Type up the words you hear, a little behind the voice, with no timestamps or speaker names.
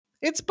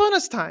It's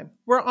bonus time,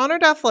 where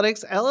Honored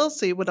Athletics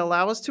LLC would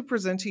allow us to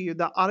present to you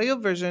the audio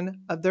version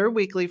of their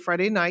weekly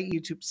Friday night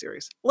YouTube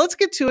series. Let's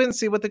get to it and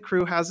see what the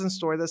crew has in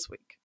store this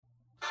week.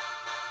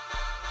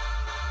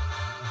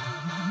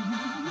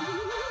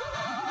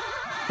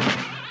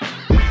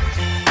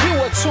 You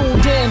are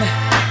tuned in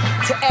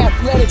to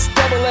Athletics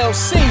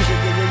LLC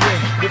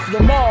with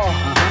Lamar,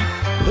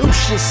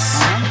 Lucius,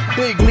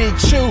 Big League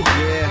Chew,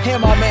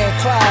 and my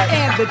man Clyde,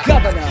 and the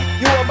Governor.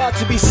 You're about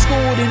to be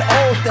schooled in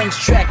all things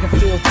track and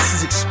field. This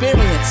is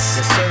experience.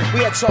 Yes, sir.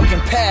 We are talking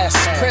past,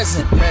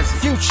 present,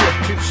 future.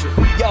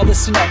 Y'all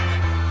listen up.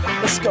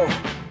 Let's go.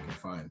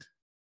 Find.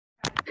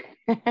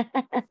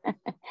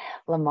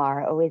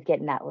 Lamar, always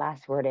getting that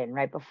last word in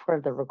right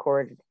before the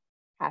record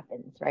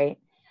happens, right?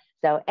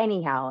 So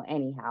anyhow,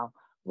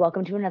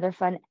 welcome to another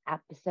fun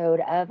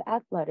episode of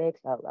Athletics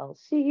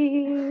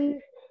LLC.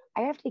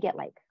 I have to get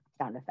like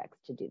sound effects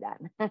to do that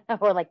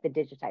or like the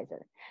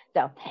digitizer.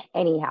 So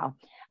anyhow.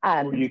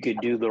 Or you could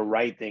do the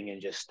right thing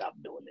and just stop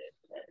doing it.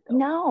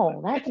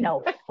 No, that's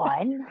no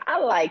fun. I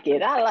like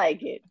it.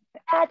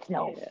 That's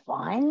no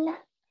fun.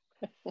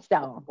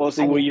 So well,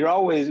 see, we're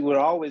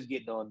always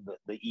getting on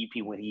the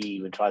EP when he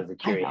even tries to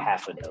carry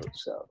half a note.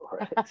 So,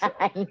 right, so.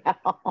 I know.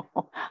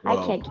 Well,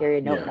 I can't carry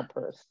a note in a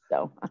purse.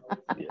 So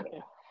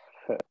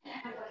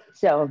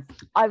So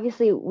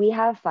obviously we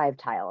have 5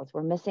 tiles.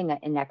 We're missing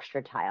an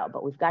extra tile,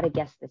 but we've got a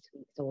guest this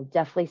week. So we'll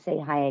definitely say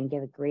hi and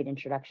give a great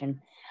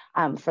introduction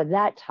for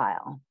that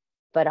tile.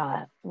 But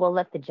we'll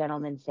let the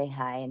gentleman say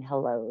hi and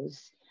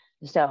hellos.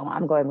 So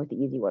I'm going with the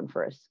easy one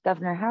first.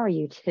 Governor, how are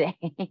you today?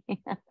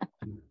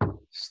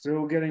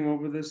 Still getting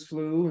over this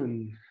flu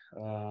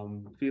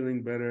and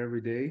feeling better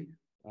every day.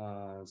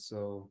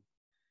 So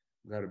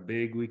got a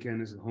big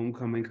weekend. It's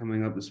homecoming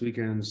coming up this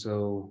weekend.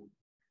 So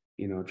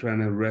trying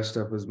to rest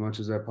up as much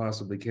as I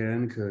possibly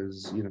can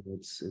because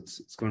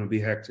it's going to be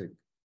hectic.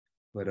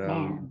 But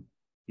no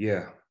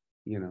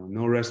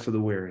rest for the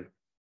weary.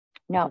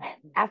 No,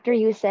 after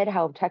you said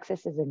how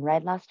Texas is in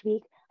red last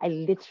week, I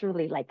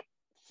literally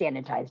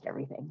sanitized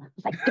everything. I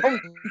was like,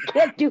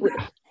 can't do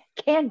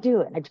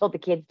it. I told the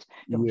kids,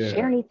 don't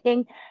share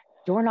anything,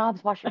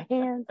 doorknobs, wash your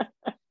hands.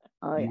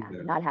 Oh yeah,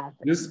 not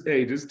happening. Just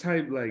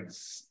type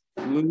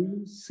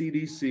flu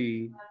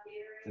CDC.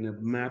 And a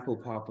map will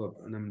pop up,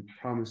 and I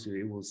promise you,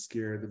 it will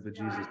scare the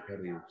bejesus out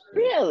of you.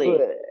 Really?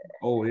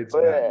 Oh, it's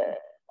bad.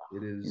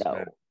 It is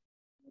bad.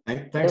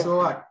 Thanks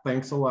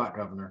a lot,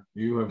 Governor.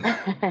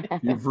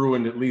 You've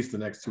ruined at least the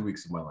next 2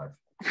 weeks of my life.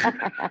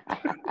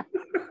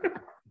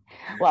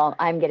 Well,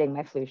 I'm getting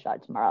my flu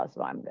shot tomorrow,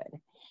 so I'm good.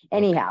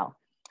 Anyhow,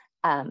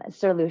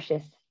 Sir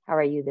Lucius, how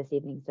are you this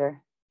evening, sir?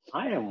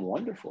 I am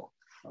wonderful.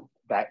 I'm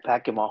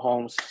back in my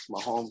home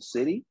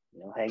city.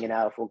 Hanging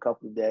out for a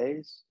couple of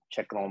days,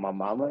 checking on my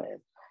mama, and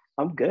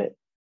I'm good.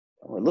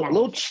 A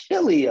little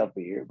chilly up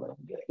here, but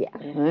I'm good.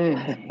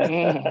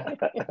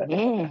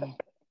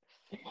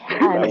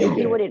 If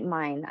you wouldn't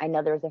mind, I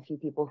know there's a few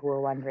people who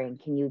are wondering,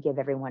 can you give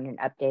everyone an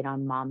update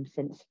on Mom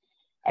since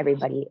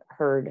everybody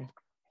heard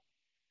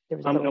there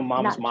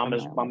was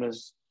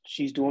Mama's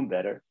she's doing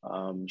better.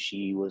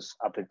 She was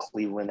up in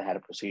Cleveland, had a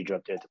procedure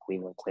up there at the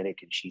Cleveland Clinic,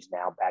 and she's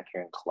now back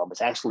here in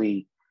Columbus.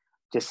 Actually,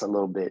 just a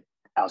little bit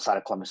outside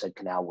of Columbus at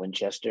Canal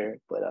Winchester,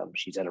 but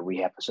she's at a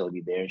rehab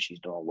facility there and she's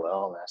doing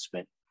well. And I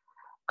spent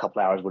a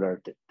couple hours with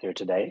her there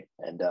today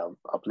and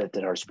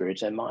uplifted her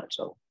spirits and mine.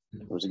 So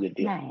it was a good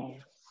deal. Nice.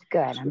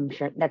 Good. I'm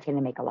sure that's going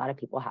to make a lot of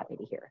people happy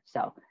to hear.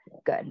 So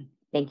good.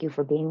 Thank you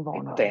for being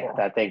vulnerable.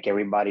 I thank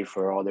everybody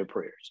for all their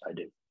prayers. I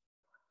do.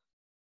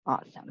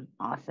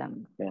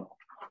 Awesome. Yeah.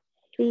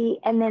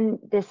 And then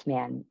this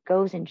man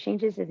goes and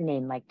changes his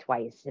name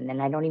twice. And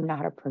then I don't even know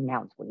how to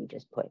pronounce what he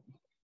just put.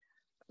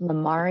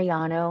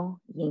 Lamariano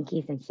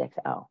Yankees in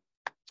 6-0.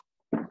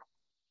 I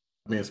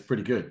mean, it's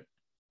pretty good.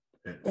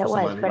 It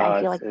was, but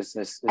I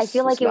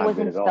feel like it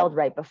wasn't spelled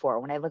right before.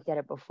 When I looked at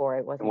it before,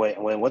 it wasn't. Wait,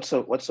 what's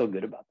so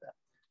good about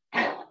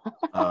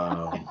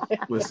that?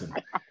 Listen,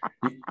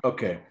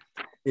 okay.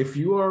 If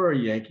you are a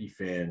Yankee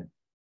fan,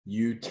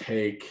 you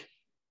take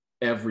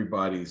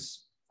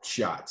everybody's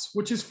shots,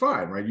 which is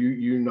fine, right?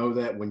 You know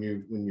that when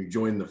you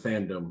join the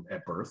fandom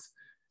at birth,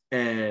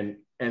 and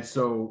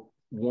so.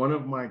 One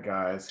of my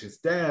guys, his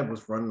dad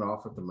was running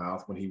off at the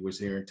mouth when he was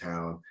here in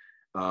town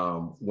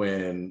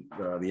when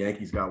the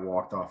Yankees got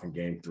walked off in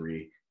Game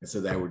 3. And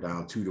so they were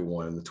down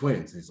 2-1 in the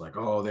Twins. He's like,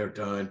 oh, they're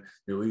done.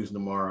 They're losing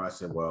tomorrow. I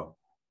said, well,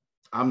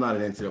 I'm not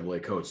an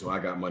NCAA coach, so I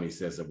got money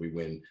says that we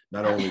win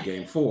not only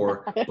Game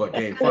 4, but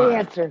Game 5.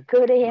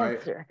 Good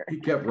answer. Right?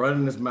 He kept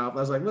running his mouth. I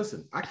was like,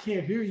 listen, I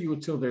can't hear you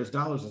until there's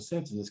dollars and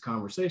cents in this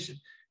conversation.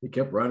 He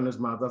kept running his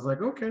mouth. I was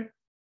like, okay.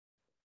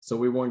 So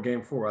we won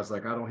Game 4. I was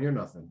like, I don't hear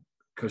nothing.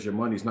 Because your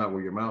money's not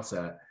where your mouth's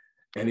at.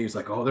 And he was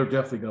like, oh, they're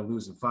definitely going to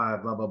lose in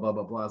 5, blah, blah, blah,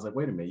 blah, blah. I was like,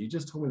 wait a minute, you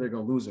just told me they're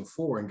going to lose in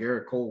 4 and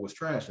Garrett Cole was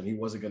trash and he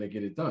wasn't going to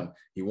get it done.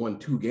 He won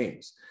 2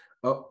 games.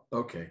 Oh,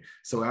 okay.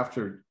 So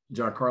after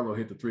Giancarlo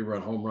hit the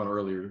 3-run home run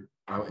earlier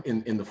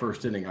in the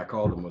first inning, I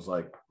called him, was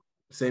like,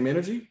 same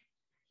energy?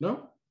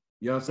 No?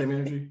 You on same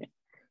energy?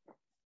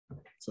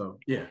 So,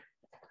 yeah,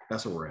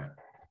 that's where we're at.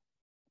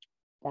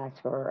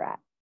 That's where we're at.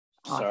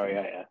 Sorry,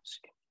 Awesome. I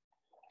asked.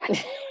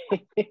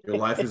 Your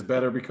life is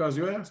better because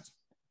you asked.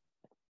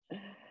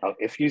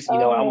 If you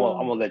know, I'm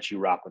gonna let you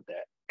rock with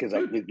that because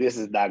this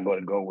is not going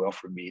to go well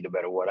for me, no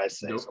matter what I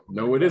say.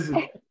 No, it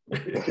isn't.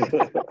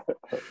 It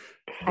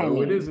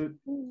isn't.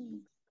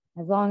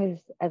 As long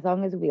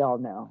as we all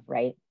know,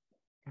 right?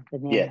 The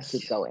man Yes.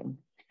 keep going.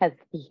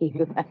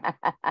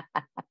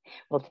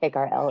 We'll take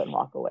our L and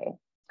walk away.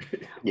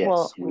 Yes,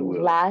 well, we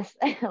will. last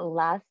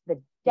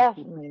but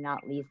definitely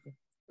not least.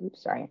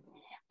 Oops, sorry.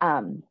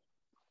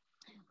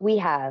 We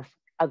have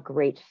a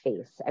great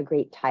face, a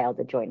great child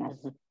to join us.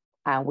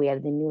 We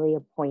have the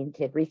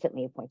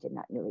recently appointed,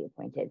 not newly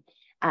appointed,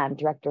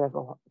 director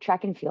of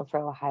track and field for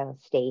Ohio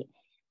State.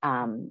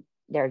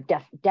 There are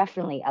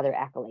definitely other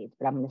accolades,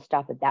 but I'm going to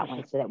stop at that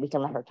one so that we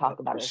can let her talk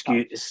about herself.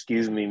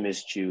 Excuse me,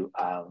 Miss Chu.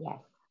 Yes.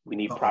 We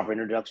need proper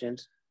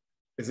introductions.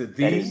 Is it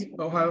the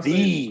Ohio State?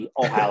 The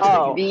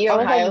Ohio State. The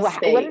Ohio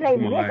State. What did I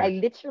miss? I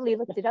literally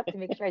looked it up to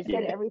make sure I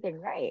said everything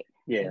right.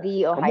 Yeah.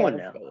 The Ohio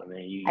State. I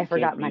mean, you I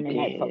forgot Monday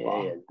Night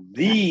Football.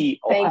 The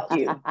Thank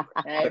you.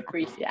 I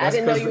appreciate it. I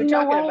didn't know you were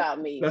talking about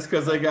me. That's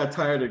because they got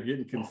tired of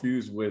getting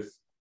confused with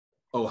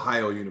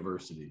Ohio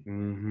University.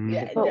 Mm-hmm.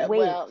 Yeah, But wait.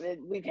 well,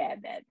 we've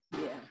had that.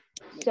 Yeah.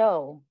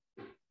 So,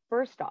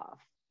 first off,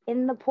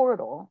 in the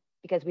portal,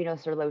 because we know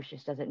Sir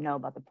Locious doesn't know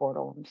about the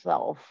portal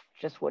himself,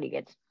 just what he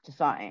gets to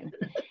sign.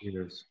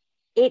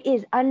 It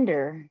is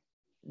under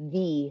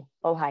the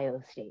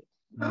Ohio State.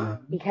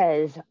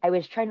 Because I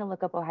was trying to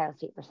look up Ohio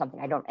State for something.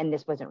 And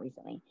this wasn't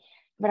recently,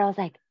 but I was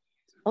like,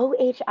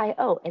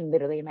 OHIO. And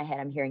literally in my head,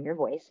 I'm hearing your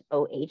voice,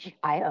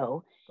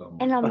 OHIO.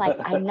 And I'm like,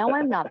 I know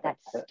I'm not that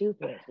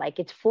stupid. Like,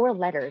 it's 4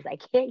 letters. I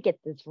can't get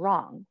this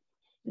wrong.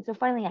 And so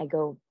finally I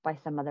go by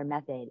some other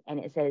method and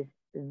it says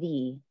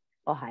the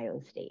Ohio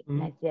State.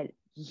 And I said,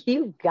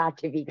 you got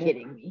to be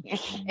kidding me.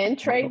 And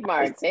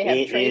trademarked. They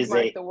have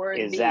trademarked the word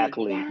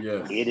exactly.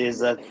 Yes. It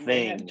is a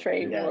thing.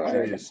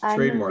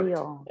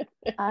 Unreal.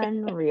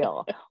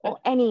 Unreal. Well,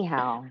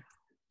 anyhow,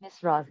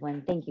 Miss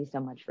Roslyn, thank you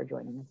so much for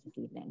joining us this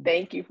evening.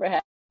 Thank you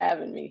for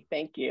having me.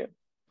 Thank you.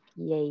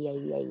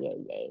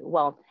 Yay.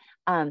 Well,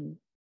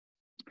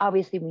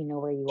 obviously we know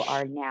where you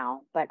are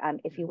now, but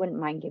if you wouldn't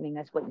mind giving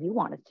us what you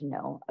want us to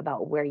know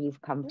about where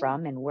you've come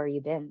from and where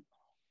you've been.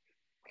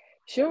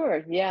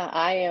 Sure. Yeah,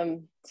 I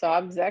am. So I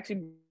was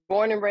actually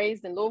born and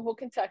raised in Louisville,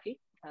 Kentucky,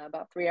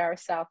 about 3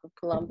 hours south of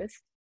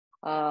Columbus.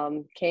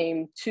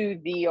 Came to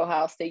the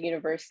Ohio State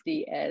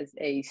University as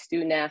a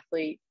student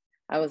athlete.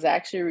 I was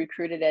actually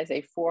recruited as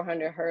a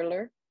 400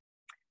 hurler.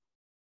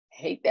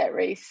 Hate that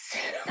race.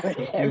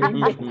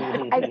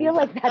 I feel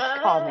like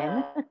that's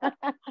common.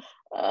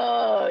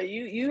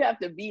 You have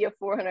to be a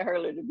 400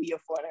 hurler to be a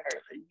 400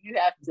 hurler. You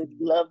have to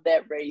love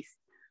that race.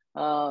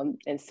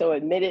 And so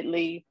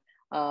admittedly,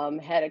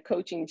 had a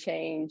coaching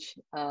change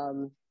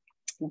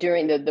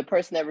during the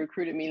person that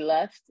recruited me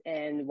left.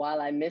 And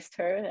while I missed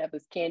her, that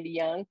was Candy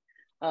Young.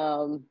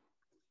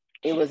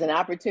 It was an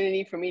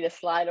opportunity for me to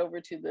slide over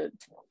to the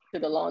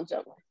long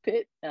jump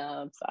pit.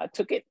 So I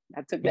took it.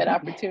 I took that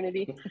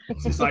opportunity.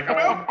 She's like, I'm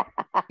out.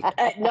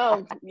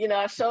 No,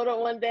 I showed up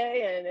one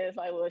day and it's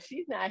like, well,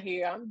 she's not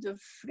here. I'm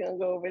just gonna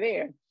go over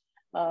there.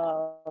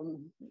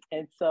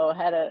 And so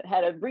had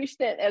a brief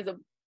stint as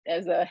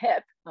a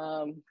HEP,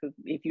 because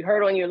if you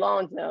hurt on your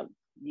long jump,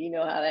 you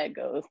know how that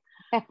goes.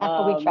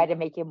 We try to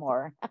make you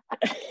more.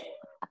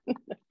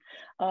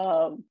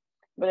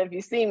 But if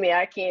you see me,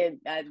 I can't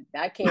hurt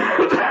a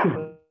shot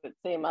to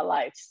save my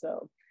life.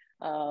 So,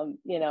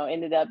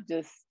 ended up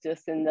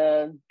just in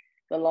the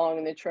long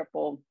and the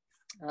triple,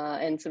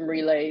 and some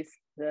relays,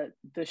 the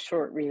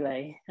short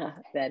relay,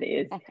 that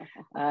is,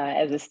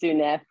 as a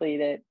student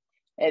athlete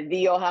at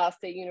the Ohio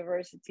State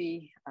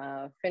University.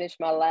 Finished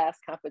my last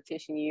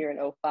competition year in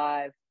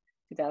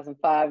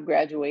 2005,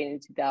 graduated in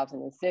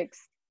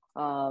 2006,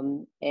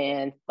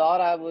 and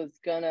thought I was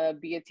gonna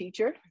be a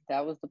teacher.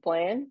 That was the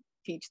plan,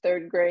 teach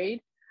 3rd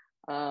grade.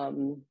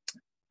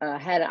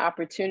 Had an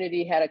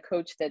opportunity, had a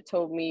coach that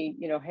told me,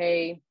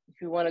 hey,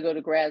 if you want to go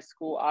to grad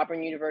school,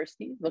 Auburn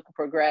University, looking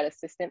for a grad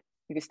assistant,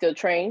 you can still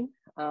train.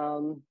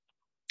 And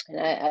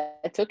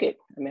I took it.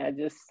 I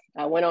mean,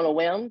 I went on a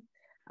whim.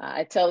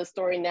 I tell the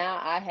story now.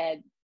 I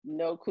had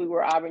no clue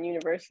where Auburn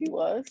University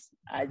was.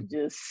 I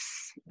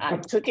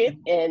took it,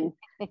 and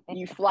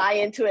you fly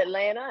into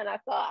Atlanta, and I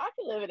thought I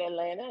can live in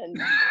Atlanta, and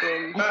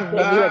then you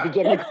had to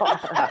get in the car.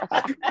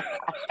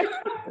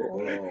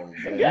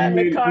 Got in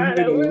the car, you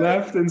made a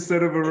left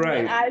instead of a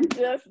right.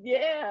 So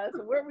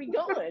where are we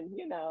going?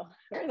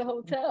 We're in the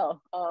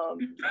hotel.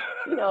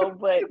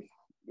 But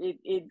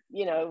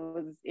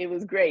it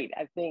was great,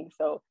 I think.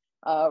 So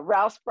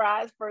Ralph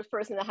Fries, first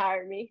person to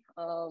hire me,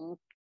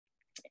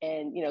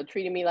 and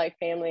treated me like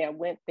family. I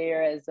went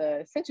there as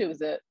essentially it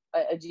was a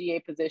GA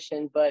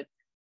position, but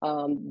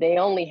they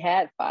only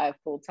had 5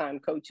 full-time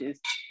coaches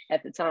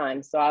at the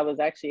time, so I was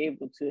actually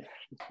able to.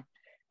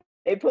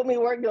 They put me to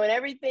work doing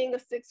everything a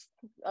 6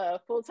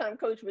 full-time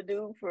coach would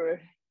do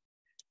for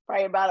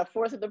probably about a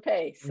fourth of the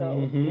pay.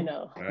 So, you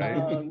know,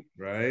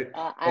 right.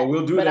 Well,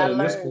 we'll do but that I in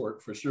learned, this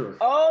sport for sure.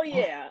 Oh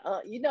yeah.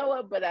 You know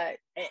what, but I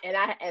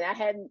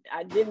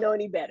didn't know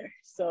any better.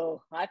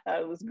 So I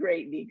thought it was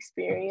great, the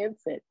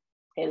experience. And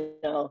you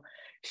know,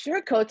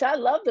 sure, coach, I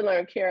love to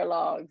learn care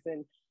logs.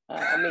 And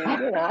I mean,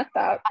 you know, I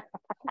thought,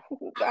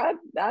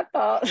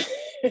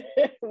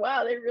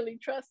 wow, they really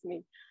trust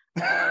me.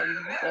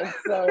 And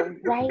so,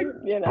 Right.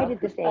 you know, I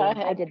did the same.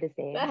 I did the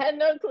same. I had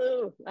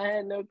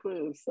no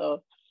clue.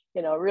 So,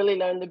 you know, really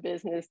learned the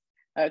business.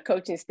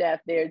 Coaching staff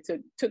there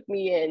took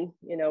me in,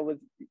 you know,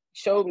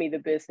 showed me the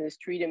business,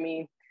 treated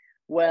me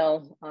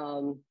well.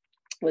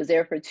 Was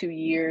there for 2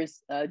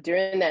 years.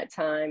 During that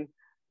time,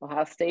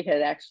 Ohio State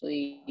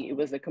it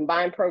was a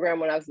combined program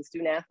when I was a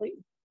student athlete.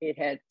 It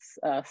had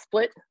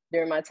split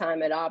during my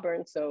time at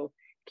Auburn. So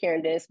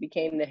Karen Dennis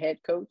became the head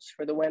coach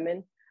for the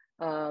women.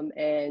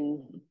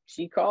 And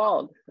she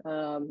called.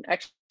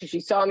 Actually, she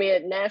saw me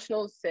at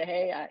nationals, said,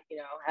 "Hey, I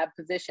have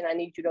a position. I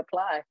need you to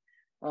apply."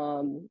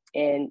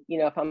 And you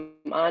know, if I'm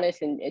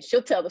honest, and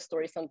she'll tell the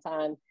story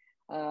sometime.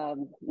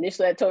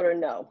 Initially, I told her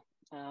no.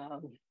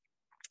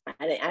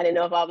 I didn't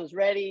know if I was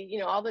ready. You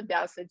know, all the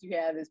doubts that you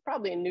have is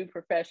probably a new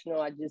professional.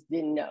 I just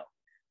didn't know.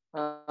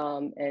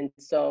 And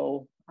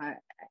so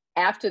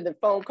after the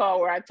phone call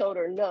where I told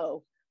her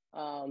no,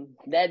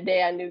 that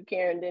day I knew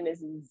Karen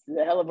Dennis is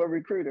a hell of a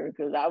recruiter,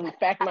 because I was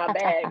packing my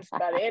bags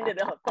by the end of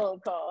the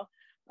phone call,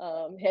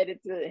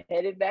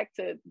 headed back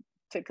to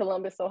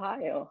Columbus,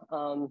 Ohio.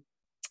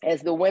 I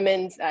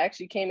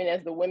actually came in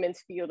as the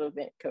women's field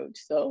event coach.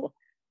 So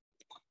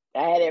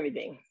I had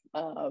everything,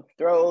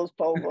 throws,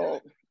 pole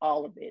vault,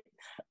 all of it.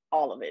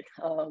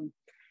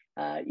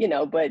 You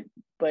know, but,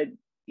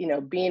 you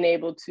know, being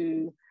able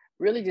to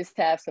really just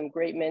have some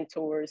great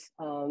mentors.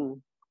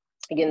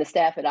 Again, the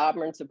staff at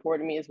Auburn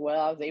supported me as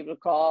well. I was able to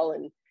call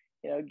and,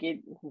 you know,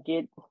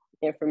 get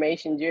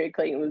information. Jerry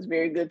Clayton was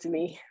very good to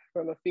me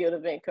from a field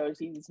event coach.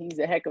 He's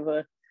a heck of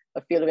a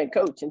field event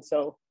coach. And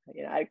so,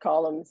 you know, I'd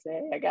call him and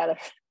say, I got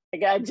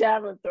a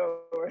javelin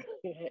thrower,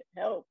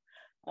 help.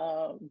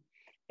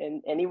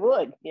 And he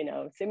would, you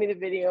know, send me the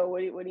video.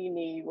 What do you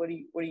need? What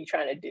are you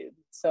trying to do?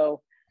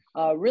 So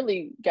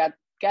really got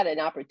an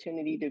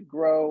opportunity to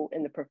grow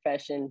in the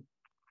profession.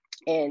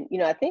 And, you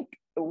know, I think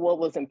what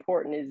was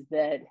important is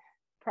that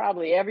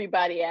probably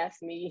everybody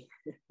asked me,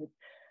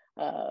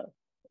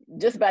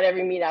 just about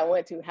every meet I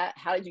went to,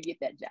 how did you get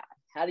that job?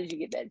 How did you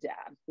get that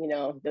job? You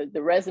know,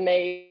 the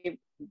resume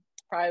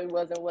probably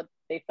wasn't what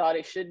they thought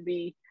it should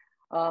be.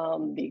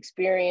 The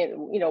experience,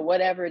 you know,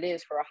 whatever it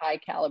is for a high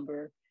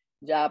caliber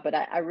job. But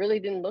I really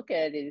didn't look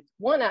at it.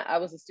 One, I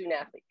was a student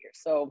athlete here,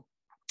 so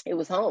it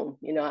was home.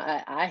 You know,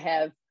 I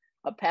have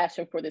a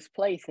passion for this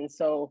place. And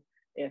so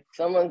if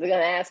someone's going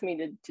to ask me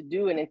to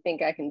do it and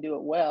think I can do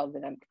it well,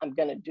 then I'm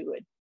going to do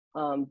it.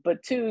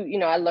 But two, you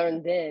know, I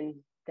learned then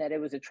that it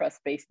was a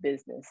trust-based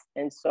business.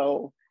 And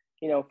so,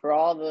 you know, for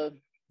all the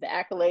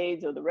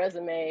accolades or the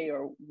resume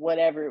or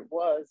whatever it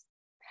was,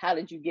 how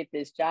did you get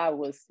this job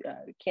was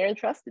Karen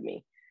trusted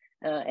me.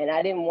 And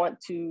I didn't want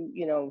to,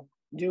 you know,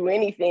 do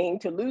anything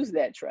to lose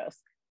that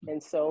trust.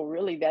 And so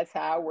really that's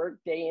how I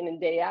worked day in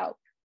and day out.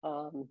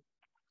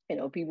 You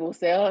know, people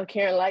say, "Oh,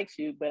 Karen likes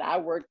you," but I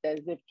worked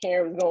as if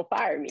Karen was going to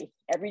fire me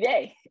every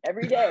day.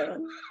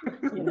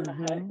 You know,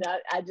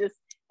 I just,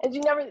 and you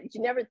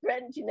never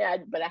threatened, you know,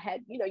 but I had,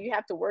 you know, you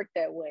have to work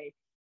that way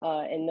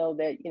and know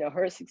that, you know,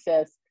 her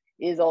success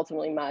is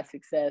ultimately my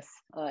success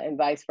and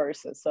vice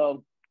versa.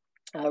 So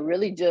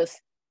really just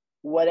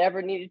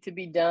whatever needed to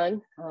be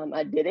done,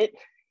 I did it.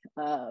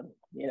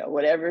 You know,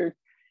 whatever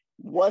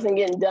wasn't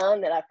getting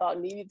done that I thought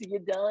needed to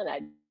get done,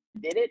 I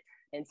did it.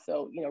 And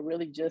so, you know,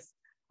 really just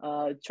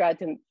try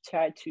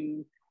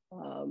to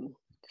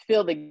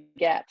fill the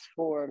gaps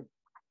for,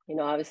 you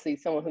know, obviously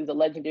someone who's a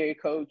legendary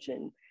coach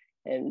and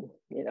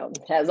you know,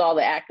 has all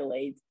the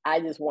accolades. I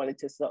just wanted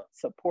to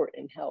support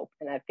and help.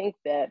 And I think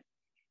that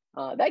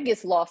that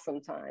gets lost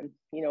sometimes.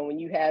 You know, when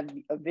you have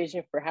a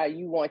vision for how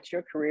you want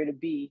your career to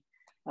be,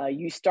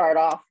 you start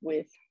off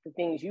with the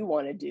things you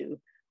want to do,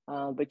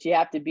 but you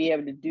have to be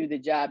able to do the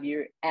job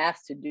you're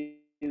asked to do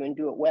and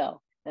do it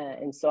well.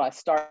 And so I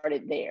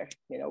started there.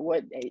 You know,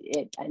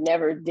 I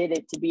never did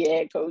it to be a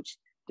head coach,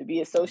 to be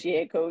associate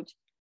head coach.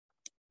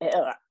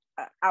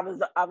 I was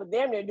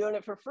damn near doing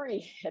it for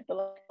free at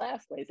the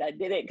last place. I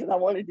did it because I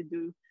wanted to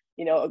do,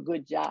 you know, a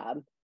good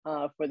job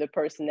for the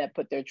person that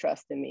put their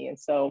trust in me. And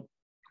so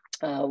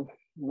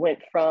went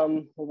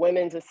from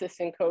women's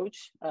assistant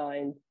coach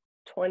in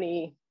I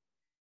don't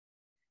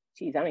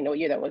even know what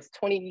year that was,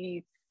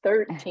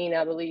 2013,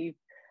 I believe.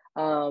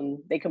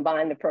 They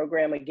combined the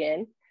program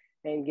again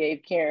and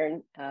gave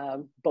Karen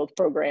both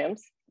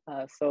programs.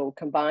 So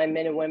combined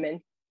men and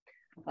women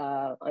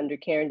under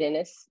Karen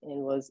Dennis,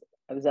 and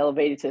I was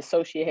elevated to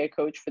associate head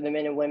coach for the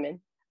men and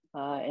women,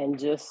 and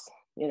just,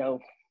 you know,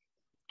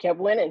 kept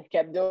winning,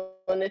 kept doing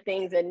the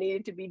things that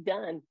needed to be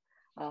done.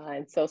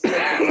 And so spent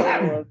a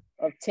total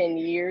of 10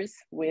 years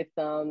with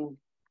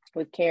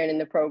Karen in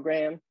the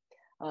program,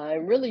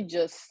 and really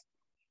just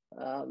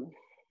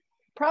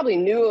probably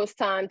knew it was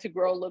time to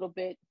grow a little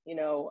bit,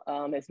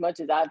 as much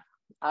as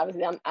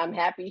I'm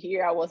happy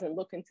here. I wasn't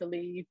looking to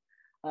leave.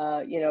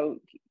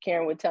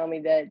 Karen would tell me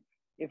that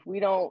if we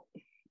don't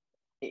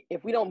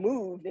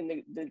move,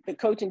 then the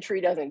coaching tree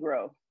doesn't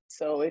grow.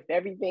 So if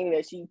everything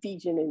that she's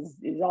teaching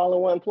is all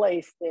in one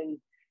place, then,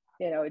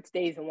 it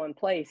stays in one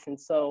place. And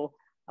so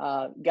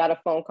got a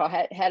phone call,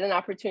 had an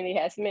opportunity,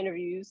 had some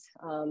interviews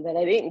that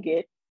I didn't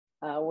get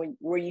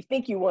where you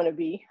think you want to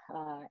be,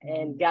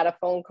 and got a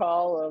phone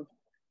call of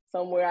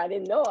somewhere I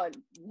didn't know I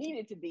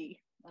needed to be,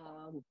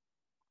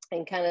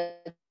 and kind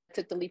of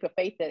took the leap of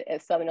faith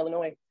at Southern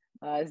Illinois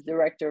as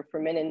director for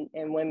men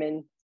and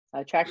women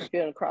track and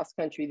field and cross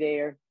country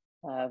there.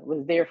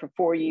 Was there for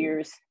 4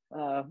 years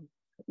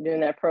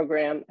doing that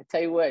program. I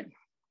tell you what,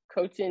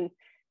 coaching,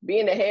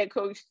 being a head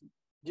coach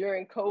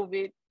during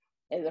COVID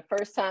as a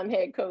first-time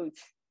head coach,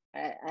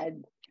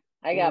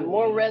 I got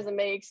more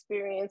resume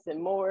experience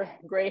and more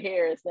gray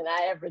hairs than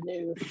I ever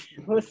knew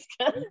was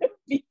going to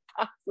be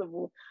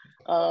possible.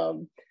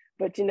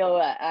 But,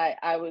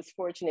 I was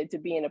fortunate to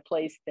be in a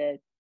place that,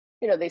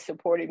 they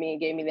supported me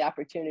and gave me the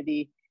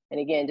opportunity. And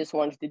again, just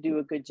wanted to do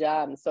a good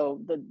job. And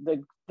so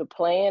the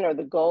plan or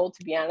the goal,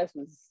 to be honest,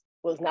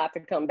 was not to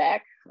come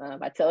back.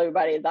 I tell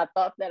everybody, as I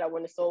thought that, I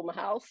wouldn't have sold my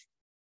house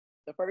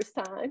the first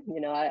time.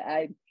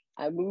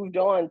 I moved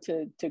on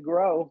to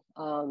grow.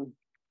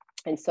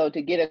 And so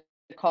to get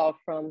a call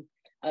from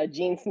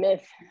Gene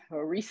Smith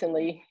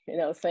recently,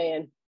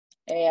 saying,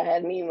 hey, I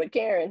had a meeting with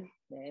Karen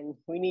and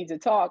we need to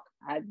talk.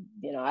 I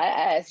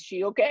asked, is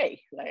she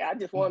okay? Like, I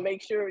just want to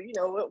make sure,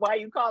 why are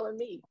you calling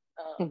me?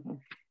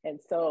 And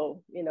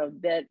so,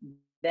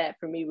 that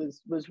for me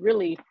was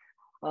really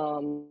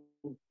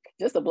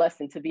just a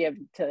blessing to be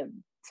able to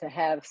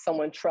have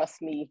someone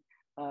trust me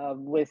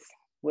with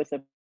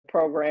a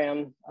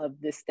program of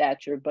this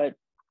stature. But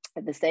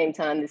at the same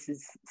time, this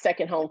is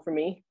second home for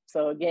me.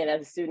 So again,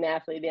 as a student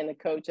athlete and a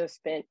coach, I've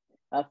spent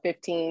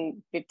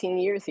 15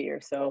 years here.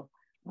 So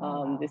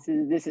this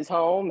is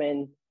home.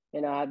 And,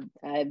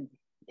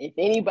 if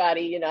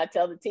anybody, I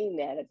tell the team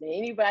that if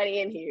anybody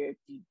in here,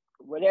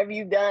 whatever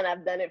you've done,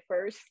 I've done it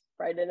first,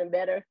 probably done it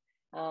better.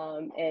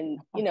 And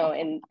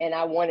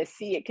I want to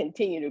see it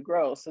continue to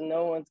grow. So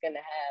no one's going to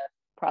have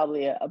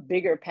probably a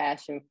bigger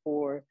passion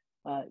for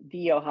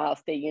the Ohio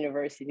State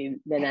University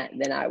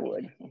than I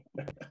would.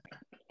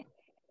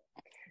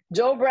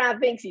 Joe Brown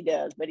thinks he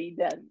does, but he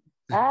doesn't.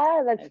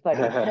 That's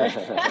funny.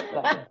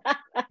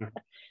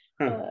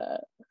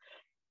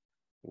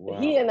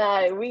 Wow. He and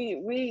I,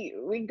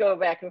 we go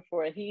back and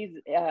forth. We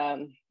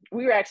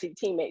were actually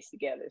teammates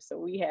together, so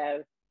we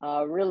have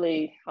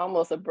really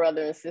almost a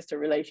brother and sister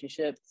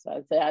relationship. So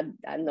I'd say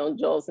I've known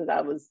Joel since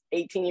I was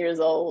 18 years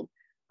old.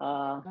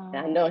 And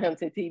I know him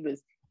since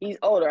he's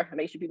older. I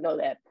make sure people know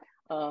that.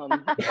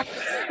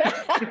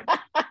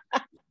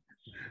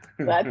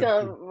 But I tell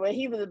him when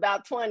he was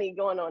about 20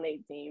 going on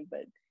 18,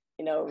 but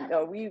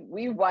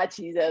we watch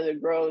each other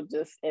grow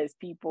just as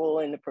people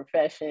in the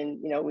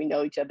profession. We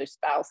know each other's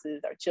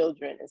spouses, our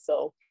children. And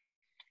so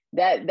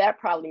that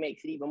probably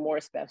makes it even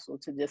more special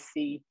to just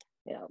see,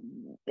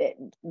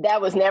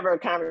 that was never a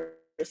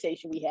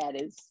conversation we had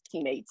as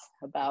teammates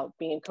about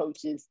being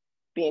coaches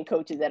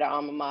at our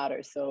alma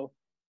mater. So,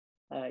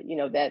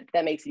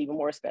 that makes it even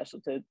more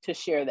special to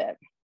share that.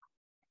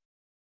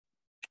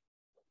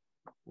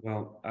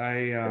 Well,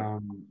 I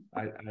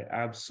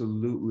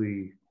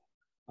absolutely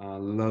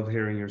love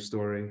hearing your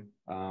story.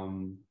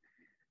 And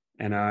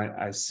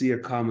I see a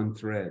common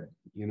thread,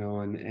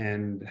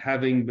 and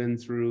having been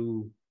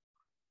through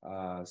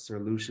Sir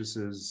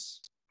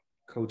Lucius's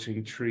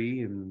coaching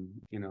tree and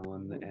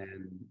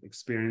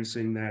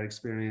experiencing that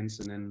experience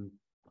and then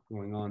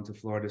going on to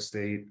Florida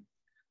State,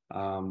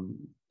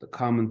 the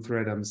common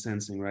thread I'm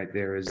sensing right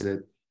there is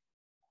that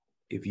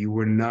if you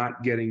were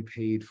not getting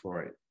paid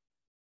for it,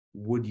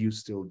 would you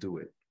still do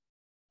it?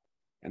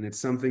 And it's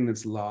something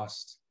that's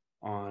lost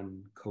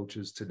on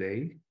coaches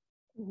today,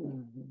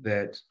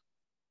 that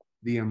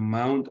the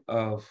amount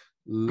of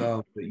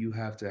love that you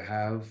have to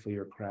have for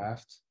your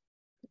craft,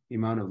 the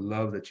amount of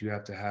love that you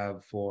have to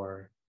have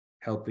for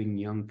helping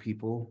young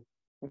people,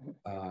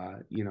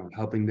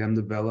 helping them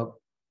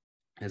develop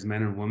as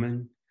men and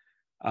women.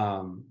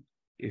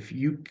 If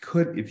you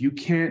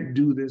can't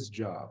do this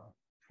job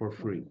for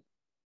free,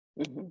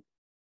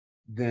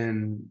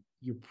 then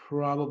you're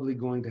probably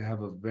going to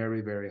have a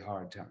very, very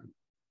hard time.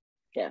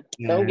 Yeah,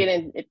 don't get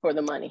in it for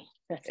the money.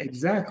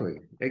 Exactly.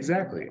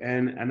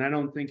 And I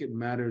don't think it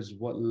matters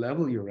what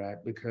level you're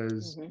at,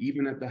 because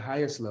even at the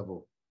highest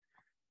level,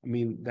 I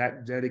mean,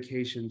 that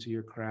dedication to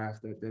your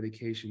craft, that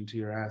dedication to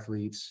your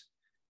athletes,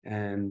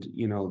 and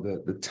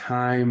the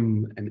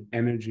time and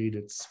energy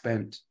that's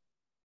spent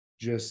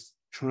just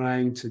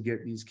trying to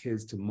get these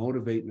kids, to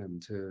motivate them,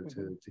 to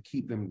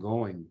keep them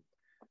going.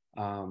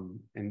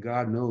 And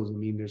God knows, I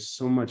mean, there's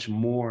so much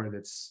more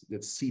that's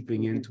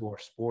seeping into our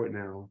sport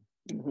now,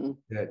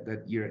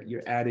 that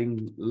you're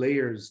adding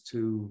layers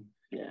to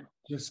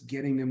just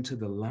getting them to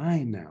the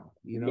line now,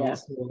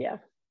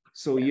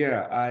 So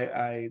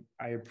I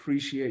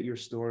appreciate your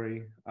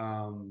story.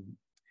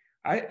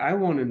 I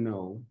want to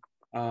know,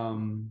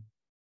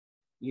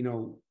 you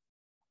know,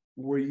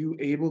 were you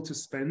able to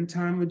spend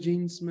time with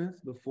Gene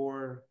Smith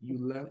before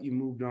you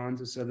moved on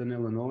to Southern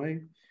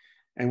Illinois?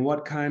 And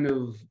what kind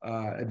of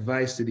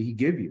advice did he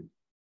give you?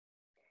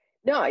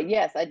 No,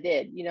 yes, I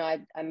did. You know,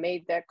 I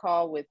made that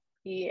call with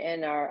he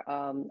and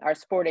our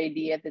sport AD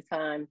at the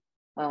time,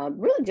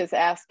 really just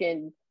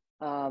asking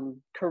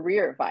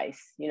career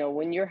advice. You know,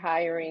 when you're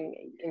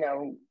hiring, you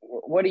know,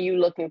 what are you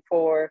looking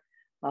for?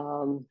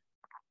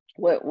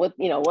 What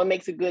you know, what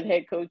makes a good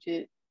head coach?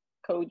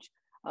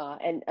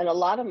 And a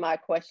lot of my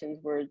questions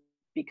were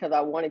because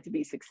I wanted to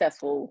be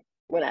successful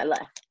when I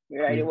left.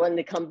 Right, it wasn't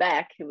to come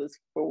back. It was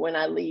for when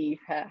I leave.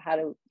 How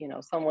to, you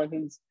know, someone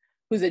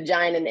who's a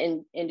giant in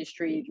the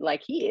industry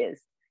like he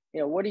is. You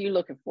know, what are you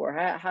looking for?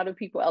 How do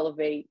people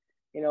elevate?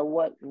 You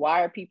know,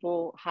 why are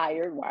people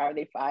hired? Why are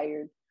they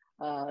fired?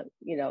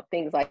 You know,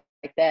 things like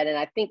that. And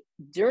I think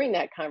during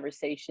that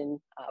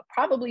conversation,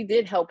 probably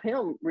did help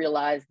him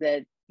realize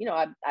that, you know,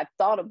 I've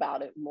thought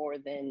about it more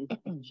than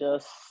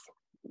just,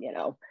 you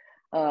know,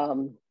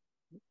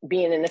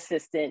 being an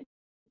assistant.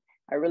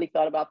 I really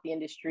thought about the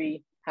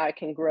industry, how I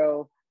can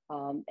grow.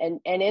 And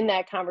in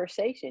that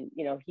conversation,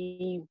 you know,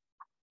 he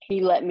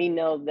let me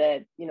know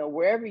that, you know,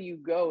 wherever you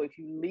go, if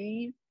you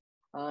leave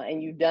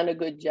and you've done a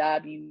good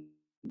job, you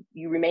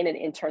remain an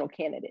internal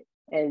candidate.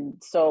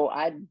 And so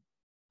I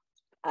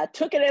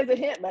took it as a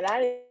hint, but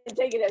I didn't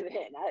take it as a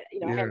hint.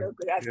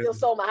 I still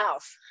sold my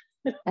house.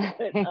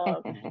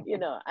 But, you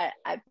know,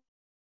 I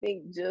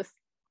think just,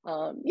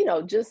 you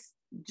know,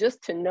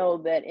 just to know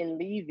that in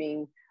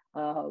leaving,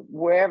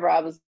 wherever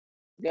I was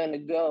going to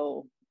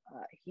go,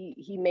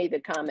 he made the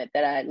comment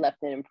that I had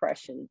left an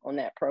impression on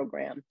that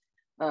program.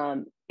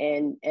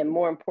 And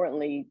more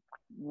importantly,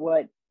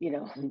 what, you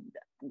know,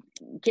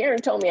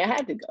 Karen told me I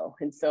had to go.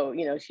 And so,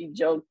 you know, she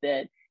joked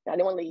that I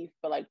didn't want to leave,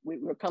 but like we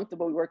were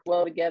comfortable, we worked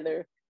well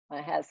together.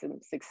 I had some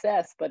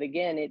success, but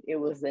again, it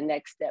was the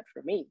next step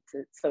for me.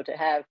 So to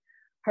have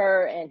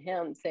her and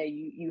him say,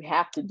 you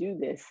have to do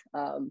this.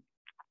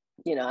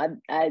 You know,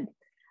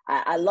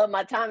 I love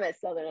my time at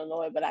Southern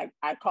Illinois, but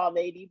I called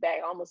the AD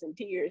back almost in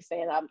tears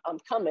saying I'm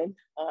coming,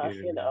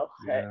 you know,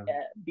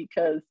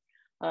 because,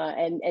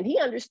 and he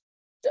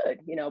understood,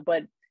 you know,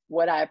 but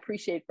what I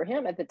appreciate for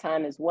him at the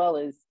time as well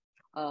is,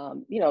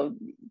 you know,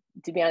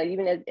 to be honest,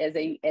 even as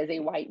a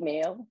white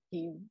male,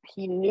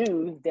 he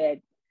knew that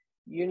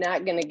you're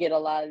not going to get a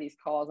lot of these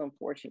calls,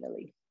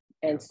 unfortunately.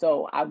 And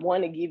so I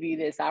want to give you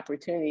this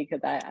opportunity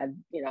because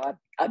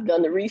I've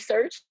done the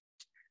research.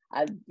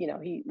 You know,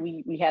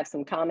 we have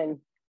some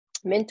common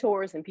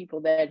mentors and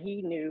people that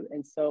he knew.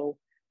 And so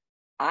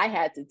I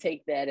had to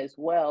take that as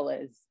well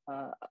as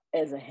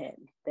a hint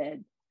that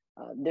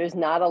there's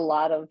not a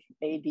lot of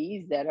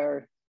ADs that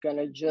are going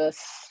to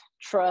just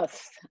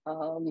trust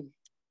a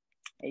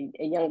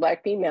young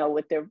Black female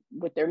with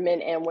their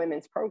men and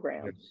women's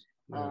program.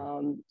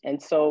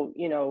 And so,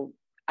 you know,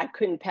 I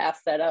couldn't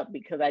pass that up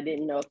because I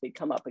didn't know if it'd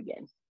come up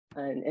again.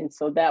 And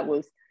so that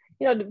was,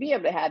 you know, to be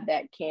able to have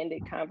that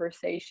candid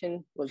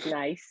conversation was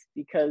nice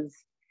because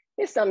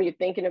it's something you're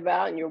thinking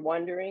about and you're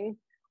wondering,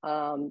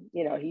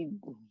 you know,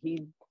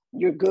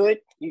 you're good.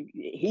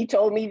 He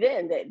told me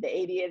then that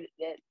the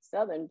AD at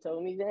Southern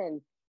told me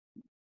then,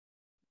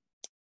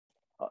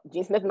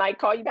 Gene Smith might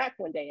call you back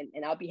one day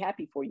and I'll be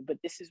happy for you, but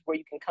this is where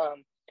you can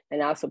come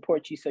and I'll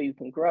support you so you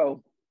can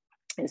grow.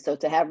 And so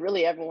to have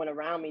really everyone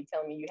around me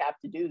telling me you have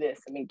to do this.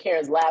 I mean,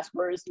 Karen's last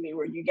words to me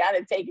were, you got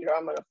to take it or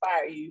I'm going to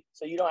fire you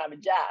so you don't have a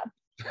job.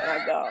 And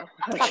I go,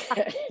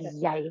 okay.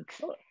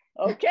 Yikes.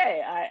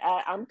 Okay,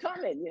 I'm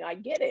coming, you know, I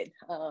get it.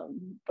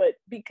 But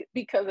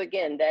because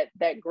again,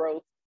 that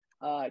growth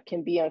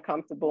can be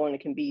uncomfortable and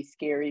it can be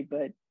scary.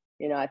 But,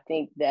 you know, I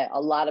think that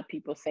a lot of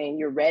people saying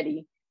you're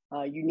ready,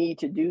 you need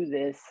to do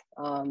this.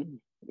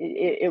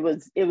 It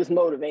was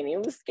motivating.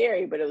 It was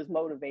scary, but it was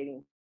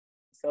motivating.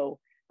 So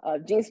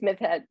Gene Smith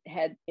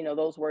had, you know,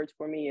 those words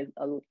for me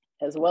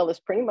as well as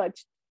pretty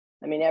much,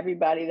 I mean,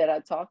 everybody that I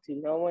talked to,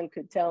 no one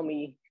could tell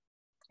me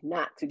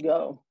not to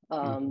go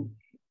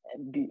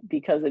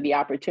because of the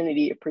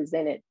opportunity it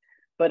presented,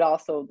 but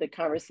also the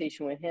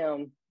conversation with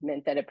him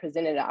meant that it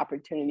presented an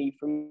opportunity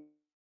for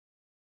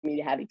me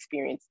to have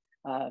experience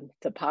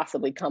to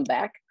possibly come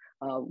back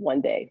one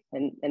day.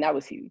 And that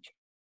was huge.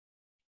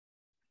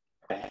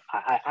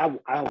 I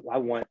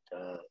want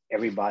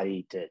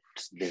everybody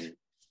that's been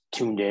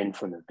tuned in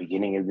from the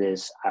beginning of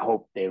this. I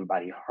hope that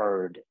everybody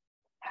heard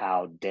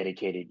how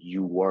dedicated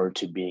you were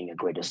to being a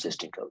great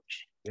assistant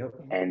coach. Yep.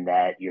 And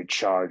that your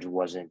charge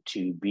wasn't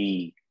to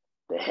be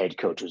the head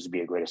coach, was to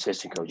be a great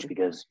assistant coach,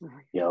 because,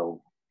 you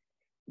know,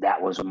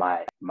 that was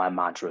my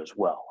mantra as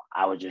well.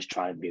 I was just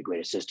trying to be a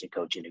great assistant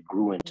coach, and it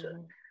grew into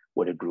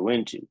what it grew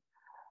into.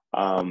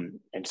 And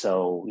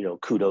so, you know,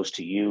 kudos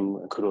to you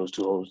and kudos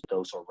to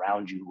those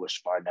around you who were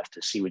smart enough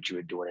to see what you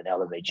were doing and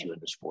elevate you in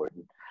the sport.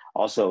 And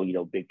also, you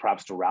know, big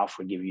props to Ralph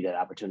for giving you that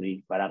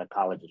opportunity right out of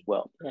college as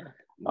well.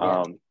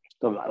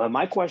 So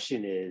my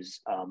question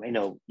is, I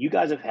know you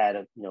guys have had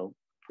a, you know,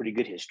 pretty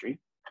good history,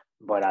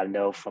 but I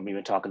know from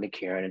even talking to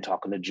Karen and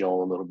talking to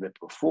Joel a little bit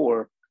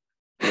before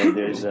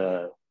there's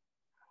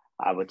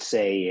I would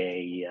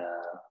say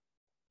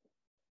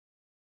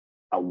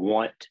a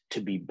want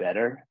to be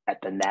better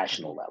at the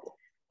national level.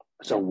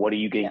 So what do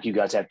you think you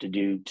guys have to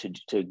do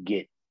to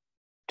get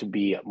to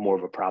be more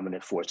of a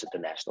prominent force at the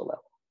national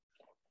level?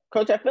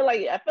 Coach, I feel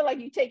like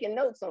you're taking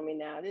notes on me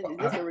now. Is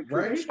this a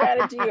recruiting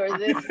strategy or is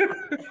this?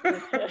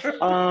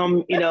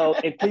 And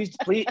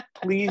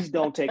please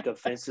don't take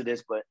offense to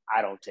this, but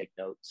I don't take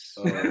notes.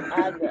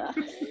 I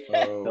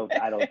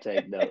don't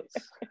take notes.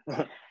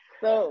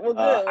 So well,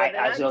 good.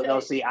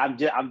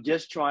 I'm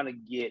just trying to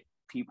get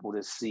people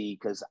to see,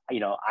 because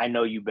I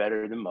know you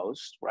better than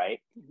most, right?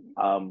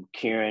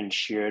 Karen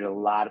shared a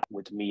lot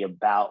with me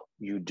about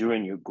you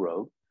during your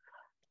growth.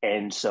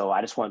 And so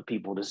I just want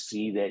people to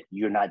see that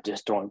you're not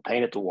just throwing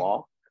paint at the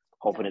wall,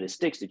 hoping that it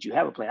sticks, that you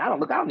have a plan. I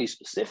don't need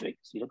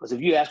specifics, because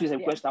if you ask me the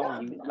same question,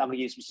 I'm not going to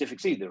give you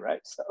specifics either, right?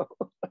 So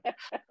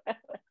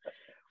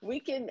we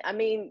can,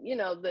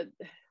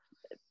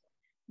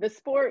 the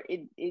sport,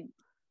 it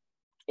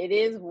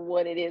is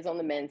what it is on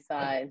the men's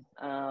side.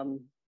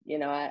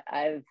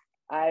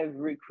 I've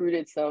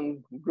recruited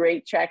some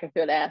great track and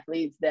field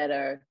athletes that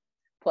are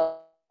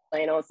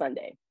playing on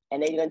Sunday,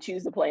 and they're going to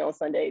choose to play on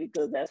Sunday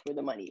because that's where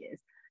the money is.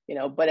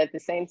 But at the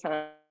same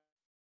time,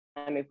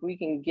 if we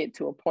can get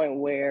to a point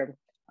where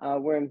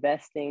we're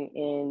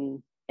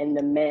investing in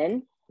the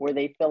men, where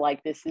they feel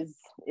like this is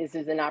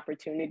an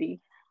opportunity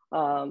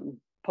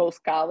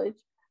post college,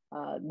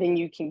 then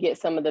you can get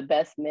some of the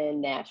best men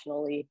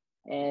nationally.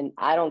 And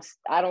I don't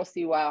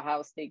see why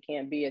Ohio State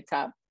can't be a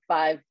top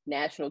 5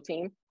 national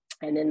team.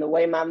 And then the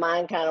way my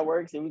mind kind of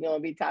works, if we're going to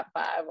be top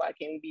 5, why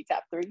can't we be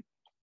top 3?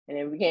 And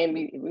if we're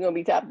going to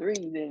be top 3,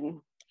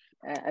 then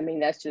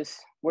that's just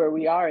where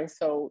we are. And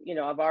so,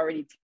 I've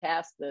already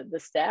tasked the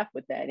staff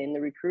with that in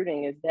the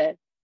recruiting, is that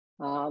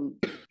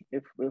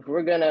if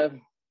we're going to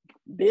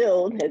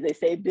build, as they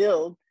say,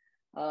 build,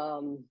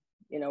 we're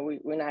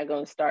not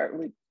going to start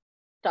with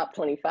top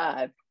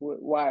 25.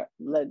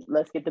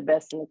 Let's get the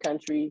best in the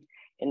country,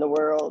 in the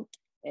world,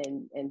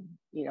 and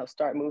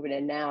start moving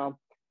it now.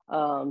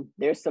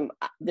 There's some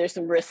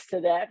risks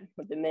to that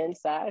with the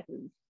men's side.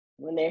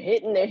 When they're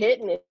hitting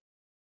it.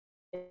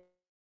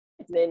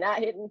 If they're not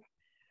hitting,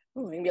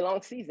 it's gonna be a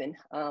long season.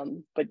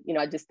 But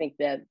I just think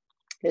that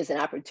there's an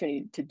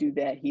opportunity to do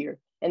that here.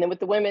 And then with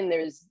the women,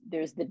 there's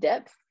the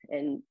depth,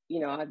 and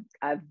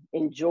I've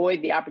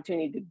enjoyed the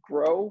opportunity to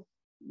grow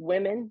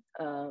women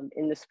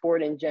in the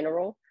sport in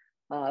general.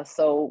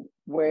 So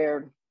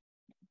where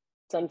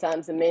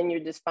sometimes the men,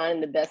 you're just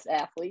finding the best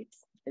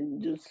athletes and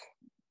just,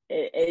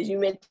 as you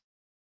mentioned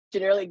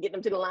earlier, get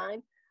them to the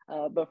line.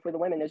 But for the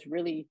women, there's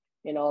really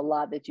a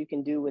lot that you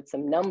can do with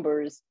some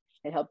numbers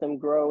and help them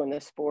grow in the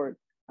sport,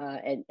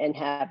 and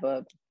have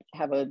a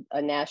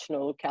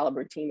national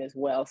caliber team as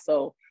well.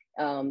 So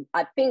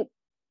I think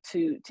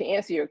to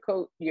answer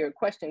your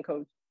question,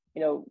 Coach,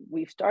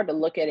 we've started to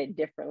look at it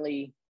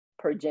differently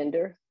per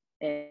gender,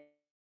 and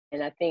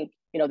I think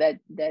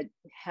that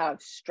how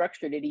I've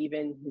structured it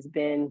even has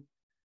been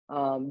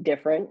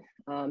different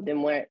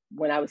than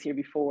when I was here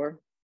before.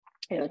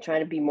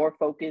 Trying to be more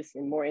focused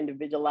and more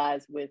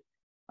individualized with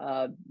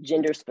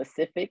gender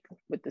specific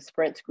with the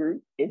sprints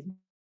group. It's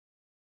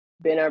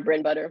been our bread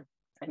and butter.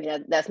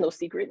 That's no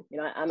secret.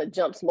 I'm a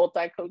jumps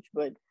multi-coach,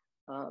 but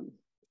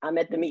I'm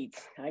at the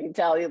meets. I can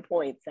tally the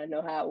points. I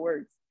know how it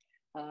works.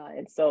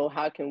 And so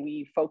how can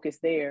we focus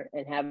there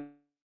and have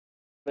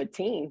a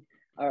team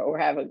or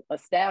have a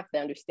staff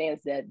that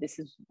understands that this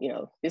is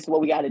what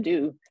we got to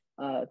do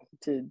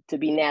to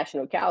be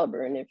national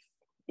caliber. And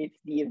if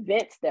the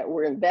events that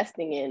we're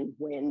investing in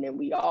win, then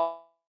we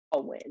all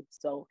win.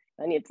 So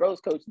I need a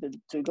throws coach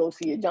to go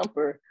see a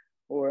jumper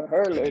or a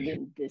hurler,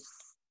 then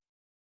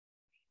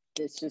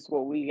it's just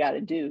what we got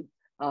to do.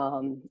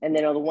 And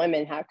then on the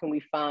women, how can we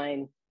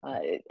find,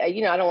 I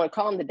don't want to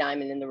call them the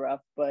diamond in the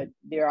rough, but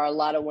there are a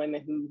lot of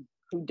women who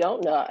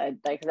don't know.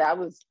 Like I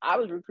was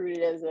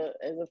recruited as a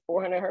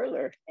 400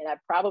 hurler, and I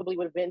probably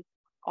would have been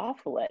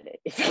awful at it,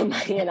 if I'm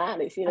being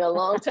honest, a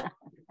long time.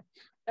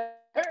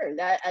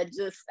 I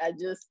just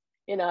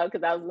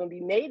because I was going to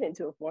be made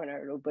into a 400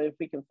 hurdle. But if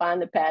we can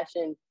find the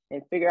passion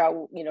and figure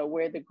out,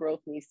 where the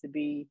growth needs to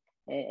be,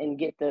 and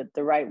get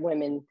the right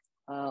women,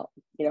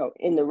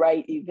 in the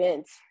right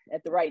events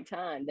at the right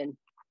time, then,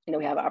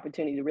 we have an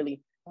opportunity to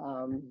really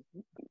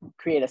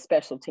create a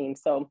special team.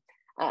 So,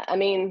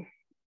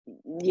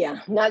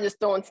 not just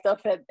throwing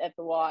stuff at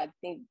the wall. I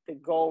think the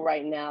goal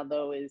right now,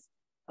 though, is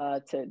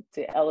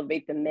to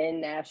elevate the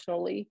men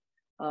nationally,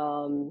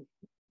 to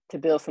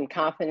build some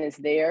confidence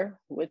there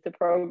with the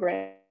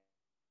program.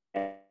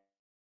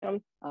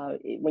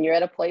 When you're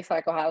at a place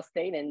like Ohio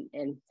State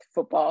and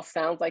football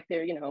sounds like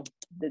they're,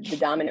 the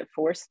dominant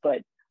force,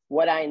 but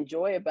what I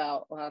enjoy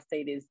about Ohio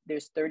State is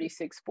there's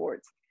 36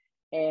 sports,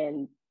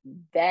 and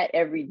that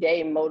every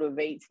day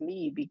motivates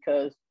me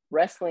because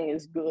wrestling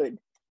is good,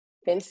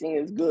 fencing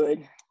is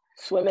good,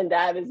 swim and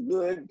dive is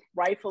good,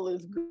 rifle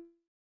is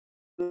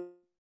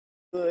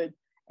good.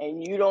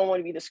 And you don't want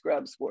to be the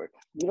scrub sport.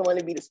 You don't want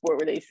to be the sport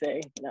where they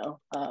say,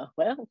 well,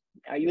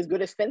 are you as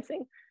good as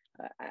fencing?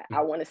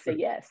 I want to say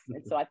yes.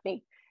 And so I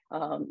think,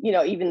 you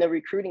know, even the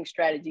recruiting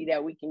strategy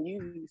that we can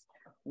use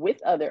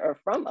with other or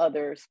from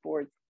other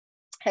sports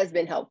has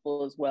been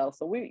helpful as well.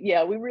 So we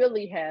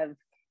really have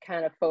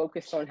kind of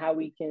focused on how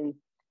we can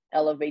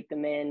elevate the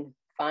men,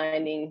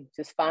 finding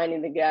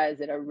the guys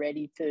that are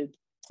ready to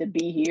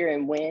be here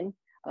and win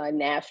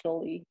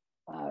nationally.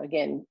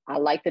 Again, I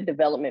like the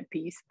development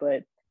piece,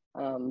 but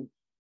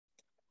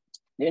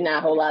there's not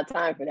a whole lot of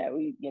time for that.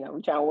 We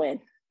trying to win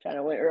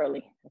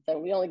early. So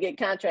we only get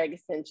contract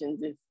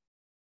extensions if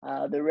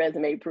the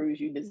resume proves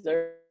you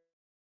deserve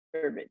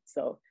it.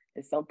 So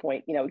at some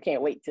point, you know, we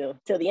can't wait till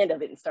the end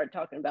of it and start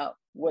talking about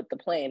what the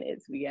plan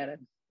is. We gotta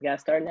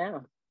start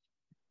now.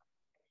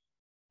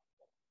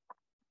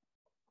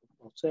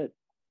 That's it.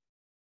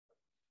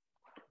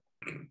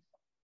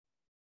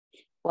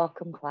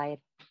 Welcome, Clyde.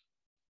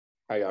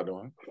 How y'all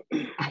doing?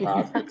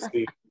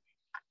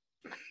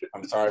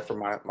 I'm sorry for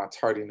my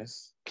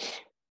tardiness.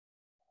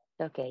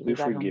 Okay. We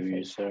forgive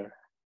you, sir.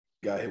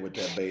 Got hit with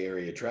that Bay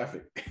Area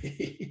traffic.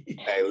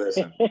 Hey,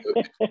 listen,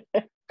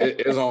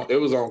 it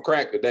was on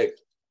crack today.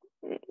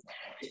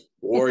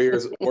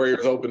 Warriors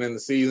opening the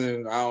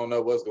season. I don't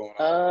know what's going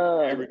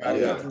on.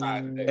 Everybody's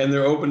outside today. And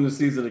they're opening the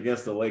season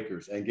against the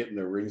Lakers and getting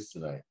their rings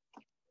tonight.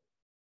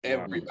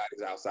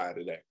 Everybody's outside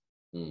today.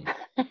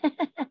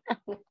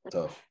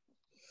 Tough.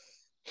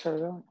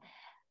 True.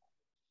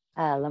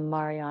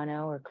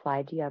 Lamariano or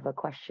Clyde, do you have a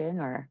question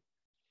or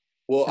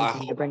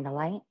something to bring to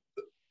light?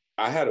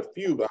 I had a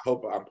few, but I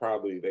hope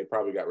they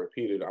probably got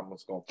repeated. I'm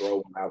just gonna throw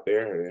one out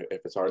there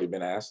if it's already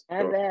been asked.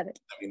 Have at it.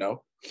 Let me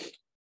know.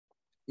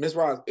 Ms.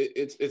 Ross,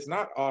 it's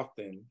not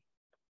often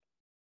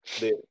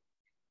that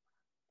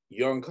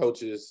young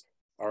coaches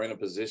are in a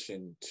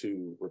position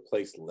to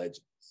replace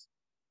legends.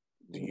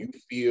 Do you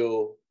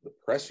feel the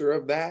pressure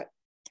of that?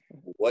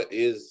 What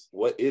does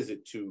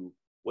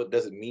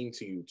it mean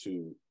to you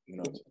to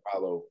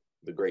follow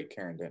the great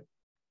Karen Denton?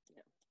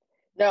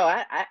 No,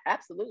 I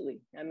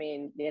absolutely. I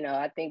mean, you know,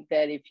 I think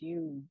that if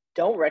you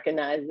don't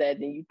recognize that,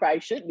 then you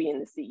probably should be in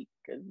the seat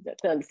because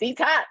the seat's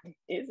hot.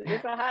 It's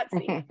a hot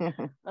seat.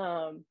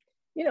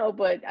 You know,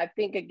 but I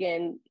think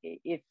again,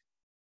 if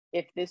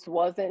this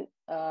wasn't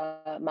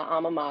my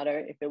alma mater,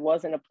 if it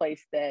wasn't a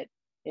place that,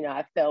 you know,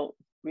 I felt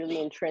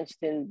really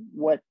entrenched in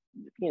what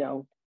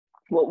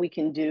we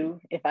can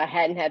do, if I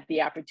hadn't had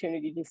the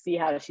opportunity to see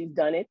how she's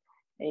done it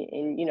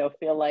and you know,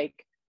 feel like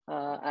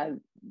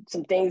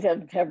some things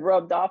have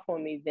rubbed off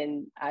on me,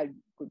 then I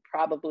would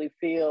probably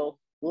feel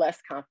less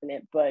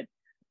confident. But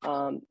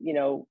you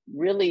know,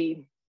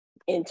 really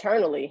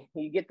internally,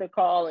 you get the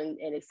call and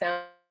it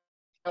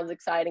sounds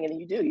exciting, and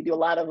then you do a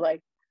lot of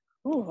like,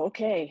 oh,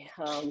 okay,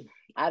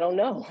 I don't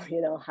know,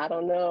 I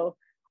don't know.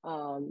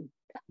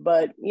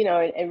 But you know,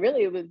 and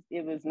really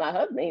it was my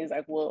husband. He was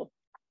like, well,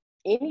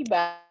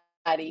 anybody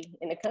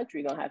in the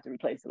country gonna have to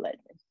replace the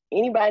legend.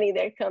 Anybody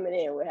that coming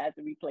in will have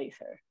to replace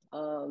her.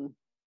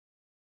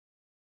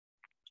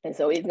 And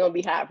so it's going to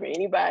be hard for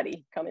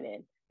anybody coming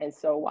in. And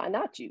so why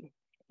not you?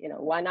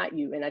 Why not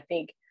you? And I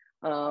think,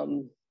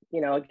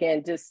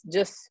 again,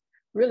 just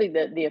really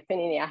the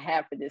affinity I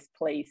have for this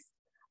place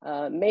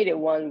made it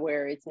one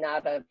where it's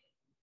not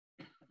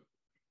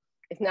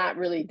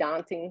really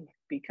daunting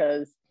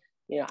because,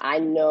 I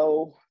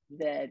know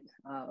that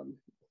I'm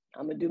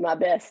going to do my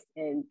best.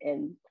 And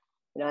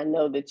I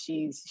know that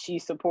she's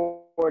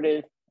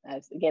supportive.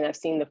 I've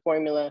seen the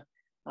formula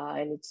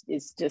and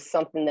it's just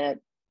something that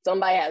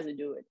somebody has to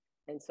do it.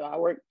 And so I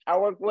work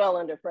well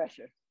under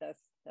pressure. That's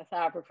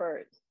how I prefer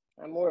it.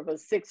 I'm more of a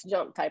 6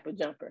 jump type of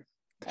jumper.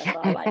 That's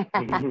what I like.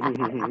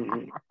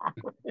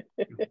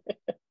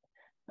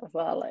 That's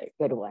what I like.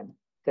 Good one.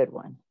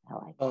 I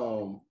like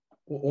it.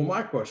 Well,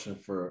 my question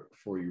for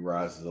you,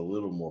 Roz, is a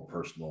little more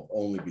personal,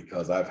 only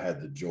because I've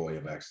had the joy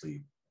of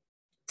actually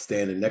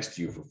standing next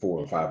to you for 4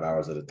 or 5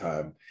 hours at a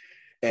time.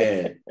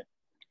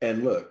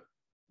 And look,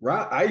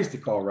 I used to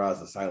call Roz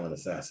the silent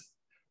assassin,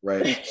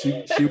 right?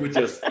 She would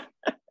just,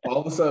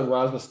 all of a sudden,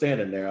 Roz was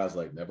standing there. I was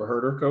like, never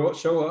heard her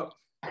show up.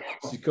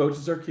 She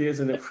coaches her kids,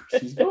 and then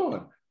she's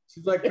gone.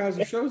 She's like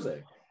Kaiser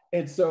Soze.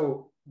 And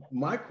so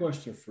my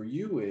question for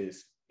you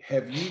is,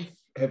 have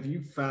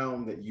you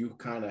found that you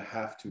kind of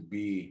have to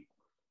be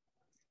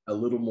a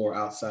little more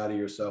outside of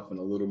yourself and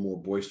a little more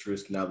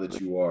boisterous now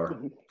that you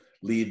are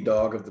lead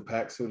dog of the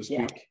pack, so to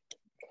speak?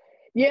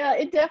 Yeah,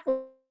 it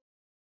definitely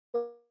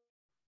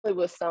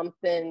was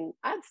something.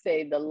 I'd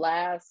say the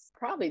last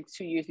probably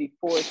 2 years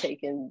before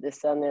taking the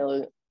Southern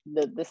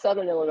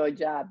Illinois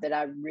job that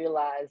I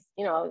realized,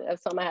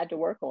 that's something I had to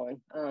work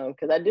on.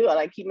 Because I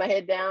like keep my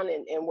head down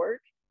and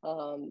work,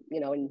 and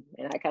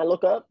I kind of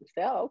look up and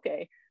say, oh,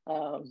 okay,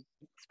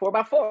 it's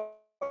 4x4.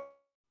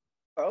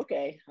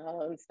 Okay.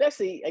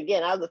 Especially,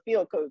 again, I was a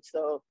field coach.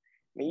 So,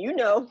 I mean,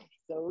 so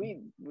we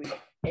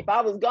if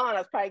I was gone, I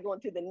was probably going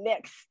to the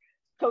next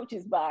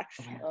coach's box.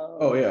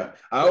 Oh, yeah.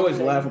 I always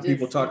laugh when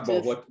people talk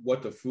about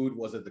what the food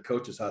was at the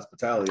coach's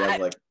hospitality. I was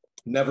like,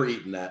 never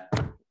eaten that.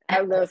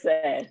 I was going to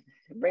say,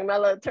 bring my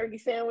little turkey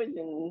sandwich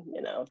and,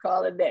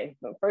 call it a day.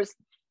 But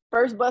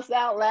first bus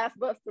out, last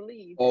bus to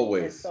leave.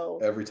 Always, and so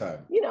every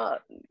time.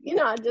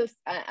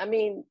 I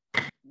mean,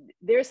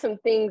 there's some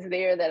things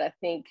there that I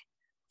think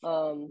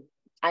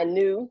I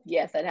knew,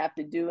 yes, I'd have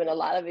to do. And a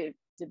lot of it,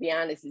 to be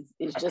honest,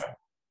 is just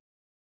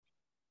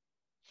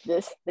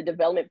the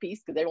development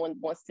piece, because everyone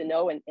wants to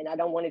know. And I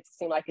don't want it to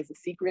seem like it's a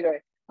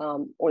secret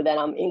or that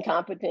I'm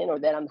incompetent or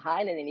that I'm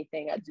hiding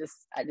anything. I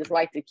just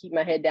like to keep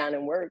my head down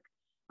and work.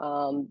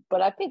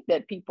 But I think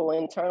that people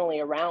internally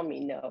around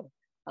me know,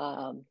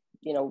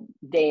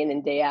 day in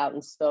and day out.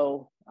 And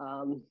so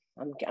I'm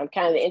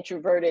kind of the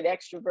introverted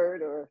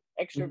extrovert or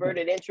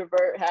extroverted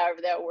introvert,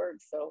 however that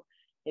works. So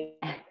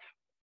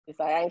it's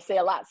like I can say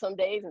a lot some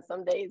days, and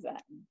some days,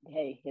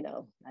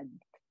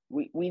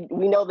 we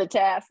know the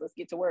task. Let's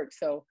get to work.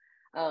 So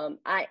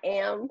I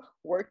am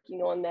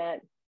working on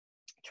that,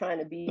 trying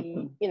to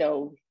be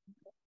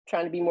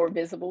more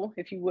visible,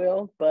 if you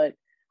will. But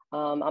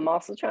I'm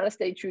also trying to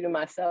stay true to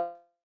myself.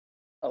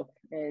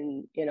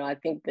 And I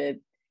think that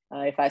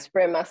if I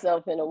spread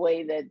myself in a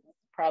way that's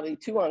probably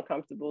too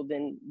uncomfortable,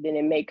 then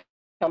it may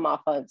come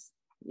off as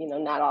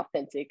not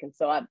authentic. And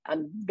so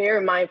I'm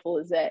very mindful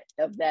of that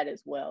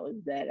as well.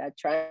 Is that I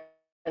try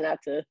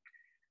not to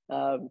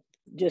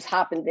just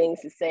hop in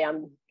things to say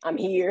I'm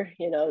here.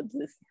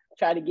 Just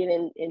try to get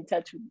in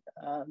touch with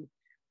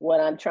what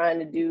I'm trying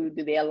to do.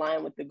 Do they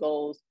align with the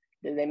goals?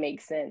 Do they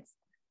make sense?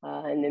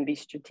 And then be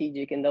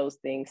strategic in those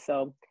things.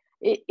 So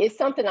it's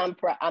something I'm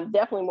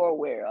definitely more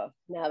aware of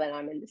now that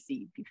I'm in the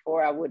seat.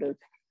 Before I would have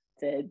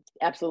said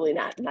absolutely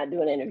not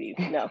do an interview.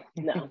 No.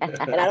 And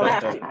I don't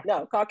have to.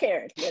 No, call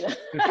Karen. So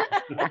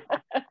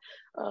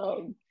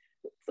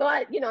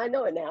I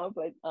know it now,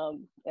 but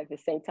at the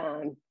same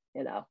time,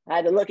 I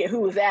had to look at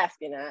who was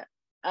asking.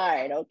 All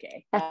right,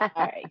 okay, all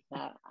right,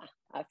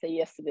 I'll say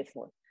yes to this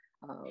one.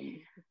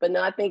 But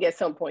no, I think at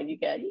some point you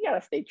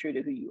gotta stay true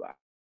to who you are.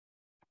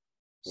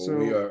 Well,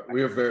 so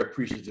we are very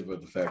appreciative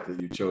of the fact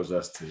that you chose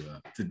us to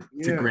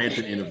grant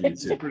an interview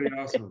to. Pretty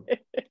awesome.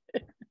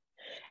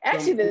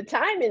 Actually, the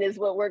timing is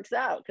what works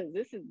out, because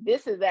this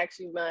is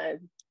actually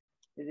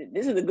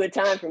this is a good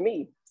time for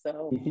me.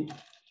 So,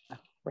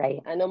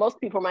 right. I know most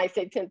people might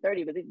say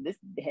 10:30, but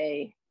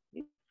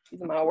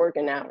these are my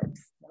working hours.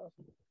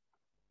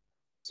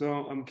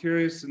 So I'm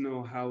curious to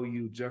know how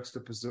you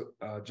juxtapose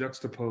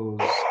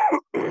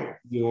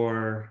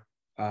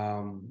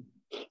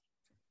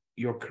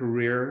your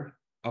career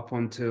up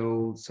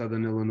until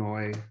Southern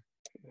Illinois,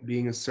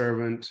 being a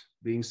servant,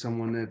 being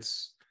someone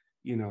that's,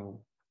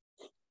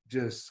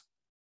 just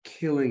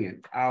killing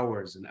it,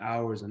 hours and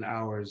hours and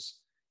hours,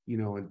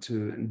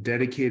 and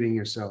dedicating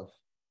yourself,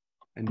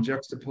 and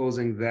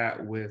juxtaposing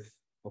that with,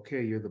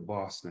 okay, you're the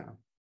boss now.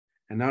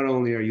 And not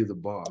only are you the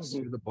boss,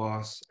 you're the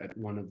boss at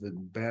one of the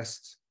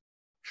best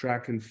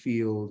track and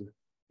field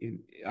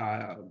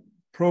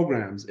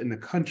programs in the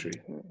country,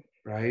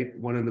 right?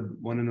 One of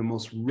the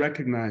most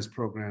recognized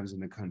programs in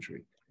the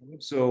country.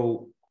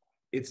 So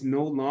it's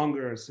no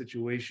longer a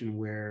situation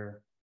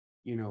where,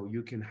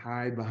 you can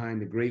hide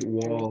behind the great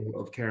wall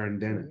of Karen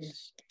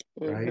Dennis,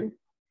 right?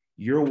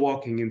 You're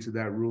walking into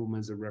that room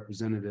as a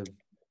representative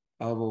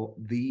of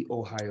the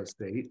Ohio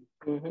State.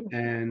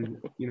 And,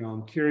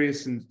 I'm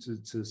curious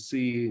to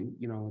see,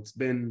 it's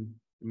been,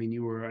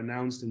 you were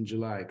announced in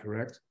July,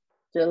 correct?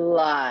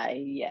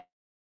 July, yeah.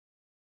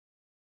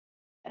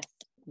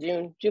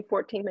 June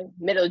 14th,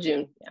 middle of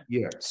June.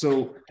 Yeah.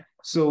 So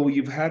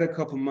you've had a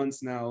couple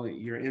months now,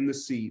 you're in the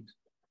seat.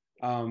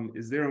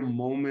 Is there a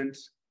moment,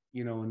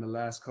 in the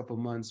last couple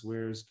months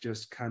where it's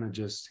just kind of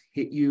just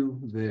hit you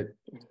that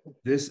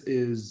this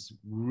is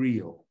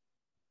real?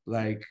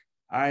 Like,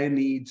 I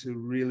need to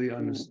really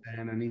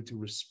understand, I need to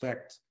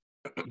respect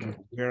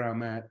where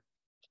I'm at.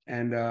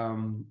 And,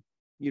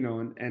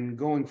 and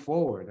going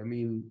forward,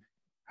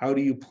 how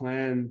do you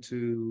plan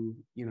to,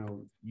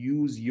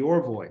 use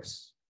your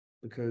voice?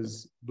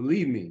 Because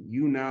believe me,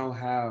 you now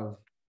have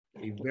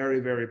a very,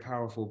 very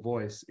powerful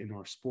voice in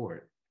our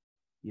sport,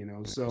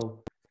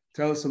 so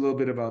tell us a little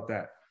bit about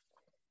that.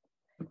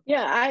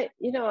 Yeah,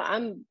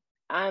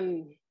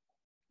 I'm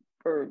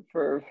for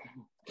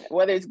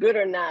whether it's good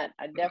or not,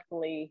 I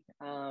definitely,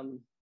 I'm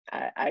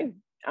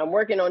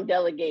working on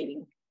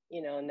delegating,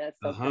 and that's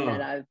something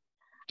that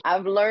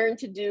I've learned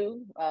to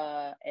do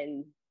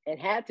and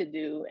had to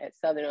do at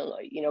Southern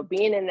Illinois.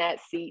 Being in that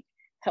seat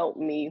helped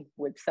me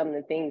with some of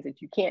the things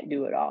that you can't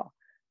do at all.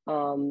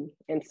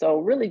 And so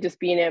really just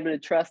being able to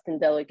trust and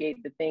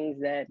delegate the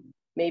things that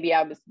maybe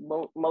I was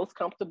most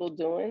comfortable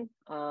doing.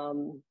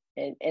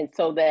 And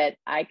so that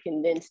I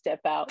can then step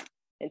out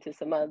into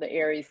some other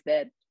areas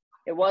that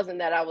it wasn't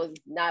that I was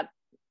not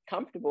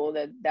comfortable,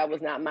 that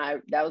was not my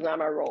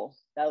role.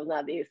 That was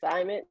not the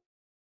assignment.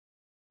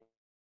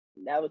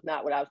 That was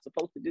not what I was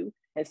supposed to do.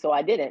 And so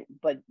I didn't.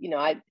 But,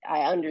 I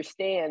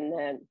understand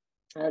that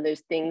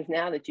there's things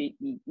now that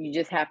you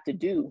just have to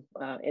do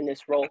in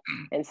this role.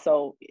 And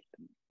so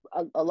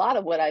a lot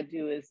of what I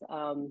do is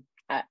I'm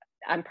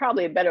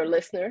probably a better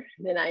listener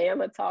than I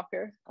am a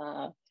talker.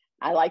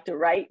 I like to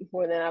write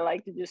more than I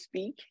like to just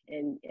speak.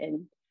 And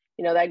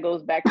that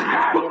goes back to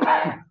just being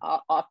my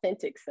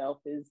authentic self,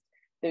 is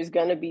there's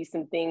going to be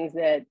some things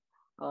that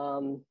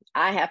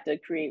I have to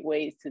create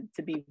ways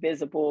to be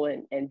visible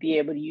and be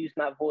able to use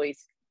my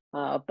voice,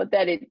 but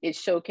that it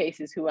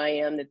showcases who I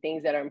am, the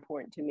things that are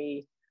important to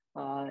me,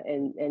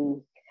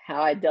 and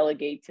how I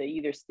delegate to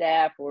either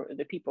staff or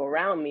the people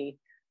around me,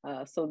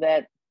 so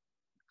that,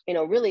 you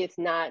know, really it's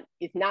not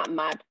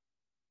my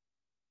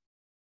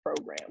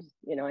program,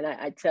 you know. And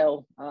I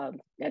tell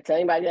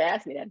anybody that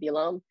asks me that, the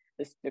alum,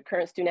 the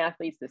current student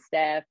athletes, the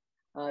staff,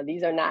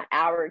 these are not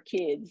our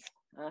kids.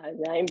 I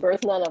ain't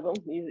birthed none of them.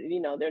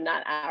 You know, they're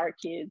not our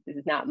kids. This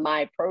is not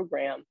my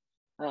program.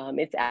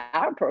 It's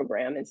our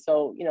program. And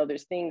so, you know,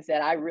 there's things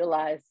that I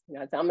realize, you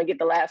know, I'm gonna get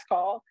the last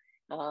call.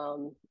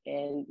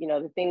 And, you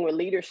know, the thing with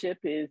leadership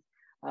is,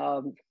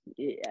 so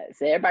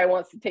everybody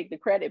wants to take the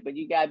credit, but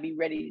you gotta be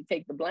ready to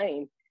take the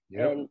blame.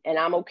 Yep. And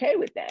I'm okay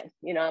with that.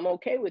 You know, I'm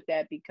okay with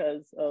that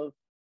because of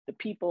the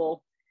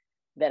people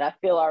that I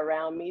feel are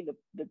around me,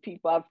 the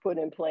people I've put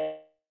in place.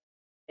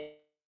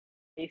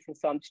 And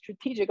so I'm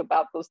strategic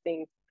about those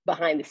things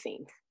behind the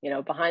scenes. You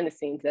know, behind the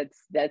scenes,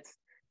 that's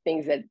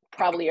things that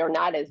probably are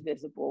not as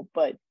visible.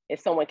 But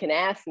if someone can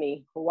ask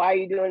me, well, why are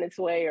you doing it this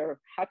way? Or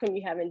how come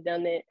you haven't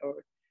done it?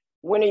 Or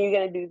when are you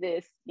going to do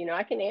this? You know,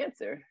 I can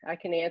answer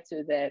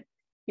that.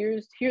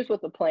 Here's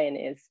what the plan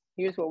is.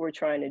 Here's what we're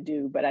trying to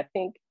do. But I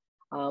think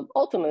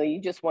ultimately, you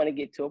just want to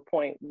get to a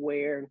point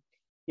where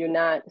you're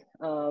not,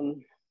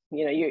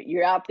 you know,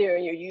 you're out there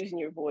and you're using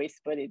your voice,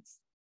 but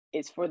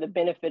it's for the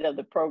benefit of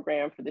the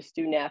program, for the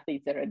student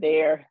athletes that are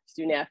there,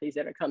 student athletes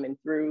that are coming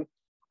through.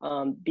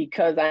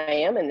 Because I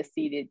am in the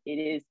seat, it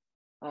is,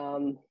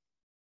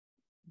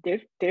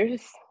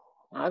 there's,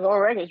 I'll go on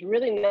record, there's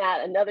really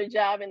not another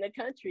job in the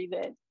country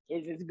that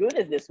is as good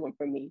as this one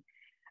for me.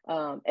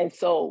 And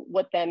so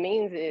what that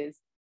means is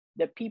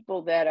the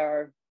people that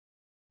are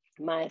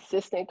my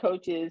assistant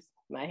coaches,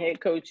 my head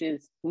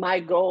coaches, my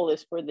goal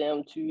is for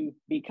them to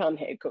become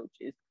head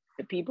coaches.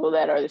 The people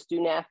that are the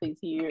student athletes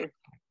here,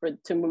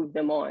 to move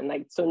them on.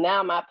 Like, so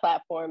now my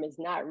platform is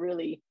not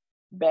really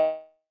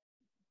betterment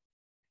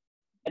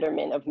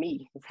of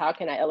me. It's how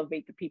can I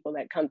elevate the people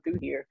that come through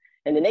here?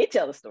 And then they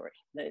tell the story.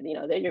 You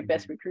know, they're your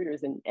best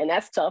recruiters. And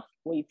that's tough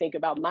when you think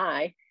about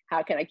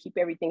how can I keep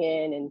everything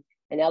in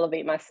and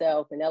elevate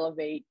myself and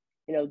elevate,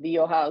 you know, the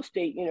Ohio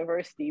State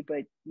University,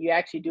 but you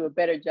actually do a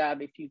better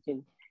job if you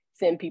can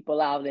send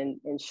people out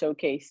and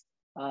showcase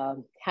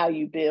how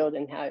you build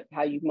and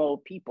how you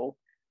mold people.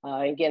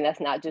 Again, that's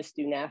not just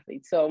student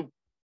athletes. So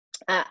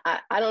I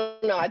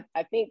don't know.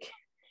 I think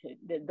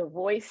the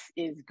voice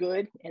is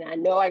good, and I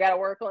know I got to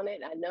work on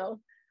it. I know,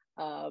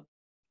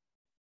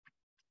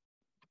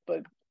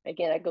 but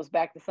again, that goes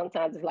back to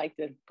sometimes it's like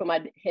to put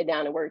my head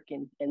down and work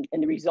and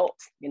the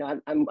results. You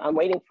know, I'm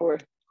waiting for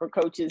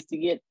coaches to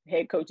get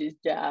head coaches'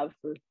 jobs,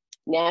 for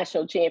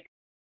national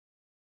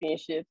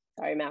championship.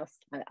 Sorry, Mouse.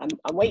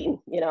 I'm waiting.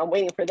 You know, I'm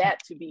waiting for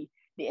that to be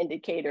the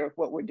indicator of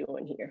what we're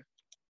doing here.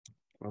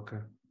 Okay.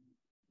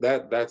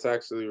 That's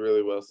actually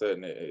really well said,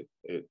 and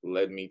it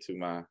led me to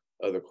my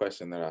other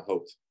question that I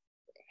hoped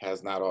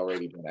has not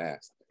already been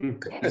asked.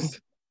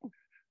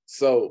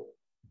 So,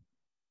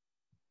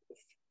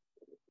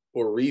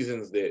 for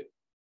reasons that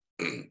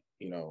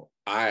you know,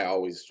 I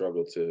always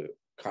struggle to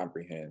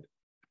comprehend,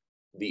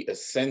 the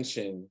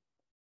ascension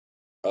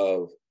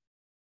of,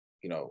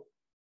 you know,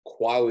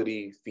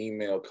 quality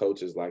female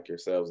coaches like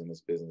yourselves in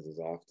this business is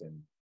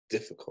often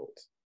difficult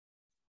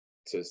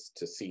to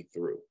see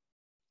through.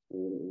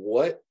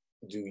 What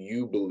do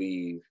you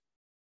believe,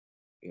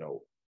 you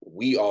know,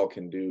 we all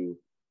can do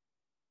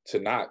to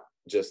not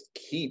just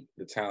keep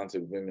the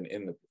talented women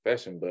in the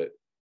profession, but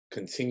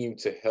continue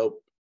to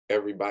help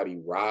everybody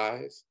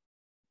rise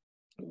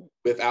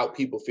without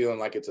people feeling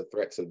like it's a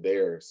threat to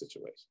their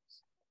situations?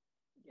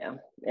 Yeah.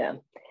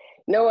 You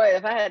know what?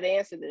 If I had the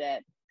answer to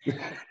that,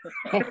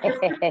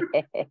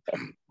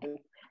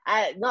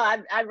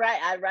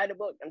 I write a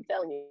book. I'm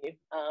telling you.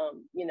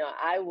 You know,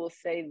 I will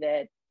say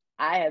that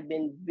I have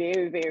been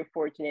very, very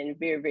fortunate and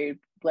very, very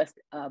blessed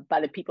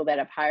by the people that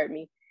have hired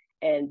me,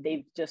 and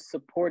they've just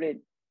supported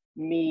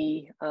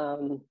me.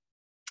 And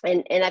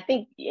I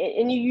think,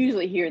 and you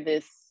usually hear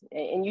this,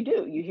 and you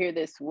hear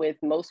this with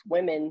most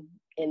women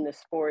in the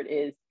sport,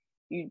 is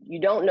you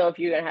don't know if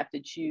you're going to have to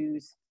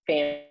choose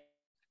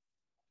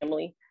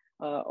family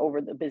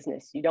over the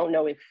business. You don't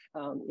know if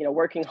you know,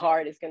 working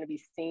hard is going to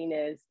be seen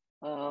as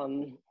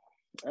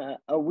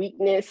a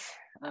weakness.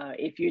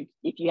 If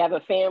you have a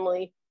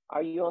family,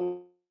 are you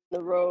on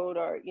the road,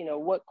 or, you know,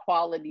 what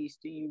qualities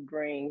do you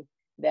bring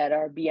that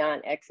are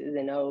beyond X's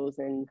and O's?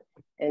 And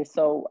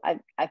so I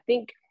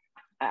think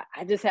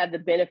I just had the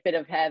benefit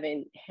of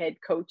having head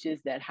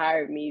coaches that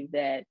hired me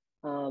that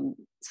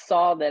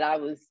saw that I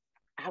was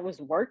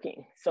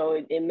working. So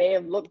it may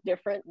have looked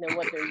different than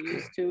what they're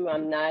used to.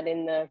 I'm not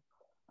in the,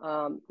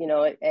 you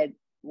know,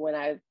 when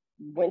I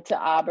went to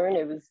Auburn,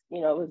 it was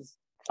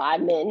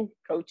 5 men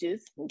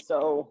coaches. And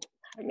so,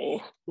 I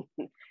mean,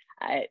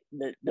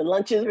 the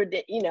lunches were,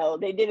 you know,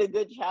 they did a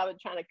good job of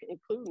trying to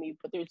include me,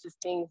 but there's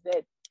just things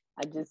that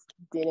I just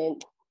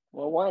didn't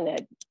well, one,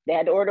 that they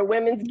had to order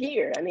women's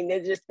gear. I mean,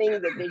 there's just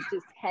things that they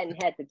just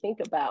hadn't had to think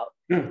about.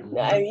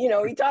 You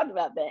know, we talked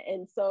about that.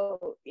 And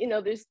so, you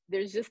know,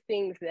 there's just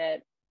things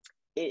that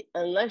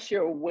unless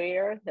you're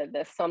aware that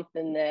that's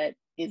something that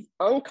is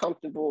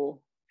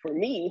uncomfortable for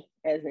me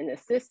as an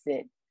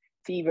assistant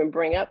to even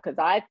bring up, because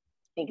I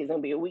think it's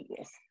gonna be a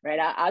weakness, right?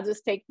 I'll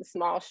just take the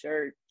small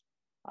shirt.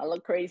 I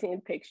look crazy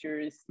in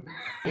pictures.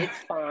 It's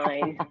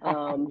fine.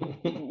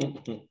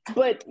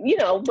 But, you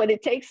know, but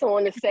it takes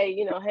someone to say,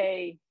 you know,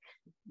 hey,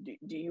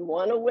 do you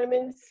want a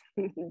women's?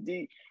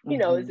 You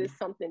know, is this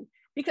something?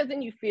 Because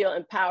then you feel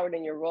empowered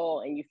in your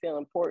role and you feel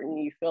important.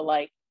 You feel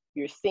like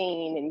you're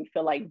seen, and you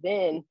feel like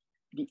then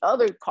the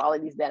other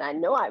qualities that I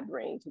know I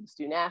bring to the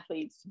student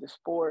athletes, to the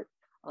sport,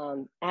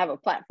 I have a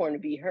platform to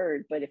be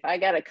heard. But if I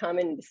got to come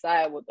in and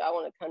decide, well, I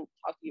want to come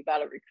talk to you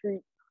about a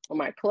recruit or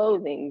my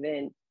clothing,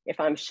 then if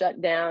I'm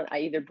shut down, I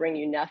either bring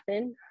you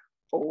nothing,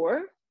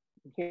 or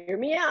hear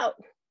me out,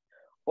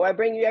 or I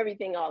bring you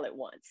everything all at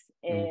once.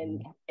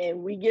 And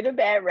we get a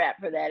bad rap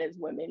for that as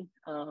women,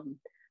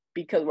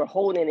 because we're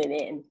holding it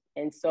in.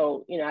 And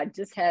so, you know, I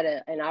just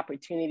had an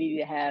opportunity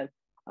to have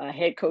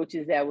head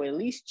coaches that would at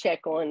least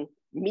check on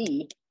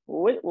me.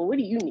 What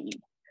do you need?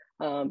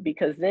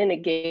 Because then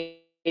it gave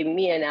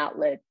me an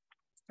outlet.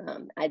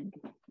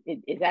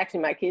 It's actually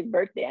my kid's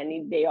birthday. I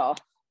need a day off,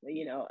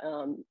 you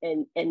know,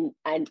 and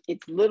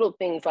it's little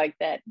things like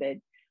that that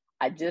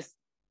I just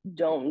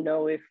don't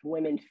know if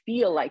women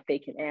feel like they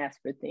can ask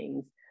for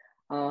things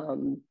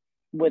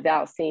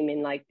without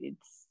seeming like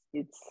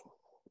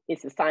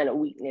it's a sign of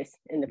weakness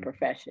in the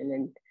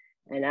profession.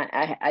 And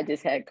I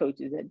just had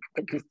coaches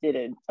that just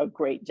did a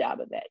great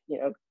job of that.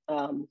 You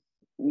know,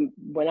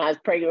 when I was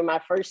pregnant with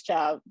my first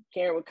child,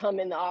 Karen would come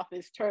in the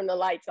office, turn the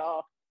lights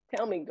off,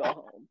 tell me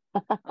go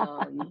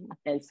home.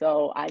 And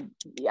so I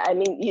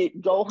mean, you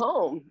go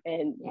home,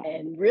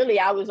 and really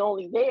I was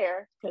only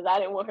there because I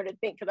didn't want her to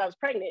think, because I was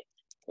pregnant,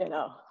 you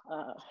know,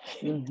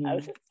 I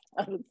was,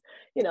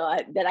 you know,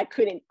 that I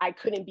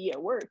couldn't be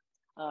at work.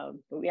 But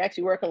we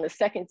actually work on the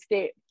second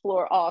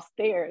floor, all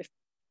stairs.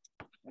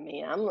 I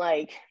mean, I'm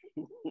like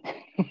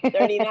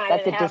 39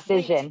 That's and a a half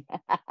decision.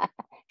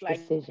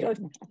 like,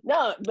 Decision.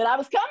 no, but I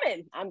was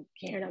coming. I'm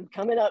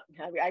coming up.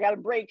 I got a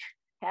break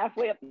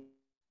halfway up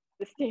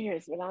the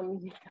stairs, but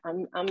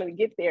I'm gonna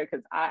get there,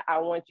 because I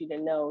want you to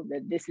know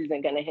that this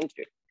isn't gonna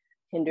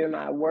hinder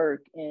my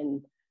work.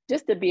 And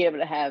just to be able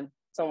to have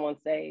someone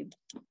say,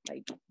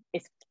 like,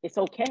 it's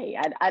okay.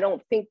 I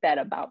don't think that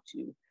about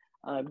you.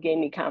 Gave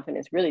me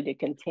confidence really to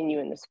continue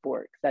in the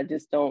sport, because I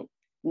just don't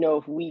know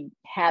if we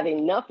have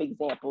enough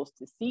examples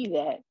to see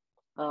that,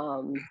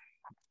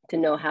 to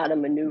know how to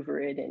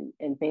maneuver it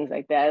and things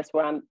like that. That's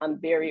where I'm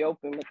very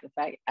open with the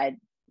fact I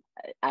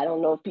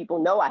don't know if people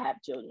know I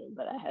have children,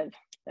 but I have.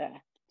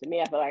 To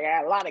me, I feel like I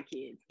got a lot of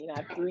kids. You know,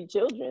 I have 3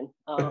 children,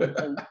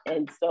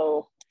 and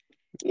so,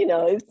 you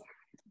know, it's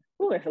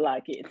a lot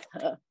of kids.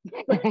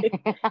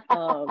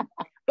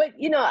 But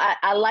you know,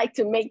 I like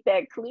to make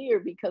that clear,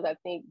 because I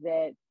think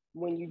that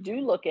when you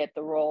do look at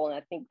the role, and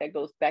I think that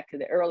goes back to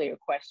the earlier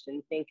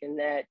question, thinking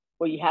that,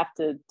 well, you have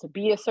to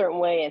be a certain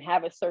way and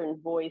have a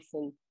certain voice,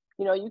 and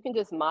you know, you can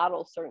just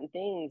model certain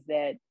things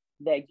that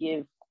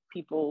give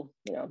people,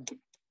 you know,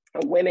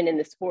 women in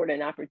the sport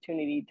an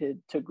opportunity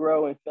to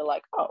grow and feel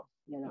like, oh,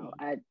 you know,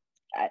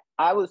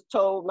 I was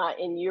told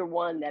in year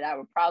 1 that I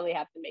would probably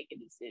have to make a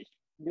decision.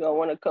 Do I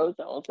want to coach?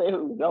 I won't say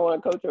who. Do I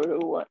want to coach,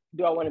 or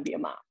do I want to be a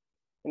mom?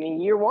 I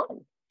mean, year 1.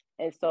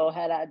 And so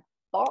had I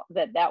thought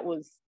that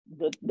was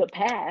the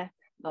path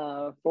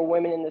for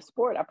women in the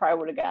sport, I probably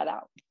would have got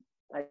out.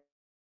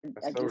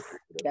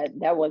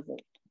 That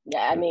wasn't.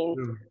 Yeah, I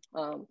mean,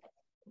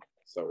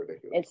 so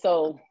ridiculous. And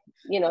so,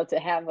 you know, to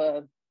have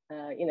a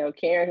you know,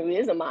 Karen, who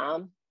is a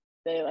mom,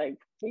 they're like,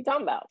 what are you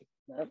talking about?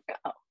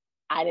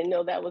 I didn't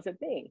know that was a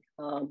thing.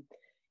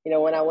 You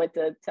know, when I went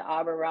to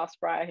Auburn, Ralph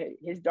Spry,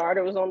 his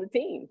daughter was on the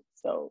team.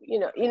 So, you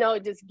know,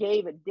 it just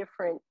gave a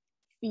different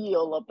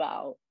feel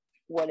about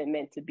what it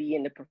meant to be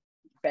in the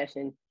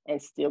profession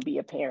and still be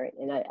a parent.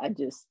 And I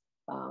just,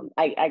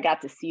 I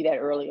got to see that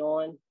early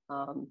on.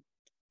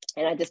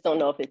 And I just don't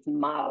know if it's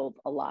modeled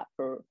a lot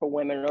for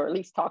women, or at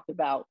least talked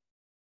about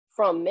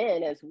from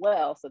men as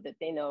well, so that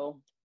they know,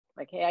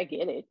 like, hey, I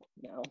get it.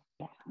 You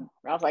know,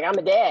 Ralph's like, I'm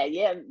a dad.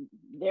 Yeah,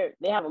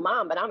 they have a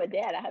mom, but I'm a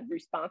dad. I have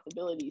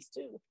responsibilities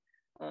too,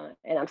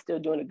 and I'm still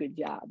doing a good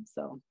job.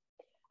 So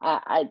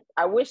I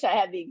wish I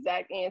had the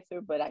exact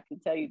answer, but I can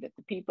tell you that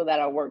the people that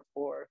I work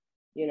for,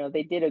 you know,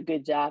 they did a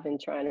good job in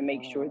trying to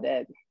make sure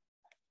that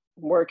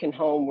work and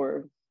home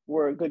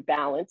were a good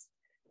balance.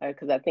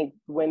 Because I think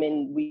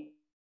women, we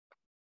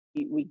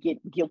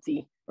get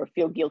guilty or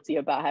feel guilty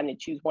about having to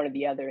choose one or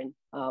the other, and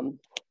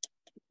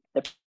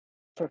the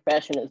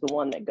profession is the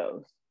one that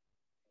goes.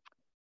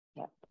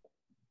 Yeah.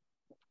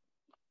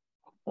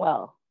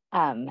 Well,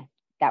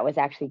 that was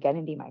actually going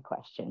to be my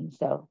question.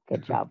 So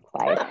good job,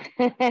 Clyde.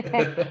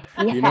 Yeah.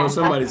 You know,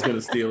 somebody's going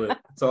to steal it.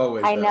 It's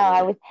always. I know.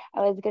 I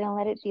was going to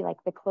let it be like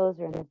the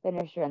closer and the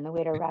finisher and the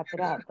way to wrap it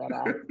up, but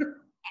it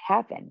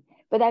happened.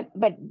 But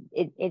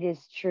it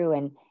is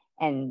true,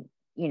 and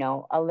you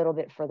know, a little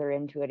bit further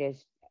into it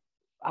is,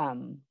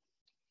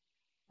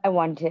 I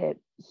want to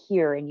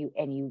hear, and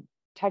you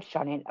touched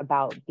on it,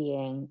 about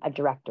being a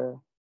director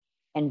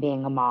and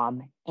being a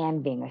mom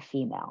and being a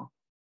female,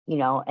 you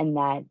know, and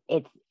that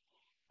it's,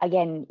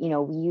 again, you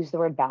know, we use the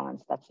word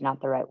balance. That's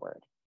not the right word.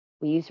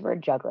 We use the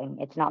word juggling.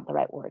 It's not the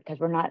right word, because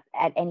we're not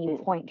at any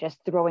point just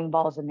throwing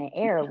balls in the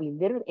air. We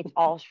literally, it's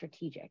all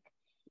strategic.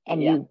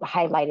 And you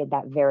highlighted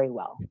that very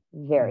well,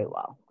 very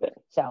well.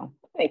 So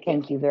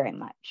thank you very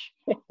much.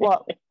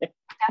 Well,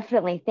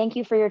 definitely thank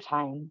you for your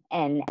time.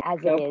 And as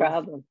it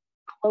is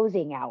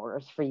closing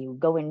hours for you,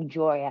 go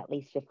enjoy at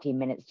least 15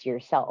 minutes to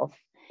yourself.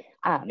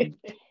 But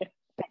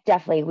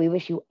definitely, we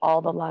wish you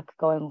all the luck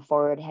going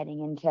forward,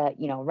 heading into,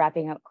 you know,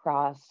 wrapping up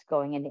cross,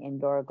 going into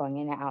indoor, going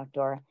into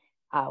outdoor.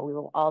 We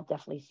will all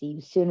definitely see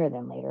you sooner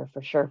than later,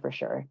 for sure, for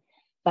sure.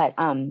 But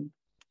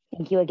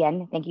thank you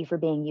again. Thank you for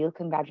being you.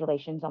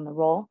 Congratulations on the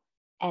role.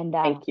 And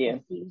thank you.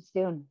 We'll see you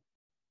soon.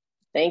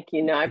 Thank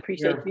you. No, I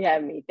appreciate you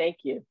having me. Thank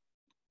you.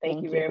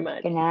 Thank you very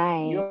much. Good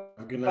night.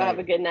 Good night. Have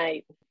a good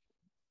night.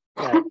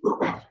 That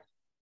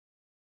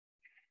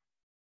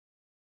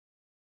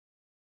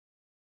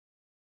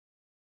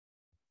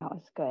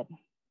was good.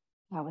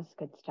 That was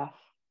good stuff.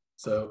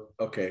 So,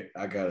 okay,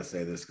 I gotta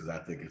say this because I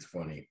think it's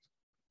funny.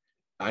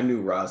 I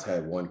knew Roz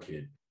had one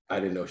kid. I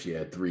didn't know she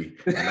had three.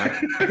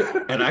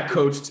 And I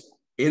coached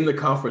in the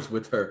conference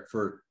with her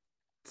for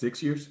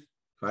 6 years,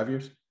 5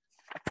 years.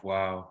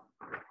 Wow.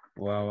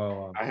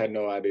 I had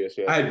no idea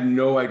I had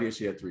no idea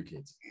she had three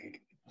kids.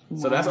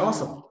 So that's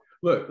awesome.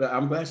 Look,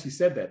 I'm glad she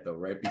said that though,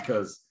 right?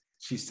 Because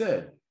she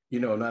said, you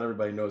know, not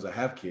everybody knows I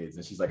have kids.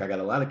 And she's like, I got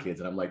a lot of kids.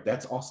 And I'm like,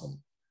 that's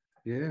awesome.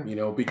 Yeah. You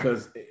know,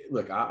 because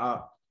look,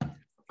 I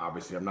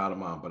obviously I'm not a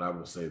mom, but I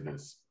will say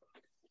this.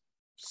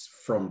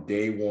 From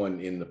day one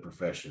in the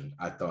profession,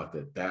 I thought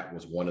that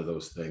was one of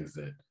those things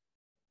that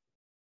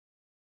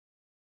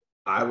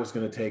I was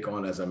going to take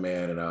on as a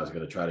man, and I was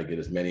going to try to get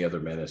as many other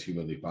men as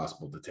humanly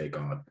possible to take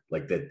on.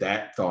 Like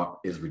that thought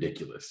is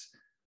ridiculous.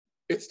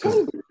 It's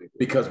totally ridiculous.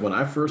 Because when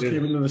I first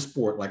came into the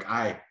sport, like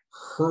I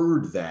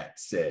heard that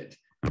said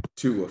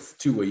to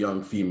a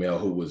young female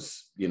who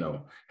was, you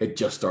know, had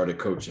just started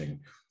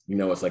coaching, you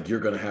know, it's like, you're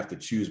going to have to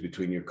choose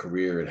between your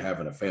career and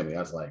having a family. I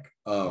was like,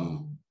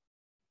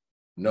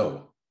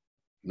 no,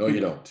 you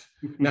don't.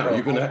 Now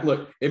you're going to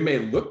look, it may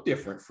look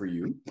different for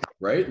you,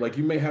 right? Like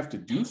you may have to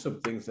do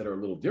some things that are a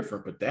little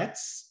different, but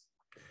that's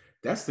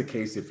the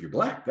case if you're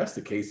Black. That's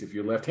the case if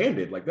you're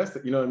left-handed. Like that's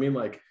the, you know what I mean?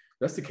 Like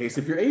that's the case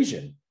if you're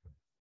Asian,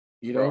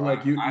 you know,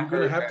 like you're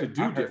going to have to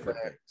do different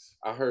things.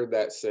 I heard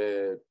that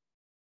said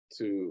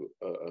to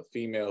a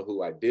female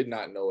who I did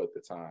not know at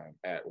the time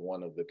at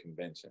one of the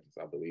conventions.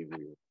 I believe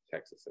we were in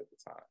Texas at the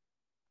time.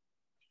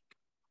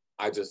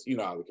 I just, you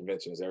know how the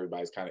convention is,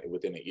 everybody's kind of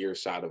within an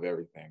earshot of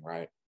everything,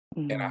 right?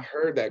 Mm-hmm. And I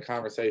heard that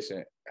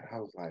conversation and I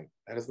was like,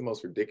 that is the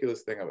most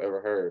ridiculous thing I've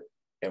ever heard.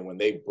 And when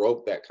they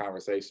broke that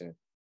conversation,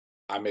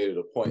 I made it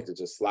a point to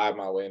just slide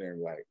my way in there and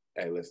be like,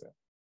 hey, listen,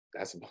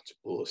 that's a bunch of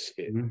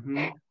bullshit. Mm-hmm.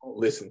 Don't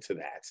listen to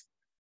that.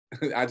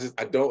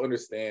 I don't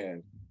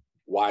understand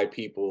why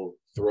people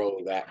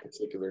throw that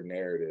particular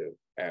narrative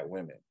at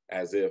women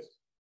as if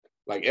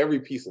like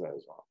every piece of that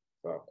is wrong.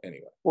 So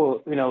anyway.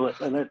 Well, you know,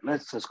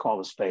 let's just call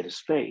a spade a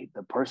spade.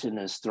 The person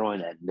that's throwing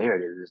that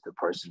narrative is the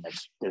person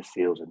that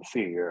feels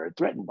inferior or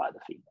threatened by the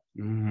female.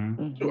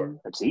 Mm-hmm. Sure,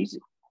 that's easy.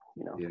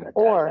 You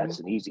know, that's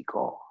an easy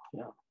call.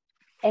 Yeah.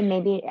 And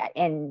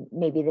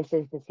maybe this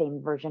is the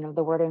same version of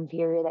the word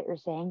inferior that you're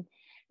saying.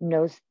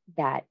 Knows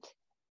that.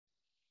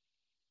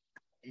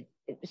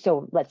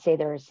 So let's say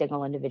they're a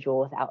single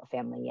individual without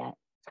family yet.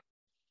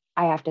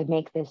 I have to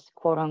make this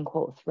quote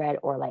unquote threat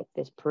or like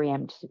this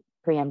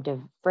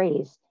preemptive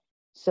phrase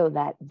so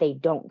that they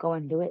don't go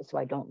and do it, so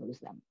I don't lose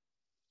them.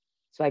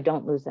 So I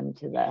don't lose them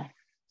to the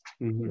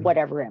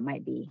whatever it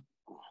might be.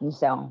 And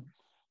so,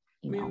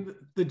 I mean,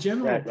 the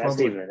general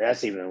public,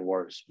 that's even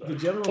worse. But. The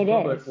general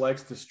public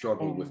likes to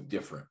struggle with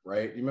different,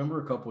 right? You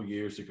remember a couple of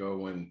years ago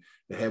when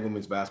the head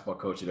women's basketball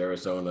coach at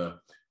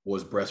Arizona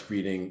was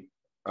breastfeeding,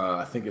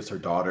 I think it's her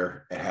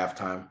daughter at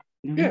halftime.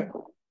 Yeah.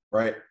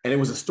 Right. And it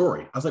was a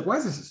story. I was like, why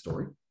is this a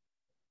story?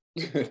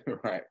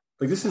 Right.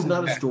 Like, this is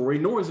not a story,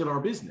 nor is it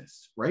our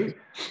business, right?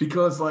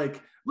 Because,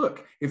 like,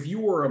 look, if you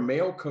were a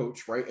male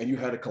coach, right, and you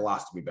had a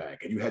colostomy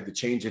bag and you had to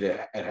change it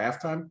at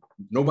halftime,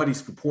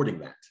 nobody's reporting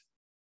that.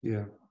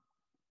 Yeah.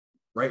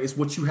 Right? It's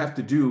what you have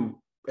to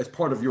do as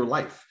part of your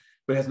life,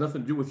 but it has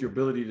nothing to do with your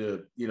ability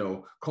to, you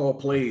know, call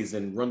plays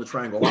and run the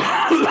triangle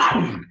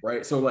offense,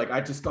 right? So, like, I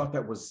just thought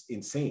that was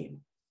insane.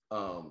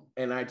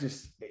 And I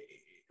just,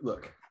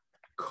 look,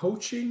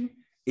 coaching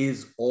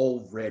is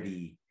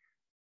already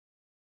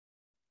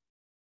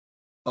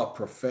a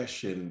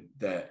profession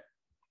that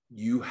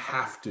you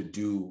have to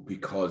do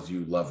because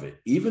you love it.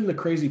 Even the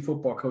crazy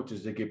football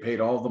coaches that get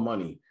paid all the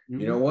money,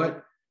 you know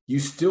what? You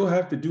still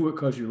have to do it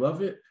because you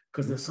love it,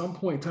 because at some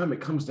point in time,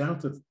 it comes down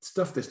to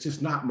stuff that's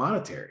just not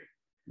monetary.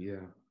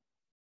 Yeah.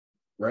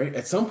 Right?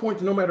 At some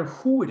point, no matter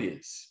who it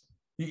is,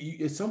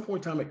 at some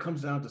point in time, it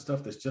comes down to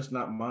stuff that's just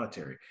not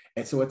monetary.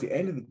 And so at the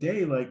end of the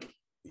day, like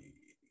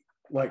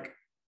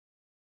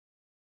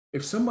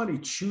if somebody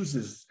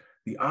chooses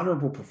the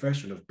honorable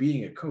profession of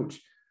being a coach,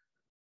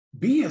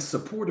 be as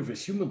supportive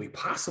as humanly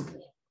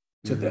possible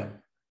to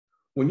them.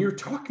 When you're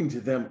talking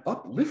to them,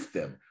 uplift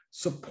them,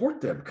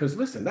 support them. Because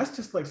listen, that's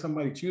just like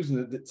somebody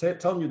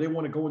telling you they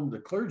want to go into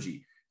the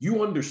clergy.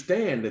 You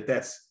understand that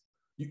that's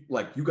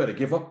like, you got to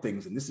give up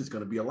things and this is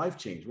going to be a life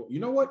change. Well, you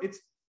know what?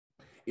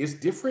 It's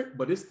different,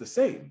 but it's the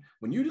same.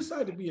 When you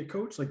decide to be a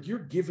coach, like, you're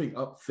giving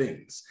up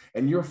things,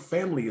 and your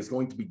family is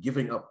going to be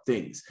giving up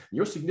things.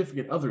 Your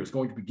significant other is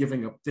going to be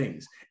giving up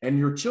things, and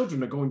your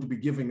children are going to be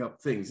giving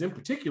up things. In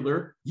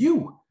particular,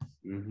 you.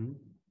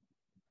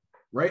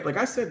 Right? Like,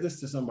 I said this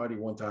to somebody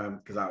one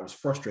time because I was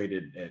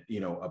frustrated at,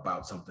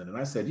 about something. And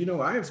I said,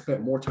 I have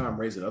spent more time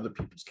raising other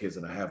people's kids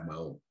than I have my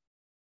own.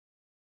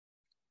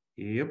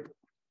 Yep.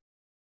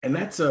 And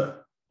that's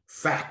a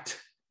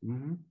fact.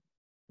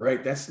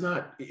 Right? That's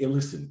not,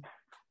 listen,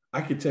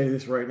 I can tell you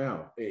this right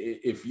now.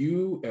 If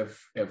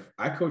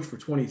I coached for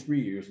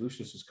 23 years,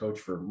 Lucius has coached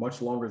for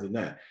much longer than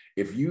that.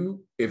 If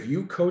you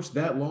coach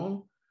that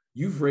long,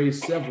 you've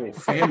raised several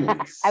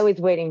families. I was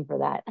waiting for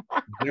that.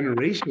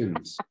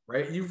 Generations.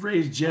 Right? You've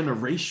raised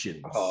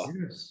generations.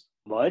 Yes.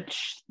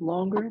 Much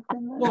longer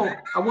than that? Well,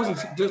 I wasn't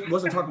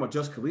talking about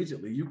just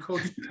collegiately. You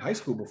coached high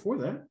school before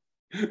that.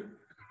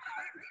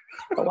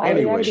 Why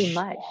would that be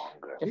much?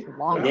 Just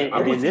longer.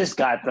 And then this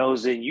guy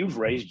throws in, you've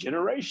raised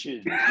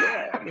generations.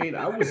 Yeah. I mean,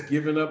 I was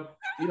giving up,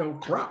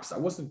 props. I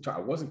wasn't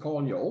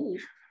calling you old.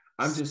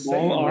 I'm just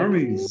Small saying.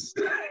 armies.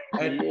 See?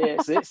 At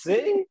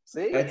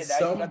And now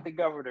some, you got the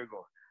governor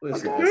going.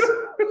 listen,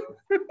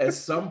 at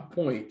some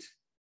point,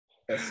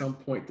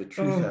 the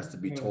truth has to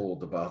be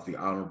told about the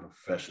honorable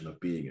profession of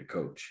being a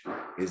coach.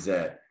 Is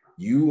that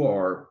you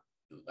are,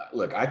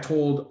 look, I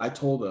told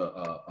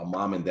a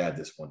mom and dad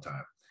this one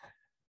time.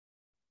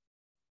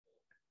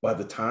 By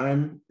the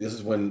time, this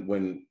is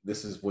when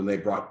they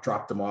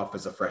dropped them off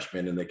as a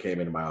freshman and they came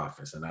into my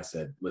office, and I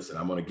said, listen,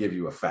 I'm going to give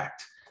you a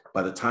fact.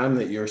 By the time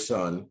that your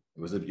son,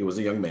 it was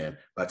a young man,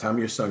 by the time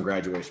your son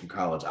graduates from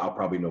college, I'll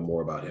probably know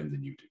more about him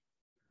than you do.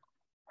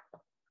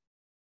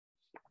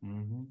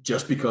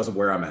 Just because of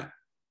where I'm at.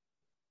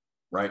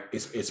 Right?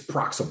 It's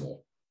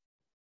proximal.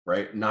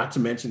 Right? Not to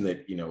mention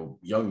that,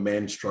 young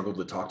men struggle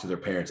to talk to their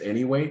parents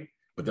anyway,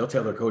 but they'll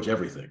tell their coach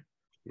everything.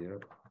 Yeah.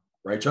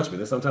 Right? Trust me,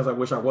 there's sometimes I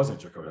wish I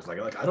wasn't your coach. It's like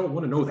I don't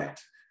want to know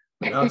that.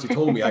 But now that you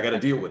told me, I got to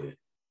deal with it.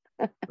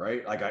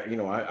 Right? Like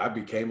I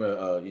became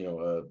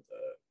a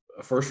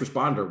first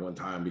responder one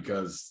time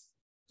because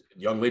a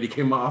young lady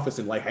came in my office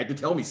and had to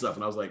tell me stuff.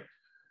 And I was like,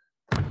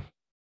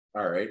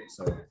 all right,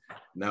 so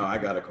now I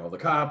got to call the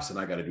cops and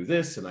I got to do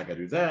this and I got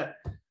to do that.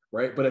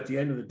 Right? But at the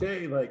end of the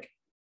day,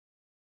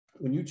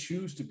 when you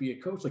choose to be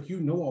a coach,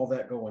 all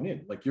that going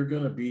in, you're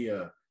going to be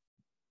a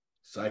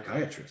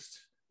psychiatrist.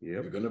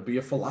 Yep. You're going to be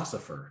a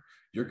philosopher.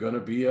 You're going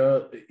to be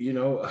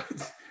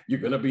you're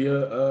going to be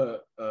a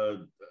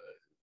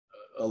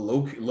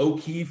low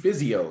key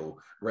physio,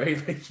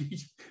 right?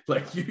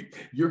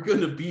 You're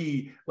going to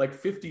be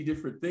 50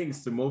 different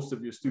things to most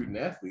of your student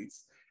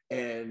athletes,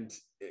 and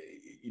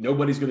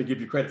nobody's going to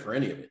give you credit for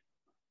any of it.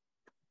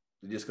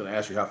 They're just going to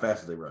ask you how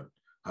fast do they run,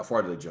 how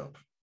far do they jump.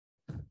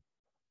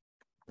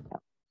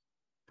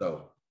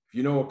 So if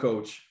you know a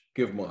coach,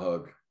 give them a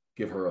hug,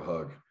 give her a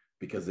hug,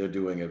 because they're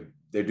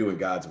doing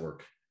God's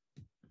work.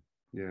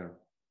 Yeah.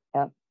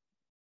 Yep.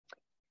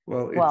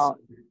 Well, go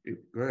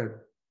ahead.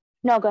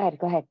 No, go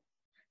ahead.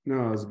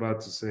 No, I was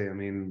about to say,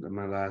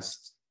 my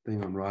last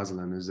thing on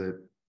Rosalind is that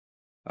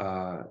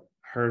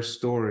her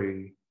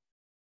story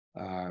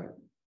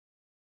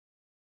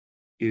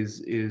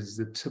is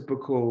the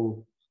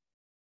typical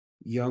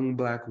young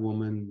Black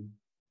woman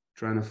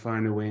trying to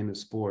find her way in the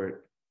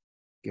sport,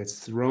 gets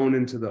thrown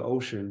into the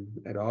ocean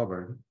at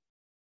Auburn,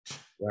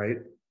 right?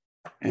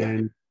 Yeah.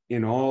 And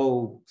in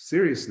all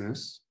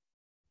seriousness,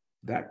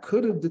 that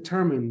could have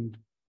determined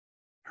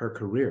her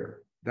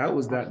career. That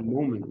was that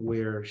moment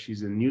where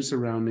she's in new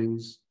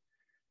surroundings,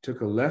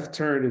 took a left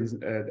turn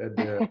at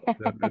the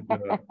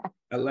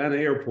Atlanta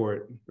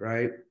airport,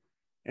 right?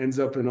 Ends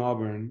up in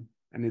Auburn,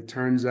 and it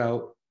turns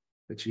out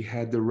that she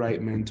had the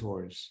right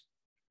mentors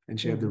and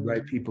she had the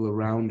right people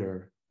around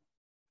her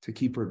to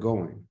keep her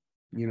going,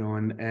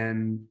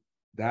 and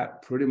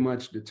that pretty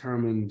much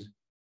determined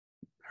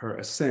her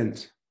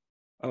ascent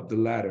up the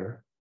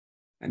ladder.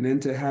 And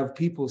then to have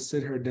people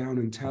sit her down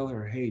and tell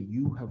her, hey,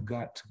 you have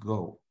got to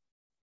go.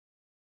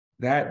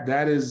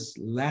 That is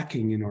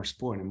lacking in our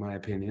sport, in my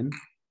opinion.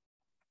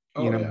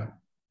 Yeah.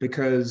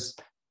 Because,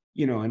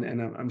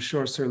 and I'm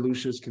sure Sir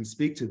Lucius can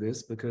speak to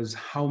this, because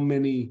how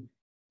many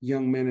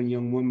young men and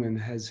young women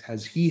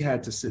has he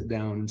had to sit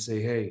down and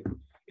say, hey,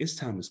 it's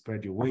time to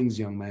spread your wings,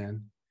 young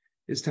man.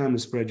 It's time to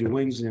spread your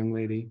wings, young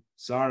lady.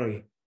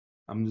 Sorry,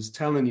 I'm just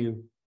telling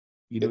you,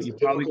 you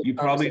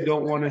probably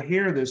don't want to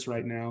hear this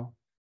right now,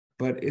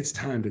 but it's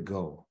time to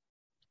go.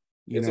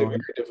 It's a very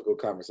difficult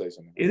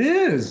conversation. It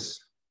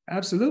is,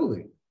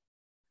 absolutely.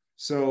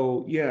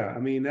 So yeah,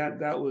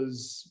 that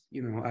was,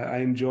 I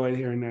enjoyed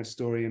hearing that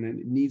story, and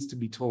it needs to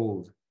be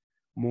told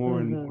more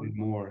and more and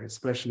more,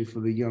 especially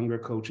for the younger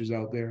coaches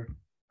out there,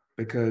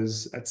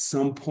 because at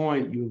some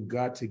point you've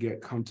got to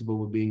get comfortable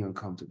with being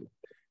uncomfortable.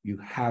 You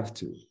have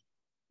to.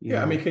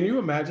 I mean, can you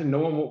imagine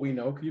knowing what we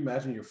know? Can you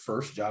imagine your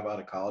first job out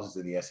of college is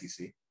in the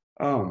SEC?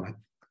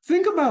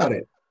 Think about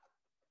it.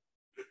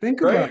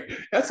 Think right? about it.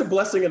 That's a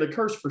blessing and a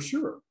curse for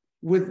sure.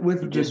 With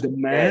the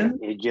demand.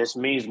 It just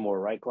means more,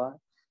 right, Clyde?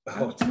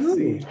 Oh,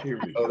 see, here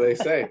we go. Oh, they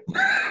say.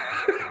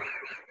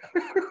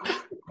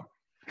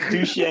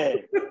 Touche.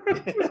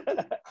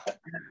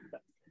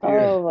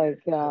 Oh my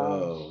god.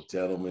 Oh,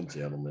 gentlemen,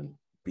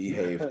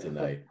 behave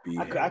tonight.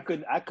 Behave. I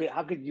could.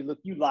 How could you look?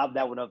 You lobbed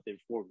that one up there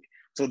for me.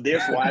 So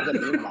therefore, I got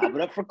to lob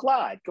it up for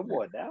Clyde. Come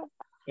on now.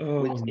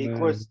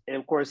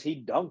 Of course,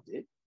 he dunked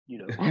it.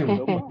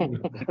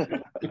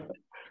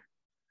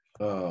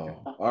 Oh,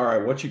 all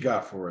right. What you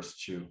got for us,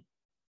 Chu?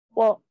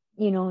 Well,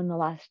 in the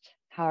last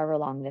however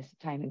long this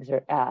time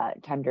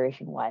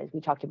duration was, we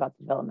talked about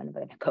the development of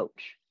a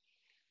coach.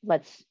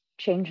 Let's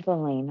change the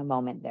lane a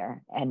moment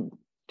there and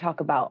talk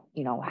about,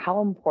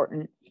 how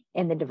important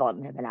in the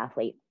development of an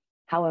athlete,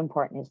 how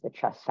important is the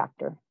trust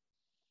factor?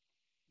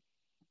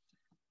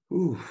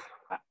 Ooh.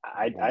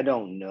 I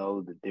don't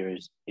know that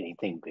there's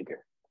anything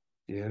bigger.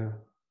 Yeah.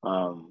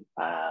 And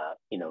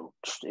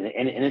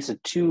it's a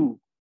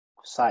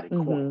two-sided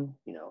coin,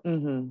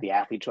 the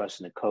athlete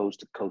trusting the coach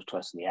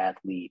trusting the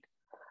athlete.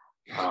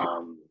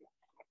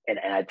 And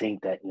I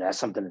think that that's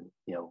something,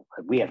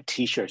 we have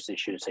t-shirts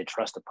this year that say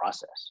trust the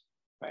process,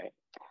 right?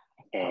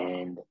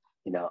 And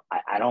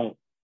I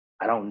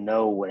don't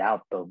know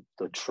without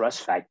the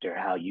trust factor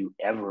how you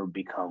ever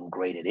become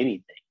great at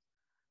anything.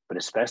 But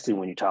especially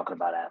when you're talking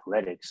about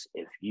athletics,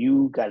 if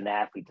you got an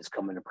athlete that's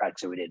coming to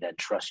practice every day that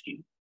trusts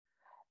you,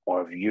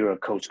 or if you're a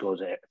coach goes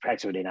to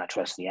practice every day not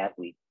trusting the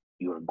athlete,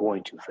 you are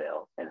going to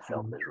fail and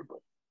fail miserably.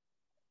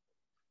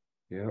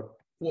 Yeah.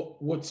 Well,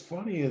 what's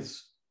funny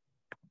is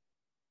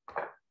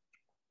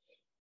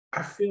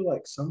I feel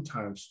like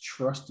sometimes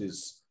trust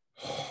is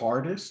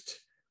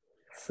hardest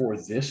for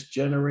this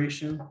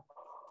generation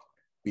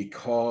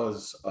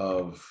because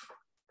of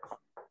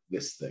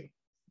this thing,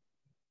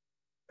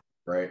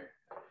 right?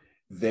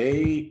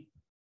 They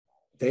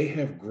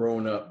have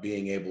grown up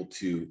being able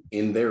to,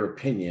 in their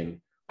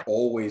opinion,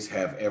 always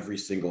have every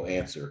single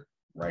answer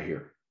right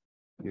here,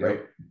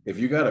 right? If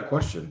you got a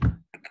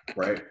question,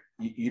 right,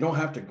 you don't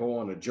have to go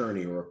on a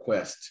journey or a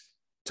quest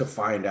to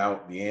find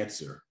out the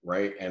answer,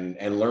 right?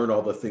 And learn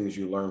all the things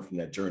you learn from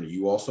that journey.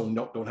 You also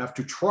don't have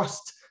to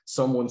trust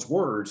someone's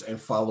words and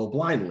follow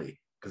blindly,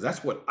 because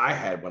that's what I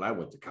had when I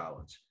went to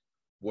college.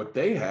 What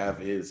they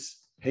have is,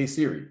 hey,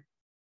 Siri,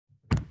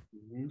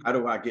 how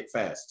do I get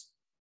fast?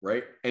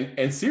 Right?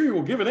 And Siri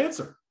will give an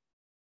answer.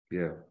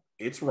 Yeah.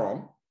 It's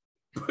wrong,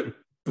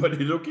 but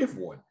it'll give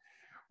one.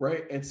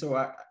 Right. And so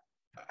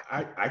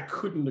I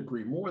couldn't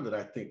agree more that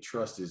I think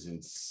trust is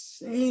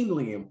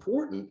insanely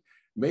important,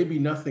 maybe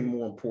nothing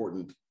more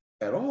important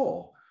at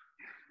all.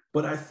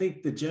 But I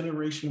think the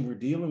generation we're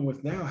dealing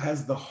with now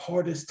has the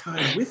hardest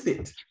time with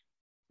it.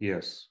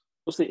 Yes.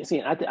 Well,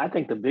 see, I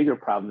think the bigger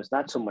problem is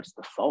not so much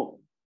the phone.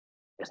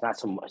 It's not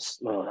so much,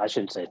 well, I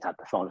shouldn't say it's not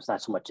the phone. It's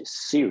not so much as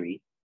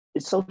Siri.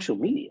 It's social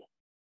media.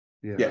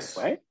 Yeah. Yes.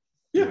 Right?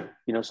 Yeah.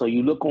 So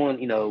you look on,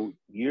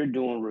 you're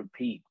doing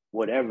repeat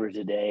whatever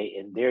today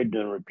and they're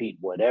doing repeat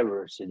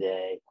whatever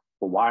today.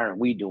 Well, why aren't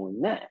we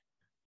doing that?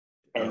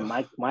 And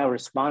my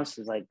response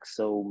is like,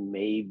 so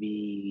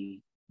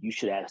maybe you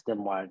should ask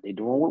them why aren't they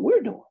doing what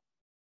we're doing,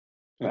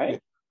 right?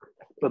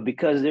 But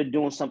because they're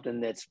doing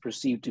something that's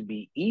perceived to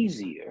be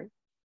easier,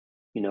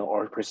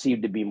 or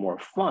perceived to be more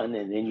fun,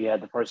 and then you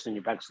have the person in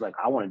your practice like,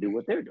 I want to do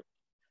what they're doing.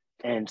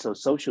 And so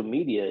social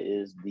media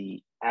is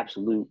the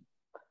absolute,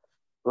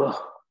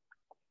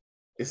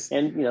 it's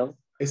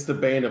the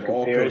bane of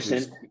all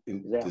coaches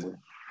exactly.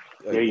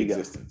 There you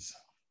existence.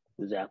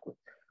 Go. Exactly.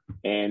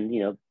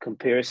 And,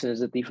 comparison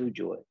is a thief of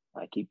joy.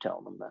 I keep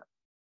telling them that.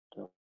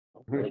 So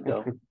there you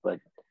go. But,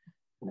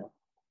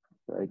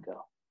 there you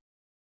go.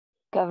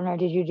 Governor,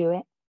 did you do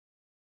it?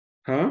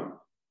 Huh?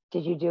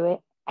 Did you do it?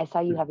 I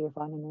saw you have your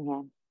phone in your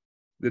hand.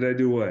 Did I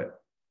do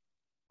what?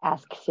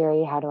 Ask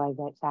Siri, how do I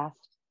get fast?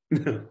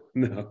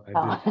 No,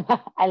 I didn't.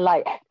 I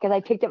like, because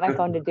I picked up my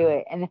phone to do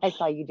it, and then I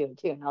saw you do it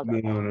too, and I was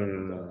like,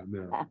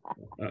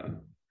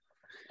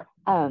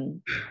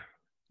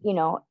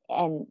 no.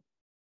 And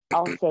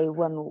I'll say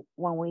when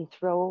we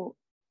throw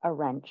a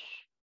wrench,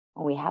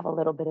 when we have a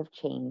little bit of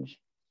change,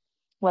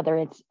 whether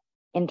it's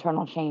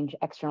internal change,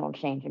 external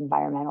change,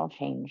 environmental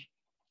change,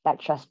 that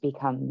trust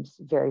becomes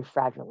very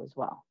fragile as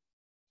well.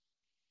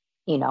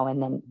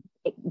 And then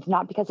it's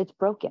not because it's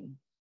broken,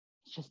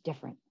 it's just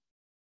different.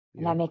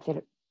 And that makes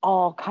it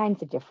all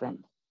kinds of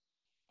different.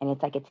 And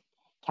it's like it's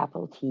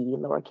capital T,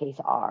 lowercase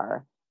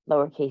r,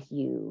 lowercase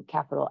u,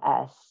 capital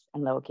S,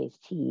 and lowercase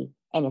t,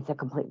 and it's a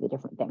completely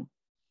different thing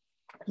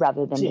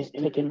rather than just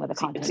taking with the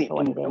content for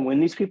what it is. And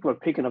when these people are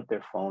picking up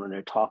their phone and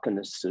they're talking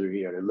to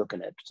Siri or they're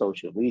looking at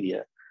social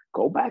media,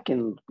 go back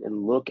and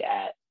look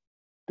at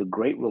the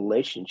great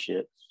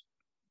relationships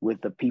with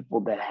the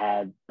people that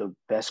had the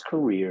best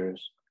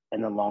careers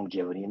and the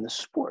longevity in the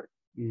sport.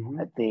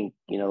 I think,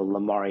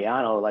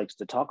 Lamariano likes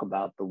to talk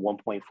about the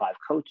 1.5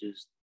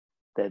 coaches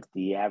that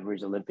the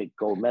average Olympic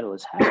gold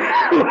medalist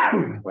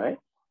has, right?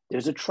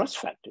 There's a trust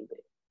factor there.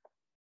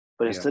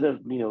 But instead of,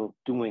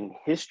 doing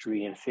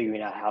history and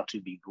figuring out how to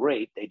be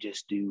great, they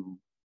just do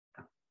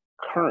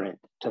current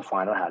to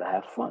find out how to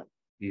have fun.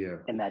 Yeah.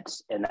 And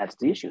that's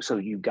the issue. So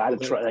you got to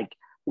try,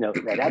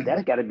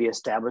 that's got to be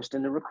established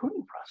in the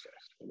recruiting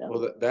process.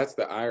 Well, that's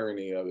the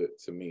irony of it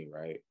to me,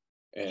 right?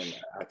 And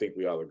I think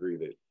we all agree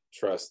that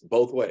trust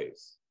both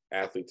ways,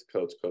 athlete to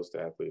coach, coach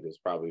to athlete, is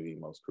probably the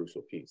most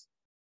crucial piece.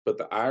 But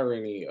the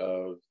irony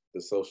of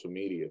the social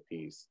media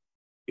piece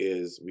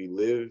is we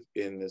live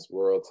in this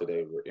world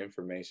today where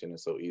information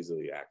is so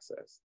easily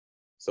accessed,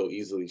 so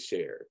easily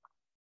shared.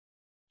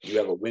 You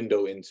have a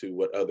window into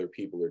what other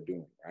people are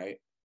doing, right?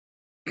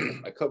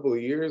 A couple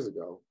of years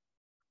ago,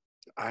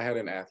 I had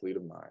an athlete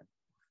of mine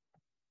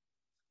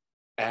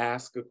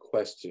ask a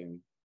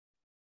question,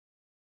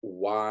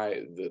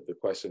 why, the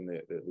question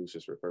that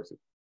Lucius refers to,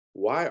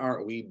 why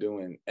aren't we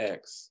doing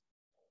X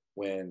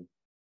when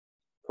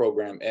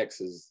program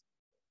X is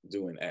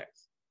doing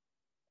X?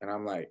 And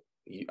I'm like,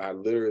 I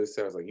literally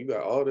said, I was like, you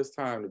got all this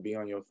time to be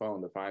on your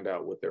phone to find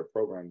out what their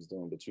program is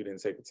doing, but you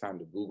didn't take the time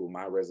to Google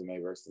my resume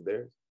versus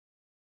theirs.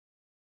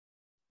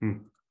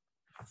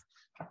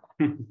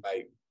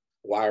 Like,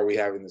 why are we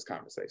having this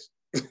conversation?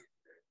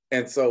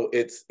 And so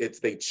it's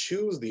they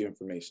choose the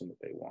information that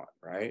they want,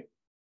 right?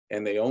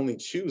 And they only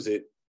choose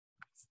it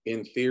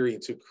in theory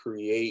to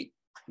create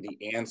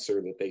the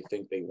answer that they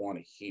think they want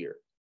to hear.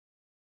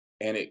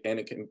 And it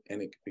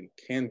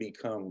can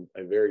become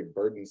a very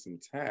burdensome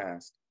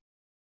task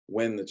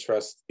when the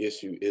trust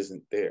issue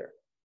isn't there.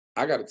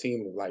 I got a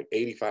team of like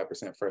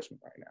 85% freshmen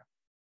right now.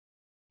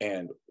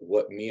 And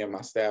what me and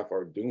my staff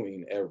are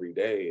doing every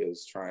day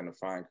is trying to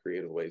find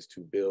creative ways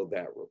to build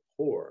that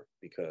rapport,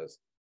 because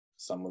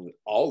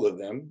all of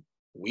them,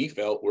 we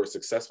felt were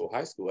successful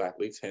high school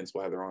athletes, hence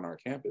why they're on our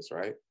campus,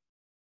 right?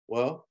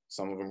 Well,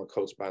 some of them are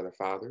coached by their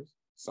fathers,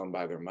 some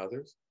by their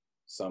mothers.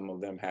 Some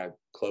of them had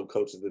club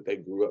coaches that they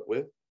grew up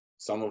with.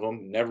 Some of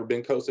them never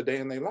been coached a day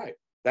in their life.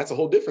 That's a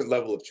whole different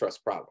level of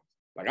trust problem.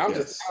 Like, I'm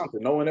just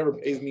talented. No one ever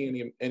pays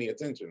me any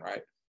attention,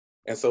 right?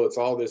 And so it's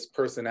all this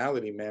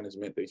personality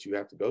management that you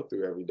have to go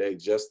through every day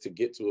just to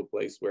get to a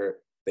place where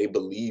they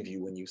believe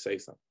you when you say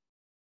something.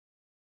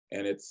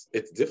 And it's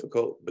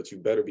difficult, but you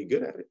better be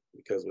good at it,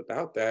 because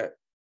without that,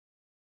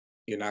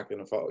 you're not going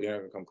to fall. You're not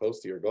going to come close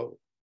to your goal.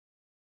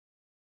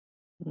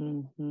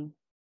 Mm-hmm.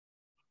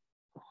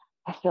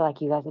 I feel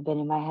like you guys have been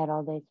in my head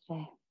all day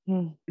today.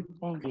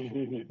 Thanks.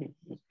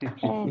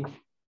 Thanks.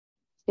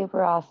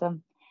 Super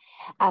awesome.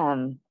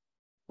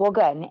 Well,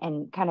 good.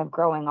 And kind of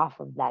growing off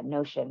of that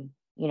notion,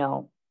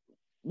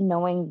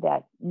 knowing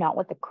that not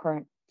what the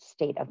current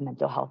state of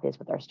mental health is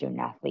with our student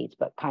athletes,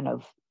 but kind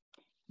of,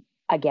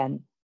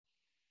 again,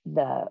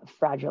 the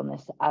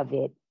fragileness of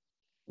it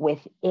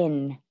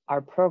within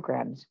our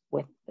programs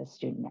with the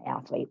student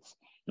athletes.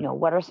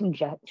 What are some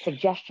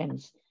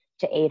suggestions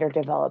to aid or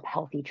develop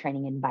healthy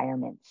training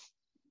environments,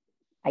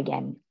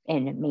 again,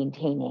 in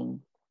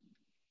maintaining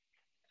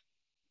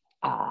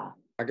I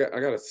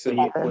got a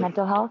simple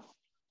mental health?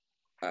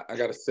 I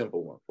got a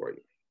simple one for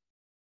you.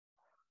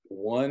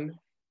 One,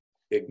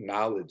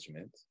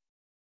 acknowledgement.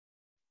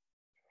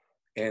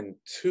 And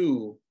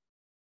two,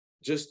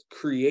 just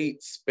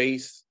create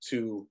space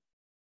to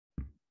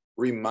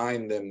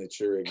remind them that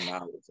you're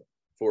acknowledging.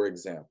 For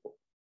example,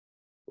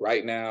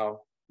 right now,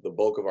 the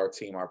bulk of our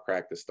team, our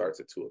practice starts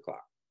at 2:00.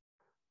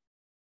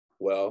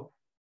 Well,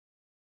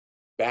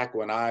 back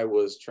when I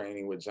was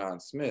training with John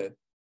Smith,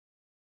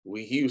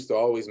 he used to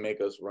always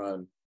make us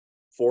run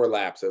 4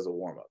 laps as a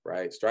warm-up,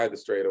 right? Stride the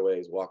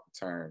straightaways, walk the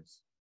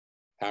turns,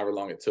 however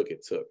long it took.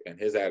 And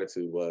his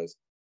attitude was,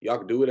 y'all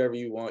can do whatever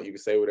you want. You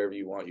can say whatever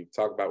you want. You can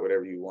talk about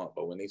whatever you want.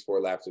 But when these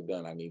 4 laps are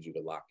done, I need you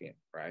to lock in,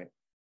 right?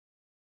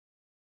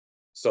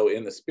 So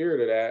in the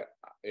spirit of that,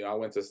 I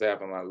went to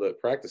staff. I'm like,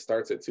 look, practice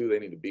starts at 2. They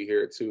need to be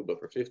here at 2. But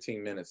for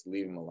 15 minutes,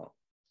 leave them alone.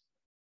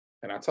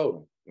 And I told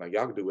them, like,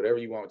 y'all can do whatever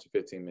you want with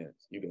your 15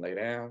 minutes. You can lay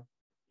down.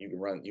 You can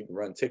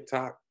run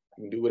TikTok.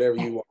 You can do whatever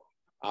you want.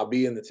 I'll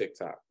be in the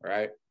TikTok,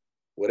 right?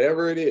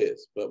 Whatever it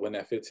is. But when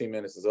that 15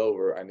 minutes is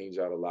over, I need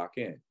y'all to lock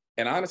in.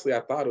 And honestly, I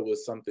thought it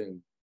was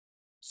something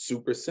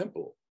super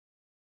simple.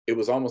 It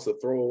was almost a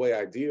throwaway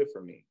idea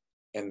for me.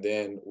 And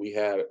then we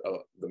had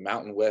the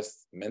Mountain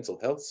West Mental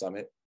Health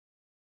Summit,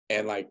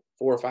 and like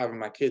 4 or 5 of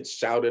my kids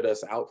shouted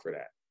us out for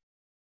that.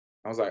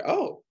 I was like,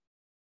 oh,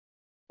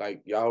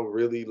 like, y'all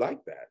really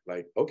like that?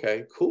 Like,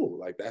 okay, cool.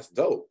 Like, that's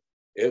dope.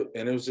 And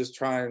it was just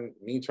trying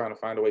to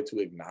find a way to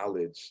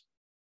acknowledge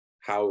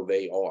how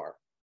they are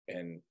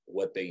and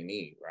what they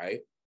need, right?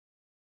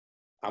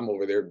 I'm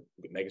over there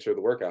making sure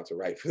the workouts are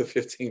right for the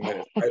 15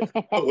 minutes, right?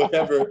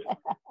 Whatever.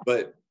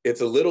 But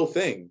it's a little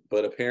thing,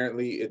 but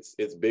apparently it's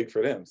big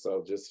for them.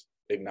 So just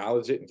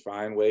acknowledge it and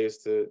find ways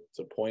to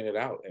point it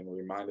out and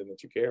remind them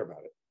that you care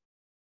about it.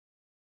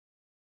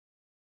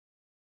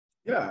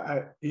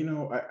 Yeah,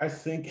 I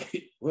think,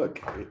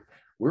 look,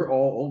 we're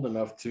all old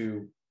enough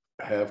to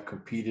have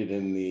competed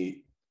in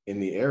the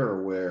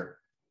era where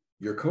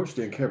your coach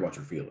didn't care about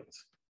your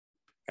feelings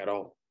at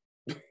all.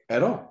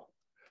 At all.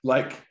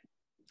 Like,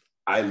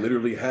 I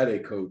literally had a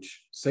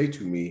coach say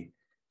to me,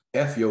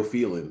 F your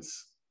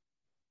feelings.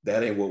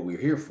 That ain't what we're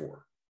here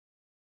for.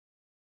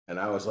 And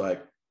I was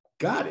like,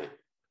 got it.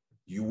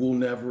 You will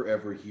never,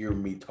 ever hear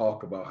me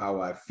talk about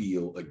how I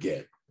feel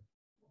again.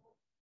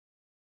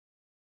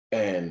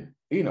 And,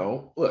 you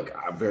know, look,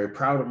 I'm very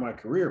proud of my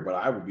career, but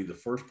I would be the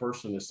first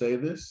person to say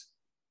this.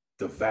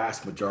 The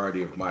vast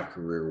majority of my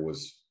career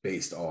was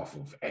based off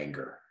of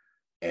anger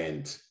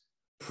and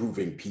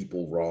proving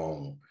people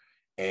wrong.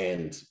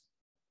 And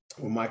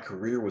when my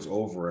career was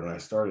over and I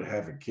started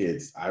having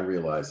kids, I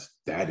realized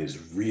that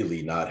is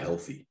really not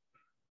healthy.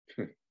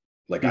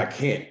 Like, I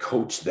can't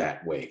coach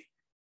that way.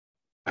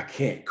 I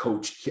can't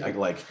coach.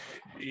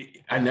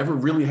 I never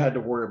really had to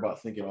worry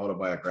about thinking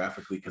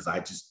autobiographically because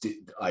I just did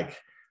like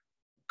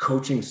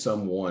coaching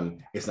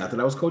someone. It's not that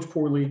I was coached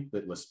poorly,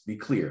 but let's be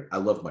clear. I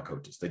love my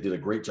coaches. They did a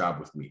great job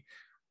with me.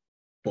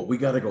 But we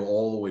got to go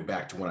all the way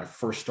back to when I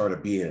first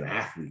started being an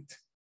athlete,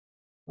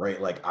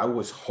 right? Like, I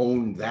was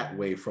honed that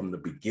way from the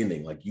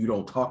beginning. Like, you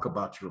don't talk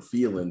about your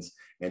feelings,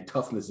 and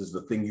toughness is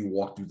the thing you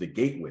walk through the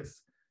gate with,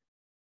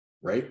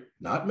 right?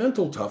 Not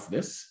mental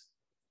toughness,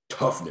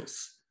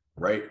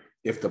 right?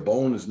 If the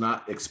bone is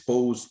not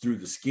exposed through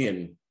the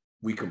skin,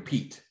 we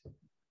compete,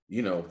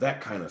 you know, that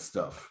kind of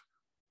stuff.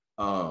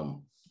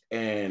 And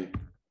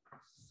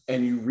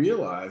you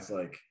realize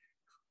like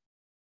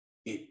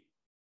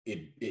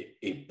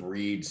it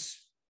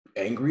breeds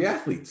angry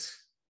athletes.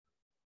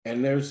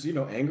 And there's, you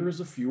know, anger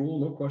is a fuel,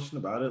 no question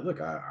about it.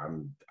 Look, I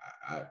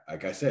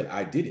like I said,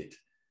 I did it,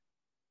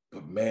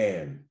 but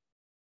man,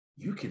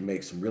 you can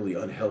make some really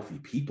unhealthy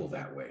people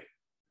that way,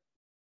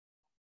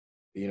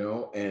 you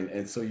know?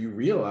 And so you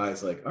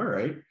realize like, all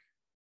right,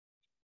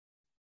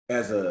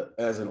 as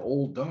an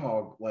old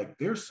dog, like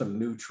there's some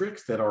new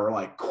tricks that are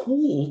like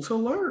cool to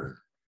learn,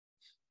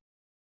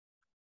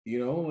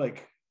 you know,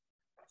 like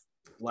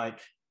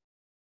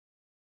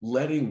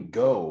letting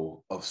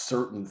go of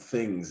certain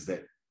things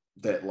that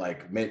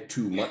like meant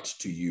too much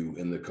to you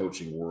in the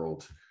coaching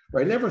world,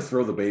 right? Never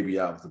throw the baby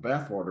out with the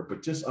bathwater,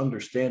 but just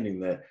understanding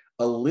that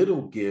a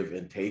little give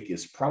and take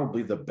is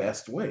probably the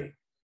best way,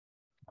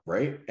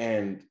 right?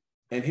 And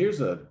here's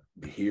a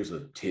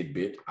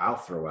tidbit I'll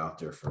throw out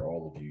there for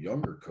all of you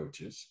younger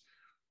coaches.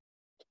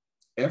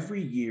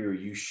 Every year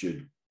you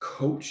should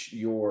coach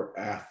your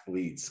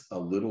athletes a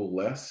little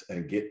less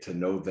and get to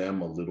know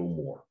them a little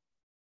more.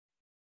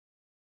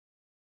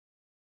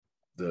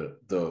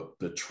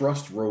 The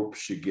trust rope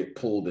should get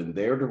pulled in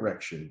their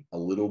direction a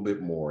little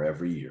bit more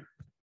every year.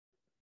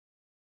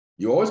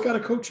 You always got to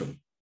coach them,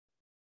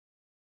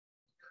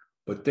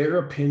 but their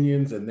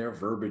opinions and their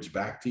verbiage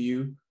back to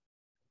you,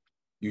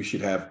 you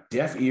should have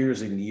deaf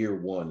ears in year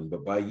 1,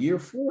 but by year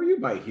 4, you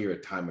might hear a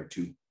time or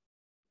two.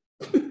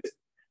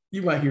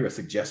 You might hear a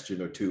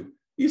suggestion or two.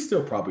 You're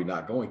still probably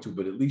not going to,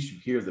 but at least you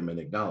hear them and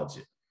acknowledge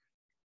it.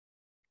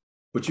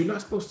 But you're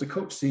not supposed to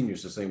coach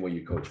seniors the same way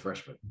you coach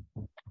freshmen.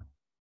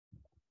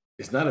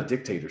 It's not a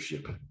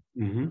dictatorship.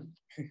 Mm-hmm.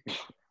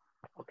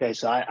 Okay,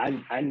 so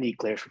I need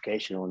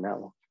clarification on that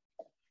one.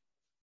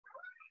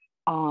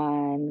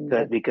 I'm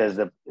good.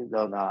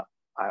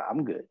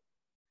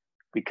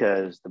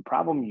 Because the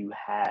problem you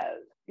have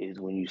is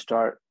when you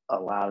start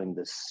allowing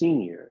the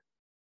senior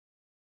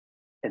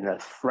and the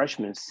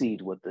freshman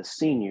sees what the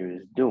senior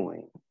is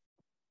doing,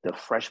 the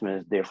freshman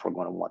is therefore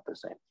going to want the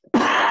same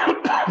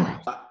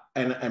thing.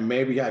 And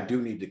maybe I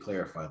do need to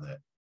clarify that.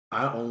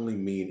 I only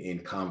mean in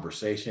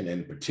conversation,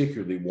 and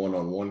particularly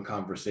one-on-one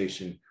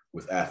conversation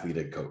with athlete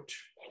and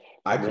coach.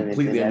 I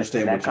completely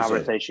understand what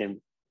you're saying.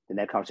 Then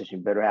that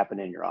conversation better happen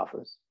in your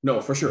office. No,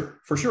 for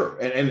sure.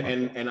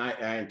 And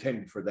I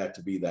intended for that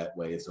to be that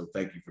way. And so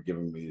thank you for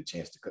giving me the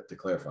chance to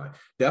clarify.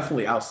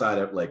 Definitely outside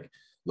of like,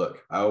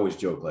 look, I always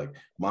joke like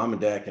mom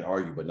and dad can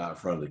argue, but not in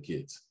front of the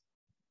kids.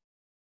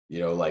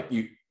 You know, like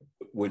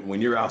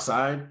when you're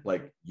outside,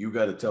 like you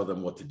got to tell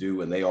them what to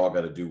do and they all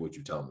got to do what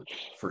you tell them to do,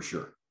 for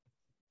sure.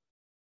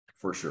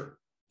 For sure.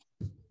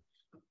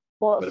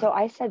 Well, so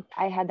I said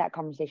I had that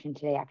conversation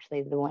today,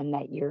 actually, the one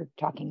that you're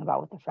talking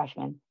about with the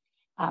freshmen.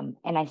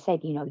 And I said,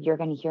 you know, you're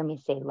going to hear me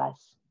say less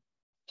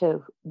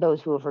to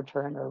those who have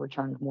returned or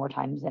returned more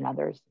times than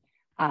others,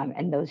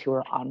 and those who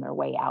are on their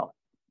way out.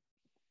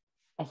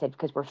 I said,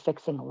 because we're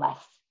fixing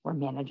less, we're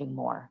managing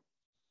more.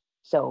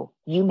 So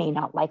you may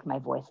not like my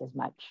voice as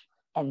much,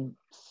 and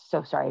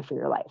so sorry for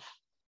your life,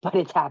 but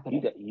it's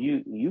happening.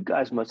 You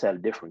guys must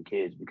have different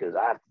kids, because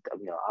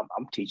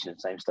I'm teaching the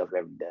same stuff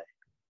every day.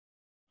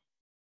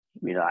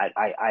 You know,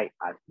 I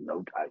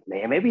know,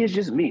 maybe it's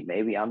just me.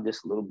 Maybe I'm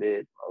just a little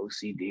bit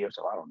OCD or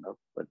so. I don't know.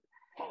 But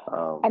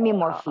I mean,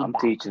 more feedback. I'm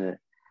teaching it.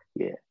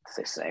 Yeah, it's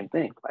the same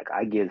thing. Like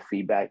I give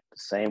feedback the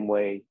same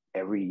way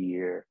every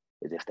year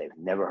as if they've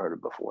never heard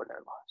it before in their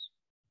lives.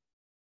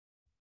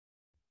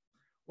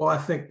 Well, I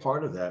think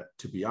part of that,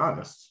 to be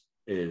honest,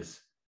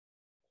 is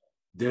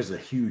there's a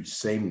huge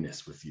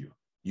sameness with you.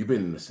 You've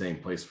been in the same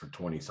place for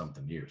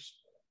 20-something years.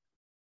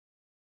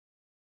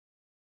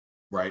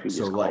 Right. He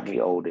just called me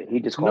older. He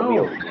just called me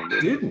older.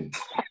 Didn't.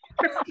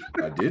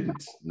 I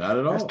didn't. Not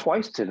at all. That's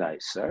twice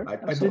tonight, sir.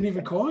 I didn't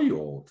even call you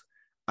old.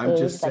 I'm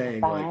just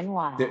saying,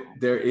 like,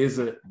 there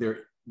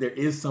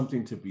is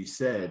something to be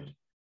said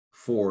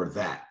for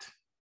that,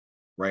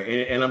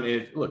 right?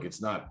 And look,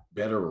 it's not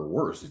better or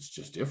worse. It's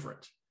just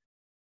different.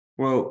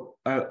 Well,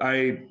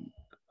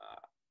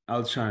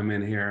 I'll chime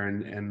in here,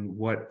 and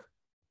what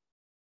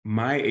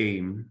my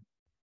aim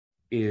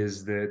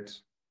is that,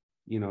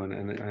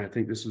 and I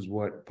think this is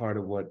what part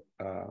of what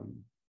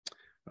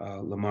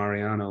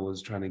Lamariano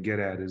was trying to get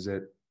at, is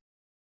that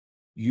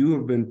you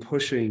have been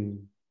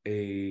pushing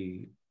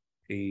a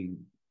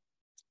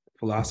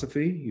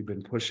philosophy, you've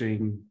been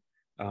pushing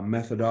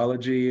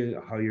methodology,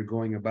 how you're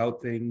going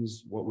about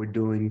things, what we're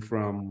doing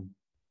from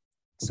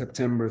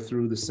September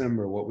through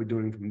December, what we're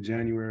doing from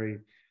January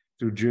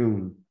through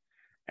June.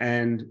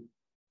 And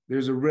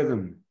there's a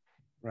rhythm,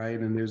 right?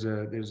 And there's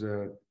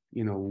a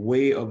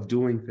way of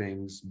doing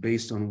things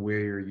based on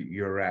where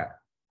you're at.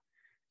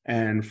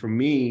 And for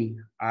me,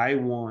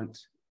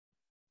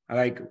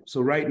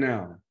 so right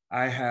now,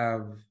 I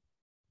have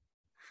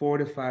 4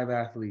 to 5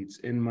 athletes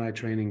in my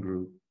training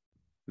group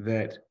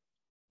that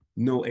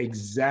know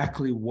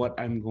exactly what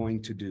I'm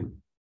going to do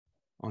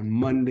on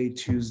Monday,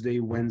 Tuesday,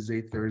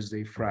 Wednesday,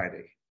 Thursday,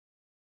 Friday.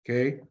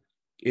 Okay?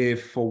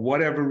 If for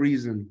whatever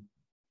reason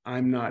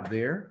I'm not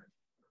there,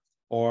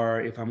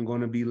 or if I'm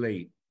going to be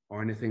late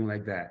or anything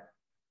like that,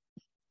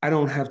 I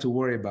don't have to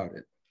worry about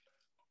it.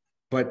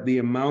 But the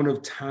amount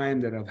of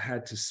time that I've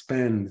had to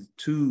spend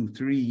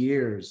 2-3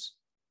 years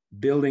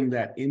building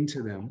that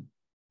into them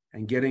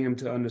and getting them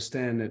to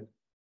understand that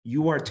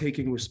you are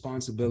taking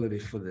responsibility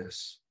for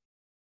this,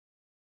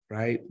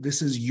 right?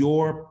 This is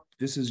your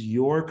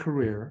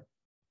career,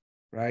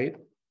 right?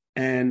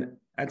 And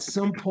at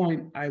some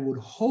point, I would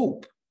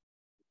hope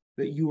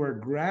that you are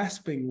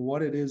grasping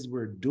what it is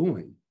we're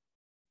doing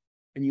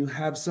and you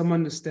have some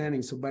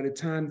understanding. So by the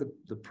time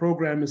the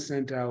program is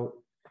sent out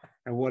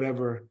and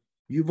whatever,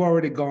 you've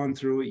already gone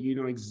through it. You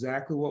know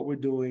exactly what we're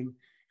doing,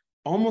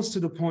 almost to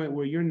the point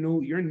where you're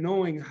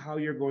knowing how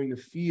you're going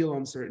to feel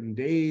on certain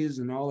days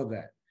and all of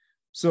that.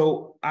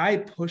 So I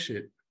push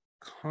it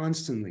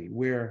constantly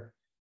where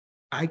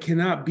I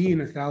cannot be in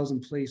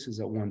 1,000 places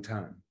at one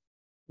time,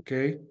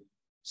 okay?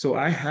 So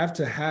I have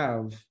to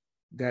have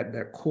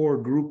that core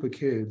group of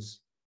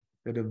kids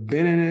that have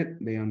been in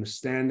it, they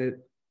understand it,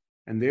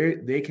 and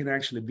they can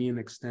actually be an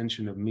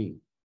extension of me,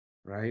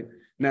 right?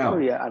 Now, oh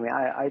yeah, I mean,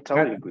 I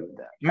totally agree with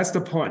that. That's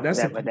the point.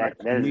 But that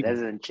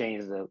doesn't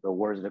change the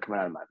words that are coming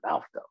out of my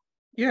mouth, though.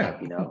 Yeah,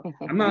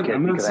 I'm not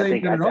because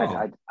saying that at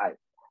all.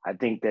 I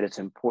think that it's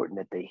important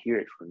that they hear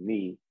it from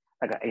me.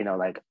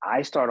 Like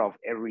I start off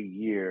every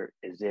year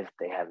as if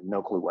they have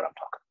no clue what I'm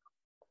talking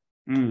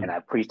about, and I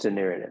preach the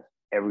narrative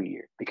every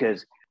year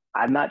because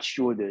I'm not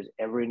sure there's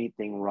ever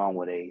anything wrong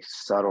with a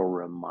subtle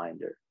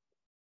reminder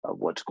of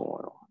what's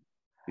going on.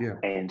 Yeah,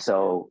 and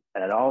so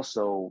and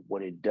also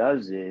what it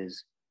does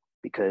is,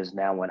 because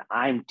now when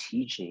I'm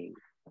teaching,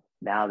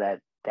 now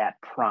that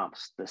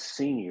prompts the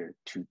senior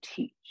to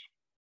teach,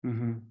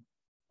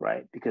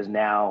 right? Because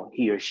now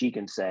he or she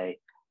can say,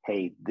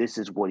 hey, this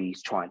is what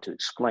he's trying to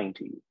explain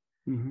to you.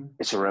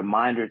 It's a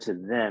reminder to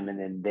them, and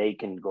then they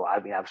can go. I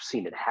mean, I've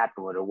seen it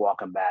happen where they're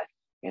walking back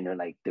and they're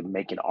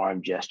making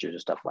arm gestures and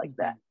stuff like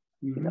that.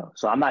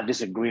 So I'm not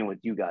disagreeing with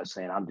you guys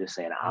saying, I'm just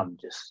saying I'm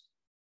just,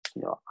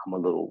 I'm a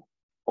little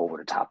over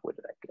the top with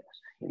it, I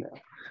guess,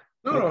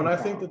 No, and I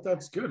think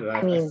that's good.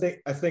 And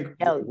I think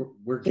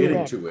we're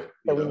getting to it.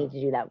 So we need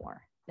to do that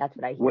more. That's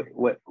what I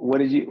hear. What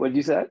did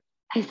you say?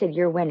 I said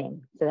you're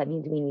winning, so that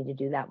means we need to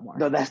do that more.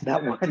 No, that's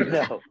not one.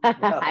 No,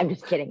 I'm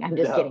just kidding.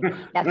 That's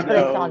what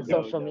I saw on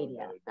social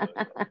media.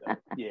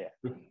 Yeah.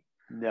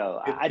 No,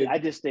 I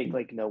just think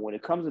when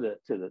it comes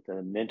to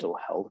the mental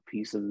health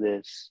piece of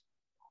this,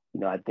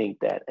 I think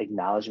that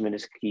acknowledgement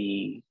is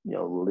key.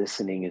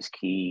 Listening is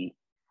key.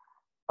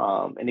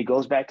 And it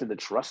goes back to the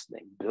trust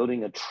thing,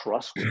 building a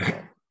trust with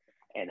them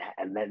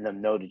and letting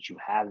them know that you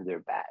have their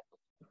back.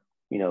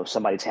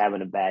 Somebody's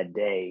having a bad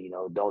day,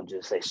 don't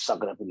just say,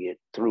 suck it up and get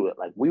through it.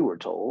 Like we were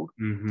told,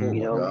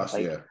 it's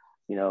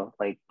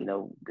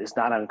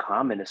not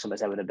uncommon if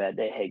somebody's having a bad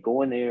day. Hey,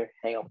 go in there,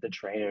 hang out with the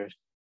trainers,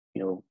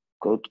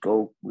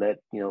 go let,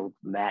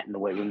 Matt and the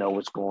way we know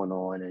what's going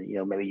on.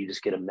 And, maybe you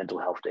just get a mental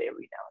health day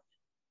every now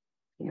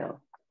and then,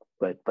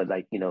 but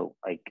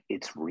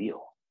it's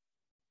real,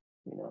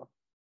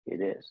 it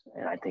is.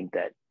 And I think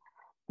that,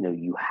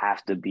 you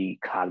have to be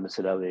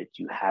cognizant of it.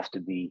 You have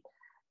to be,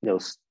 you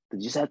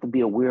just have to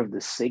be aware of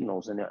the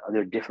signals, and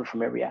they're different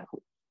from every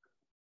athlete.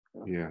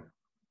 Yeah,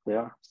 they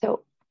are.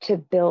 So to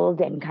build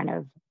and kind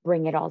of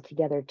bring it all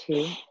together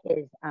too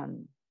is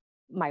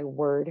my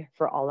word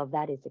for all of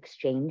that is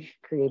exchange,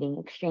 creating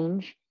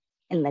exchange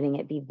and letting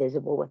it be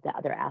visible with the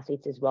other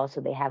athletes as well.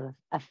 So they have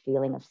a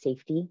feeling of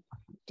safety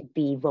to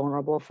be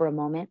vulnerable for a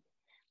moment,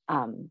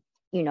 and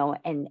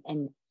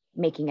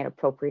making it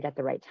appropriate at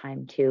the right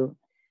time too.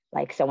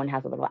 Like someone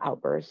has a little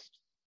outburst,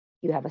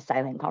 you have a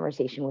silent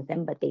conversation with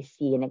them, but they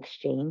see an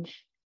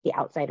exchange, the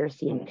outsiders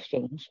see an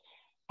exchange,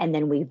 and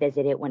then we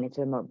visit it when it's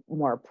a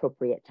more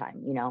appropriate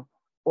time,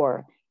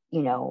 or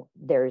you know,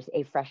 there's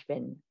a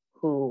freshman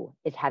who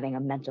is having a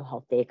mental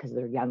health day because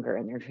they're younger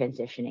and they're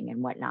transitioning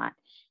and whatnot.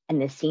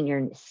 And the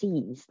senior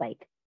sees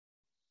like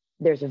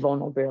there's a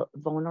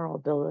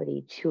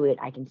vulnerability to it.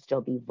 I can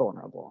still be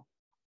vulnerable.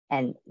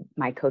 And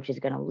my coach is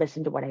going to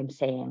listen to what I'm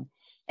saying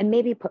and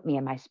maybe put me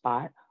in my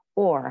spot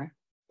or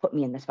put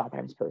me in the spot that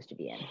I'm supposed to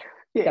be in.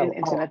 Yeah,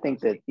 So, and I think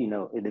that, you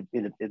know, it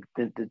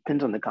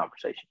depends on the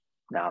conversation.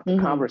 Now, if the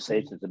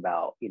conversation is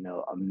about, you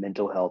know, a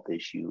mental health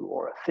issue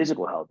or a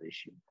physical health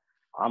issue,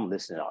 I'm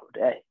listening all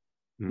day.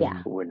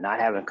 Yeah. But we're not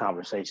having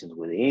conversations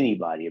with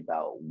anybody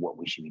about what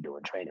we should be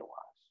doing training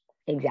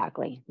wise.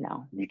 Exactly.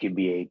 No. You could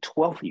be a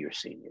 12th year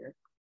senior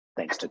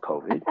thanks to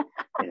COVID,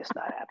 and it's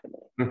not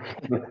happening.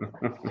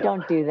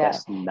 Don't do that.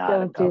 That's not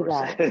Don't do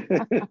that.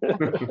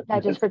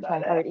 That just hurts my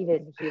heart,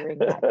 even hearing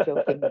that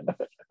joking.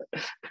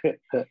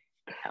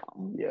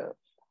 No. Yeah.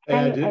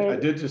 Hey, I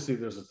did just see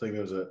there's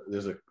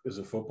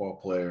a football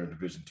player in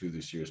Division II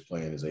this year is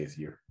playing his 8th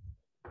year.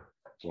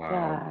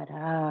 Wow. Shut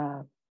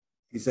up.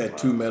 He's had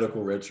 2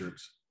 medical red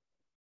shirts.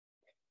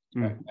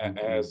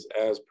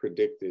 As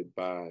predicted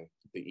by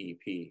the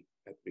EP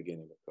at the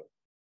beginning of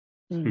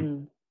COVID.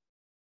 Mm-hmm.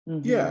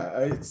 Mm-hmm.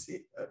 Yeah,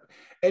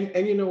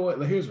 and you know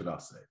what? Here's what I'll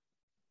say.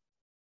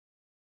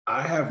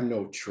 I have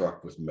no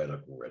truck with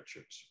medical red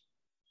shirts.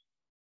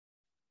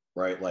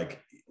 Right? Like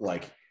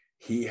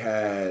he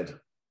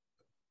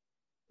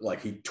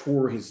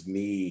tore his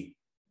knee,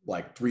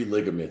 like 3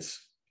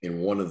 ligaments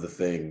in one of the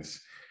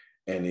things,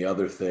 and the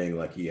other thing,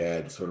 like he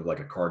had sort of like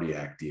a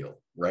cardiac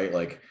deal, right?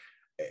 Like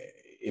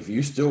if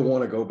you still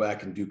want to go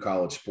back and do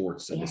college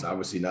sports, and it's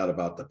obviously not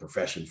about the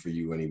profession for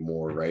you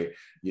anymore, right?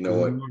 You know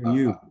what?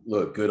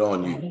 Look, good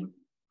on you,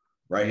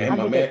 right?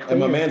 And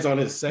my man's on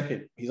his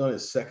second. He's on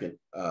his second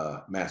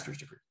master's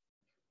degree.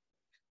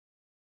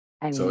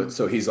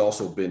 So he's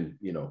also been,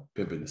 you know,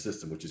 pimping the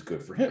system, which is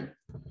good for him.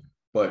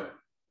 But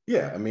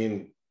yeah, I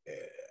mean,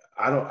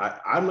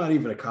 I'm not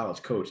even a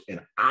college coach,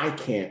 and I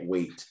can't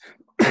wait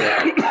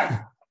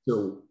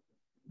till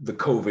the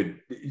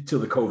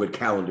COVID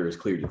calendar has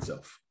cleared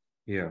itself.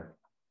 Yeah.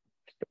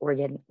 We're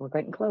getting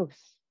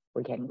close.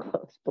 We're getting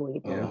close,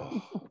 believe me.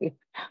 Oh.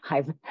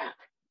 I'm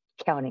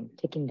counting,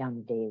 ticking down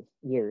the days,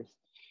 years.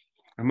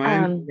 Am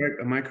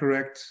I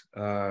correct?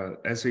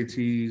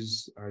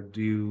 SATs are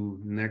due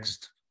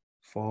next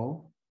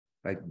fall.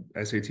 Like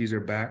SATs are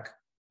back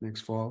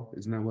next fall.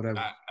 Isn't that what I've?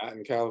 Not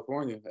in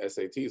California.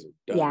 SATs are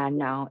done. Yeah,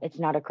 no, it's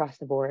not across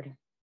the board.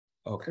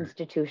 Okay.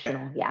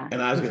 Institutional, yeah.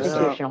 And I was going to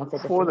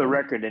say, for the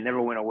record, they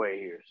never went away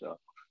here. So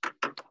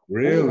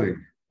really,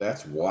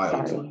 that's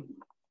wild. Sorry.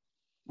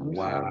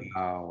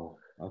 Wow.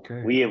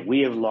 Okay. We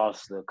have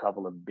lost a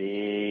couple of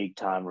big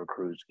time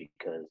recruits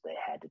because they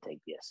had to take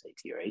the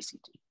SAT or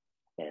ACT.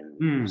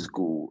 And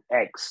school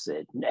X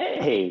said,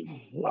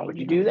 "Hey, why would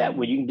you do that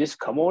when you can just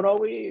come on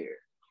over here?"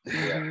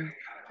 Yeah.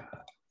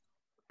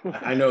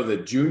 I know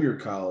that junior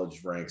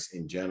college ranks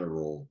in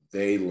general,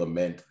 they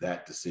lament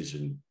that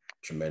decision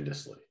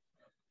tremendously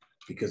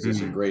because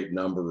there's a great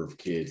number of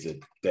kids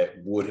that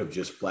would have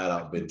just flat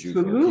out been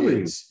junior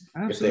kids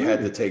if they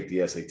had to take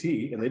the SAT,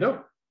 and they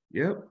don't.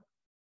 Yep.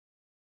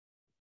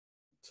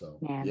 So,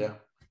 yeah.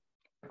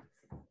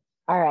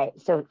 All right.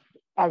 So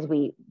as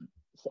we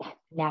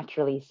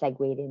naturally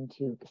segued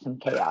into some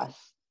chaos,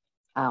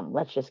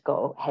 let's just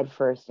go head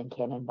first and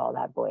cannonball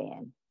that boy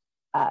in.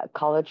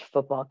 College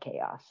football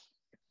chaos.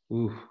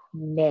 Oof.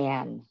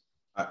 Man.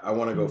 I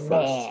want to go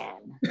first.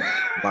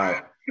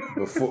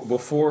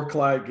 Before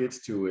Clyde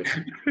gets to it,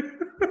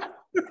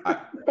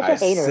 I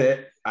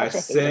said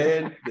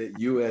that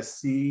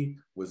USC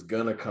was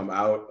gonna come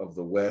out of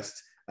the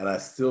West, and I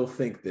still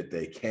think that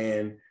they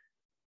can,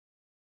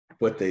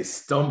 but they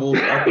stumbled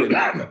up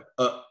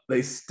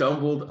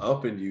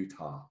in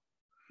Utah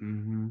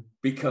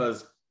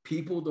because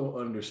people don't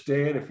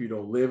understand, if you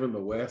don't live in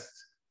the West,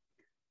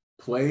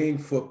 playing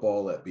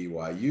football at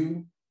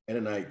BYU in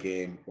a night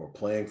game or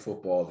playing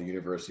football at the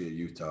University of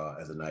Utah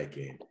as a night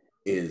game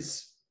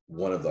is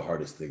one of the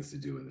hardest things to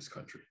do in this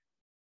country.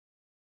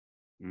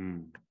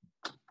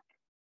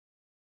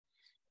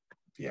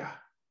 Yeah.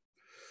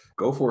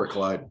 Go for it,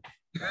 Clyde.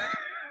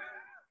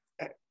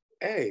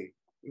 Hey,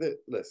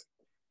 listen.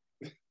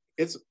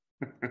 It's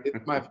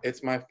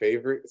my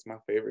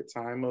favorite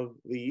time of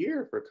the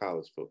year for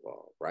college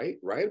football, right?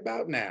 Right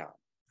about now,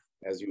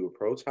 as you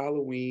approach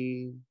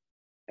Halloween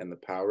and the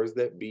powers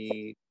that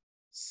be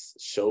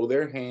show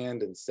their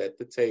hand and set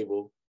the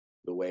table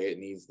the way it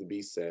needs to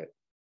be set.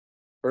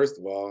 First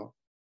of all,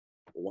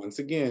 once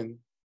again,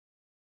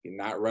 you're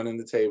not running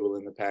the table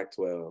in the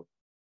Pac-12.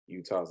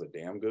 Utah's a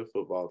damn good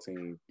football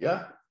team.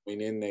 Yeah.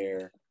 Went in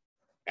there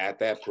at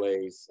that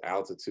place,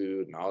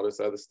 altitude and all this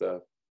other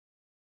stuff.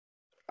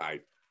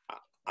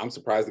 I'm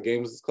surprised the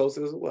game was as close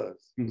as it was.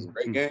 It was a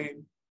great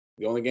game.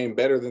 The only game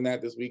better than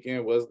that this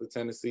weekend was the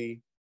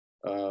Tennessee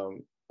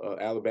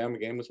Alabama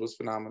game, which was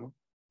phenomenal,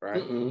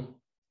 right?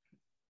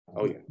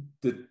 Oh yeah.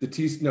 The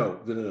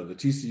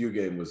TCU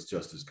game was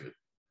just as good.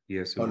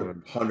 Yes,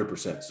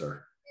 100%,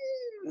 sir.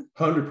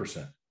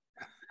 100%.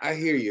 I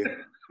hear you.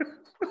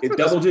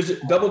 Double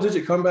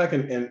digit comeback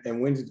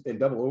and wins in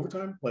double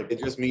overtime. Like it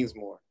just means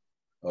more.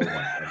 Oh my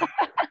God.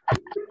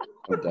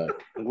 I'm done.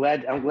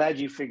 I'm glad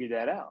you figured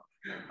that out.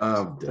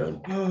 I'm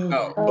done.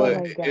 No, Oh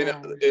but my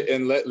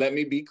God. let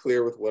me be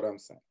clear with what I'm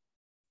saying.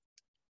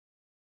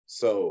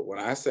 So when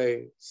I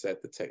say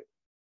set the table,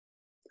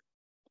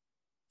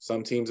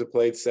 some teams have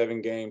played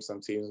 7 games,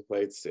 some teams have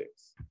played 6.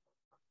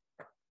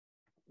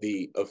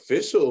 The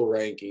official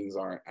rankings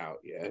aren't out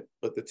yet,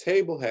 but the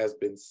table has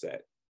been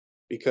set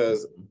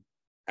because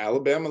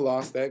Alabama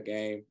lost that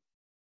game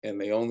and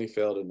they only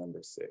fell to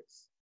number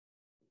 6.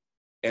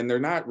 And they're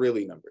not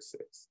really number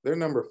 6. They're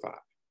number 5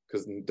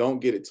 because don't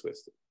get it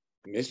twisted.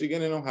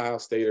 Michigan and Ohio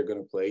State are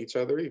going to play each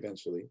other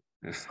eventually.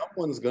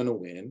 Someone's going to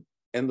win,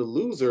 and the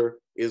loser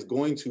is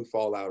going to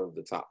fall out of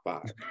the top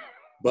 5.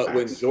 But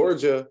when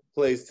Georgia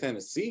plays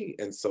Tennessee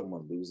and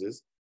someone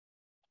loses,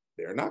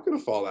 they're not going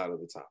to fall out of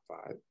the top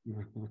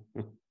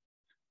 5.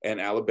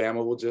 And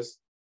Alabama will just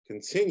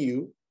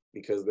continue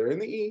because they're in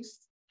the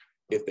East.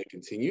 If they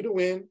continue to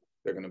win,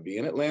 they're going to be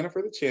in Atlanta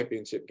for the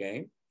championship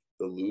game.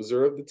 The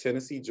loser of the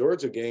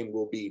Tennessee-Georgia game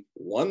will be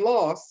 1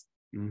 loss,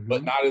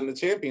 but not in the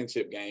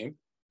championship game.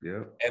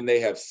 Yeah. And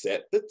they have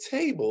set the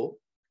table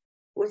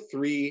for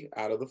 3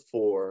 out of the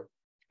 4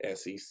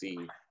 SEC.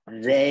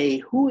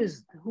 Who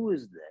is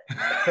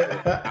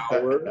that?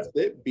 Powers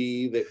that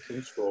be that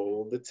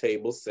control the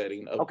table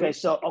setting of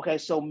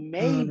so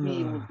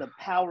maybe it was the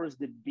powers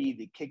that be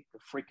that kicked the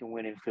freaking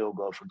winning field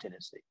goal from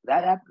Tennessee.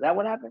 That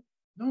what happened?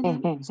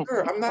 No,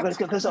 sir, I'm not.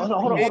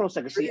 Hold on a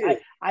second. See,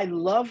 I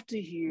love to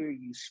hear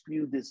you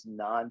spew this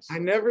nonsense. I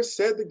never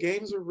said the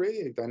games are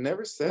rigged. I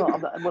never said. No,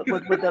 but then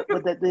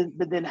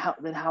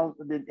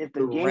if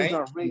the games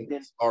are rigged,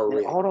 then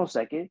hold on a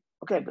second.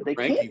 Okay, but they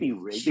can't be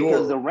rigged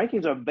because the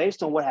rankings are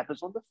based on what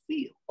happens on the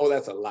field. Oh,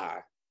 that's a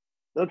lie.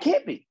 No, it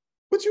can't be.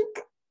 But you.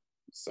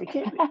 It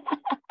can't be.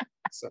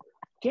 Sorry.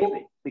 Can't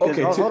be. Because,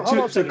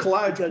 okay, to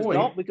Clyde's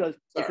point. Because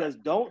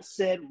don't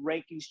said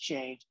rankings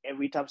change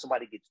every time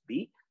somebody gets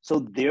beat. So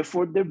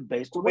therefore, they're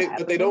based on what happens.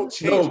 But they don't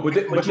change. No, but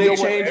they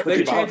change.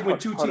 They change when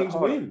 2 teams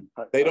win.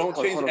 They don't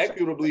change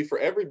equitably for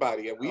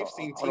everybody, and we've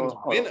seen teams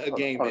win a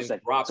game and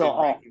drop in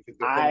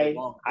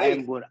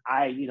rankings.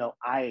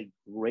 I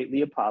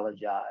greatly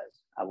apologize.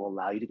 I will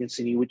allow you to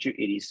continue with your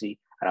idiocy,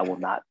 and I will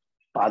not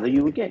bother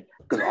you again.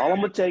 Because all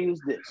I'm gonna tell you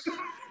is this,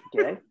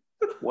 okay?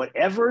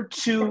 Whatever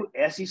 2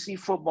 SEC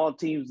football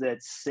teams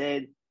that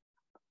said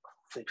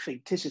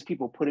fictitious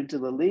people put into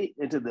the league,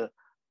 into the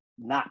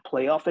not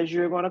playoff, as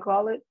you're going to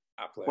call it,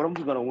 one of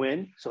them's going to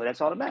win. So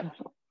that's all that matters.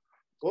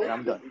 Well, and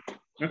I'm done.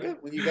 Yeah,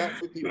 when you got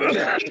 50,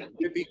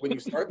 when you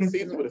start the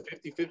season with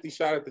a 50-50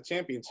 shot at the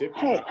championship.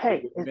 No.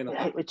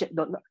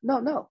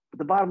 But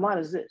the bottom line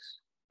is this: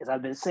 as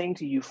I've been saying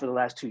to you for the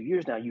last 2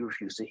 years now, you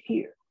refuse to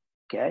hear.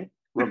 Okay,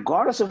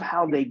 regardless of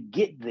how they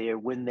get there,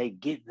 when they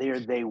get there,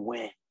 they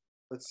win.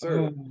 But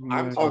sir,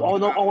 I'm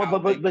hold on.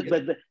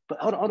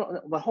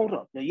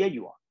 Now, yeah,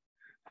 you are.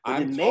 But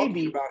I'm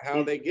talking about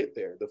how they get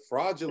there. The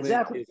fraudulent is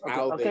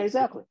how they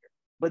exactly.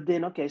 But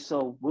then,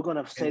 so we're going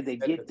to say they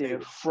get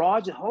there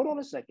fraudulent. Hold on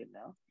a second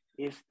now.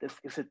 If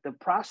the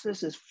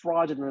process is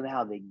fraudulent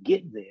how they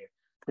get there,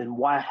 then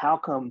how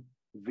come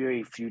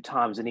very few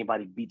times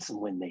anybody beats them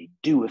when they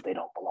do if they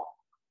don't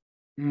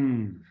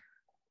belong?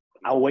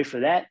 I'll wait for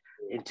that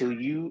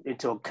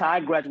until Kai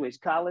graduates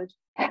college.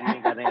 You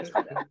ain't got an answer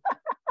for that.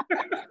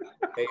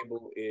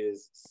 Table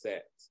is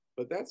set,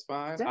 but that's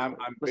fine. Exactly.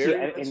 I'm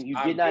very, and you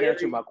did not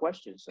answer my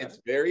question. Sir. It's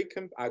very.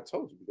 I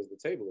told you because the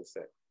table is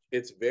set.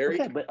 It's very.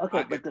 But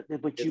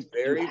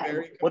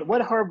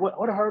what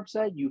Herb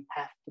said, you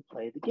have to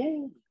play the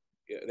game.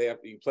 Yeah,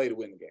 you play to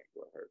win the game.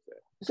 What Herb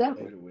said.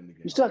 Exactly.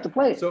 You still have to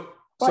play it. So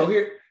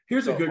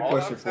here's a good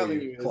question for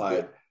you,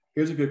 Clyde.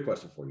 Here's a good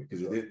question for you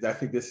because I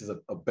think this is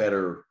a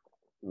better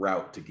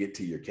route to get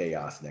to your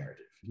chaos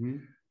narrative.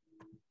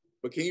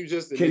 But can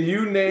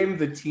you name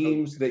the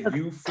teams that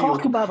you feel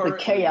talk about the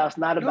chaos,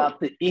 not about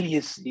the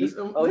idiocy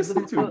of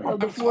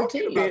the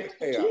 14?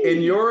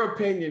 In your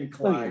opinion,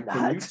 Clyde,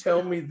 can you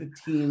tell me the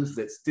teams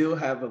that still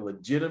have a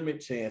legitimate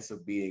chance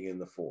of being in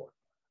the 4?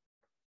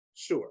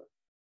 Sure.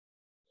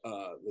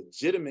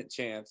 Legitimate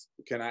chance.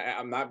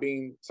 I'm not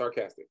being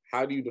sarcastic.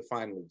 How do you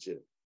define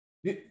legitimate?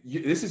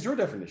 This is your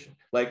definition.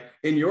 Like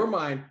in your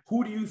mind,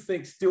 who do you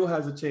think still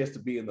has a chance to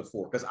be in the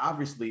 4? Because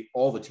obviously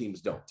all the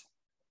teams don't.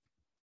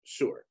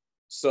 Sure.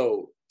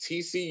 So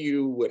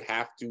TCU would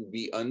have to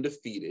be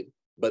undefeated,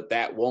 but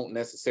that won't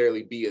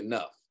necessarily be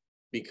enough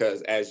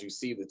because as you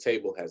see, the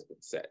table has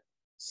been set.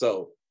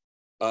 So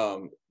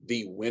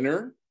the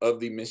winner of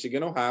the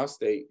Michigan-Ohio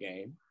State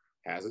game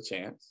has a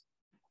chance.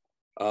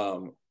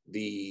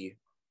 The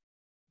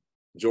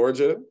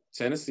Georgia,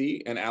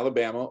 Tennessee, and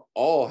Alabama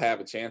all have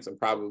a chance and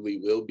probably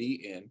will be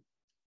in.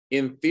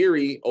 In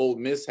theory, Ole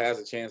Miss has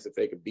a chance if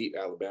they could beat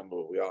Alabama,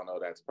 but we all know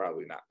that's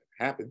probably not going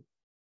to happen.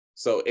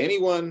 So any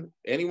one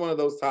of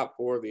those top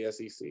 4 of the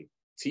SEC,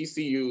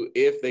 TCU,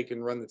 if they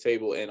can run the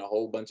table and a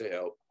whole bunch of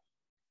help.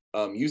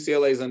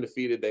 UCLA is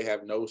undefeated. They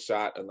have no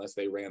shot unless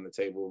they ran the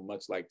table,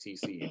 much like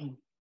TCU.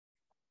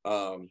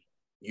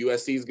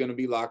 USC is going to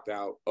be locked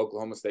out.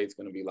 Oklahoma State's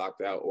going to be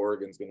locked out.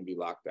 Oregon's going to be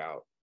locked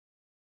out.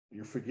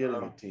 You're forgetting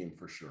a team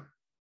for sure.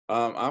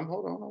 I'm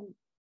hold on.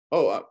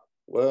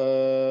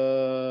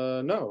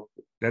 No.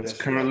 That's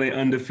currently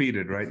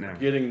undefeated right now.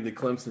 Getting the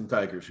Clemson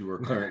Tigers, who are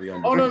currently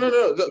undefeated.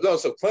 Oh, no.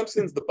 So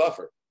Clemson's the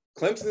buffer.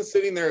 Clemson's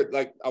sitting there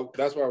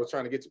that's what I was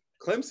trying to get to.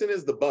 Clemson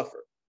is the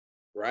buffer,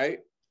 right?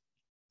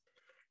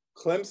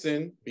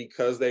 Clemson,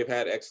 because they've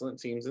had excellent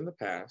teams in the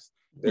past,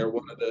 they're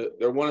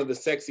one of the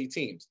sexy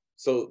teams.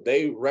 So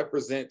they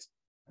represent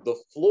the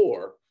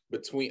floor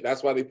between.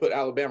 That's why they put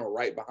Alabama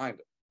right behind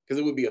them, because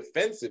it would be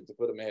offensive to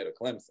put them ahead of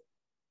Clemson,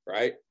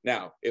 right?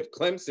 Now, if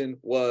Clemson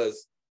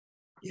was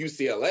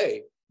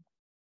UCLA,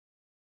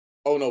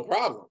 no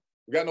problem.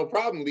 We got no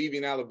problem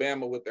leaving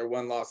Alabama with their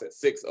one loss at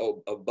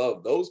 6-0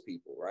 above those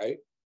people, right?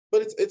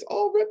 But it's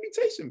all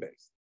reputation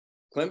based.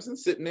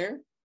 Clemson's sitting there.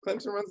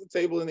 Clemson runs the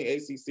table in the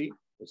ACC,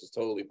 which is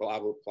totally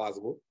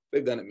plausible.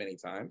 They've done it many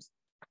times.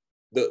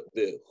 The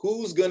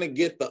who's going to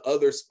get the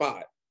other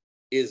spot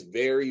is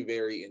very,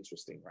 very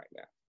interesting right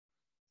now.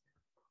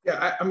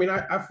 Yeah,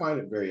 I find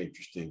it very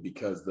interesting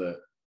because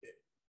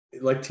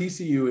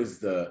TCU is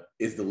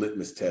the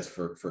litmus test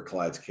for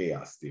Clyde's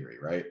chaos theory,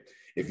 right?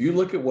 If you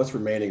look at what's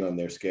remaining on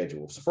their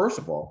schedule, so first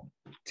of all,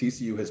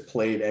 TCU has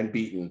played and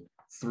beaten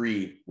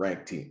 3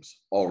 ranked teams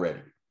already.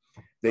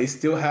 They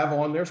still have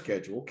on their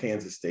schedule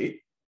Kansas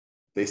State.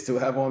 They still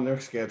have on their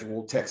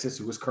schedule Texas,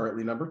 who is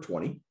currently number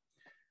 20,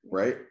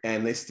 right?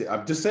 And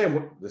I'm just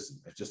saying, this is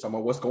just talking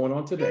about what's going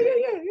on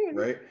today,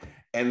 right?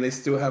 And they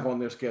still have on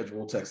their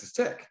schedule Texas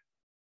Tech,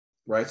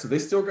 right? So they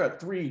still got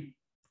 3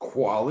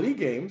 quality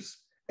games.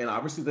 And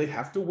obviously they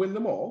have to win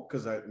them all,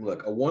 because a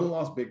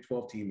one-loss Big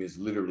 12 team is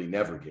literally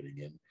never getting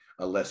in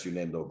unless you're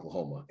named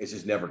Oklahoma. It's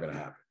just never going to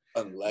happen.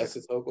 Unless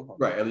it's Oklahoma.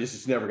 Right. It's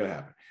just never going to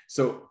happen.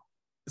 So,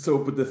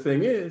 but the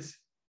thing is,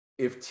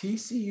 if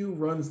TCU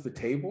runs the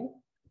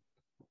table,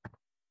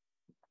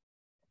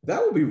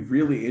 that will be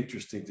really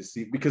interesting to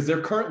see, because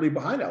they're currently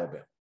behind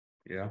Alabama.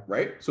 Yeah.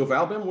 Right. So if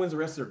Alabama wins the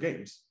rest of their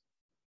games,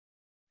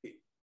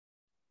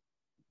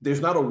 there's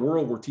not a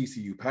world where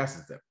TCU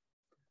passes them.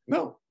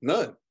 No,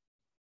 none.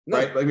 No.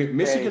 Right. I mean,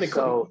 Michigan and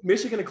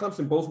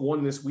Clemson both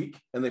won this week,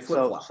 and they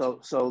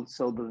flip-flopped. So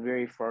the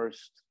very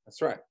first.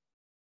 That's right.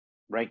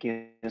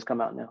 Rankings come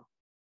out now.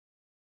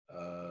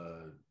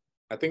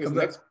 I think it's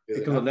next.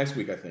 It comes out next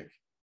week, I think.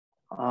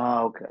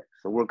 Oh, okay.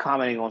 So we're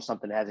commenting on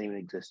something that hasn't even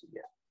existed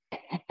yet.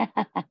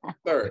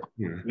 Third.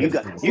 You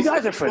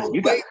guys are friends.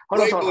 You guys.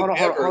 Hold on.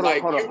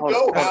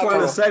 That's why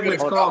the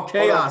segment's called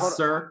Chaos,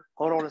 sir.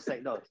 Hold on a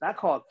second. No, it's not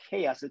called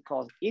chaos. It's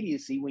called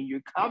idiocy when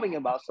you're commenting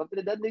about something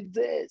that doesn't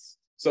exist.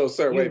 So,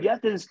 sir, wait.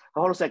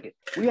 Hold on a second.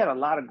 We had a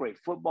lot of great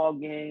football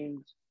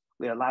games.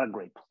 We had a lot of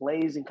great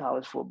plays in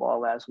college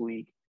football last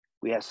week.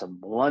 We had some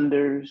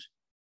blunders.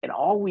 And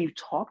all we've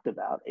talked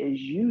about, as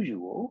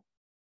usual,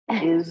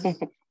 is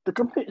the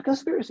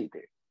conspiracy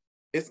theory.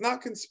 It's not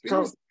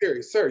conspiracy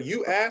theory, sir.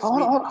 You asked me.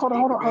 Hold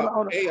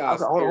on. Chaos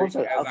theory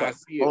as I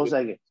see it. Hold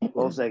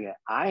on a second.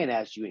 I ain't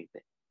asked you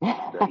anything.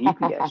 The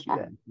EP asked you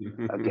that.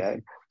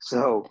 Okay.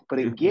 So, but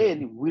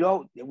again,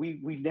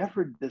 we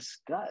never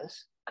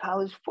discuss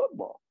college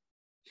football.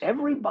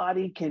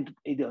 Everybody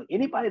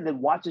anybody that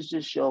watches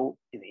this show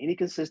in any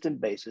consistent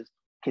basis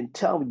can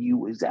tell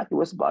you exactly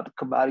what's about to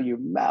come out of your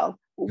mouth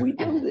when we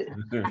do this.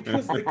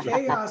 Because the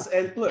chaos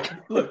and look,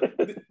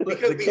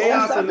 because the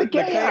chaos and the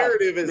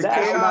narrative is the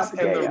chaos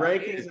and the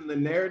rankings and the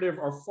narrative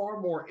are far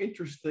more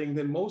interesting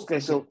than most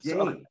of the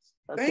games.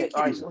 Okay,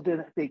 all right. So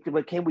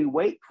but can we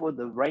wait for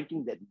the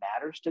ranking that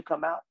matters to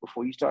come out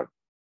before you start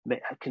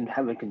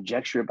having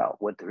conjecture about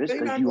what there is?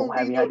 Because you won't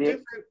have any idea.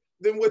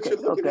 Than what you're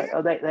looking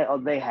at.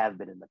 They have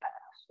been in the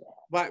past.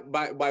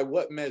 By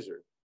what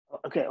measure?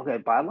 Okay,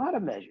 by a lot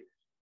of measures.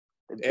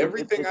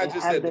 Everything I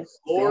just said, the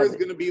floor is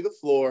going to be the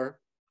floor,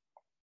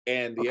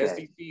 and the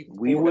SEC.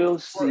 We will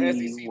see.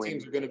 SEC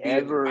teams are going to be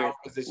in the power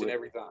position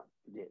every time.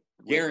 Yeah,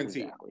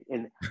 guaranteed. Exactly.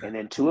 And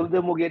then 2 of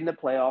them will get in the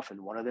playoff,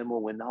 and 1 of them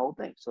will win the whole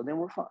thing. So then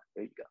we're fine.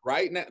 There you go.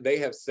 Right now, they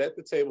have set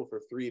the table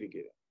for 3 to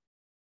get in.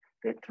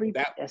 There are 3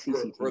 SEC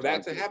teams for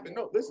that to happen.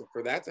 No, listen,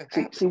 for that to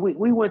happen. See,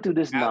 we went through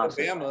this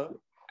nonsense.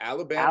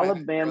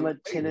 Alabama,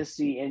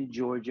 Tennessee, and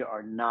Georgia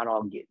are not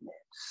all getting in.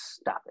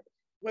 Stop it.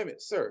 Wait a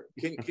minute, sir.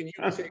 Can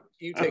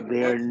you take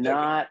They're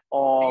not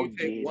all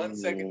getting in? Can you take 1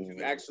 second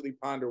to actually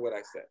ponder what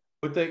I said?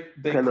 But they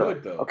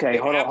could, though. Okay,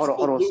 hold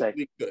on a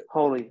second. Could.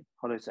 Hold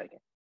on a second.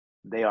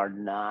 They are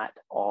not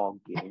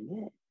all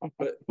getting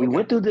in. We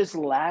went through this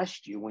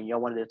last year when y'all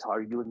wanted to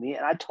argue with me,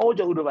 and I told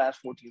you who the last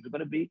 4 teams were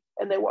going to be,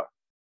 and they were.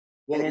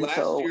 Well, last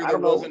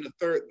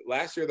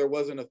year there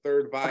wasn't a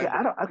third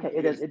viable.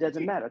 It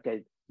doesn't matter.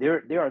 Okay,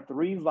 there are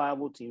 3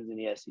 viable teams in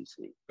the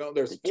SEC. No,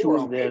 there's 4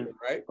 of them,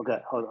 right? Okay,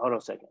 hold on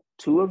a second.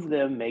 2 of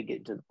them may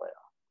get to the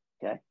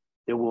playoff. Okay,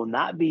 there will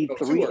not be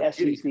 3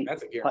 SEC.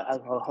 That's a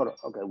guarantee. Hold on.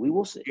 Okay, we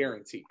will see.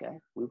 Guarantee. Okay,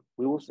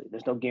 we will see.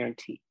 There's no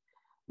guarantee.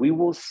 We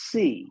will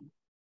see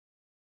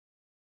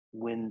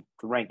when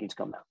the rankings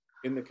come out.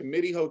 In the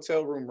committee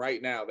hotel room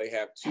right now, they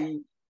have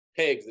 2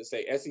 pegs that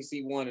say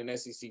SEC 1 and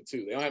SEC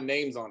 2. They don't have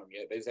names on them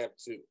yet. They just have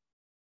 2.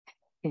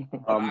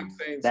 I'm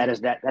saying that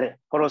is.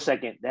 Hold on a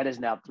second. That is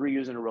now 3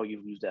 years in a row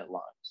you've used that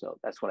line. So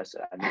that's what I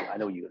said. I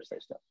know you're gonna say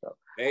stuff. So,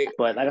 hey,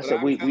 but like I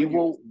said, we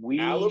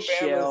Alabama's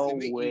shall in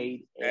the wait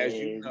East, as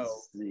you know.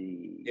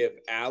 see. If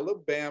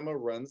Alabama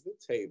runs the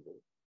table,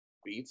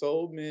 beats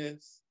Ole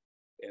Miss,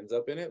 ends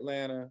up in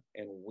Atlanta,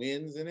 and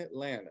wins in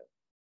Atlanta,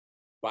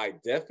 by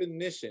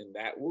definition,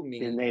 that will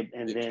mean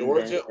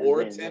Georgia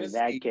or Tennessee.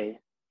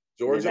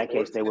 In that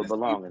case, they would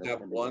belong. Will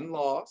have one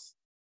loss,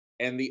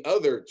 and the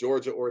other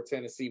Georgia or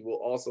Tennessee will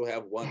also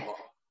have one loss.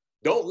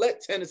 Don't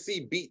let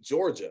Tennessee beat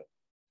Georgia,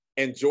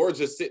 and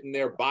Georgia sitting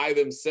there by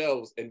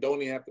themselves and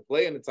don't even have to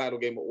play in the title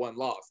game with one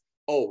loss.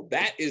 Oh,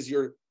 that is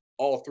your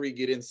all three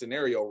get in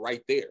scenario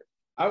right there.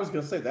 I was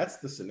gonna say that's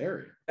the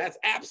scenario. That's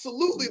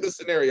absolutely the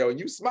scenario, and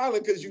you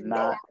smiling because you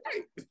know.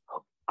 Right.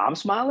 I'm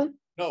smiling.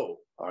 No,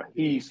 or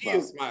he is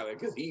smiling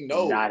because he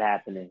knows not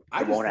happening.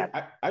 It won't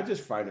happen. I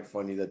just find it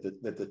funny that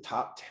the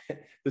top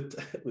 10.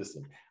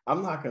 Listen,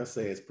 I'm not gonna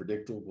say it's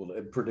predictable,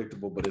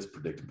 but it's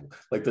predictable.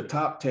 Like the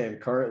top 10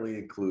 currently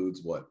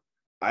includes what?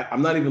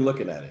 I'm not even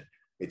looking at it.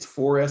 It's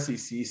 4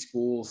 SEC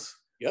schools.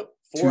 Yep,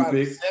 4 out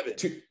of 7.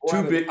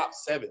 Two big top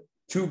 7.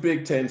 2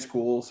 Big Ten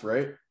schools,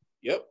 right?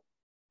 Yep.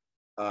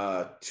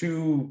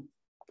 2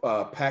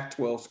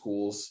 Pac-12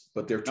 schools,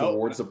 but they're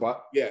towards the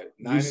bottom. Yeah,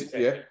 9 and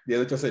 10. Yeah,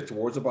 let's just say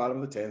towards the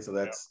bottom of the 10. So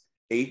that's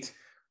 8.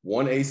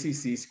 1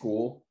 ACC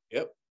school.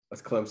 Yep.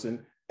 That's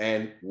Clemson,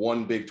 and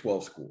 1 Big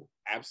 12 school.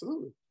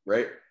 Absolutely.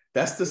 Right?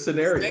 That's the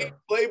scenario. Same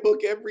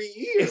playbook every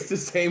year. It's the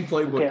same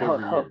playbook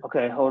every year.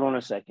 Okay, hold on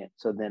a second.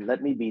 So then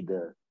let me be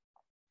the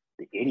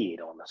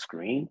idiot on the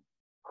screen.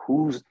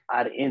 Who's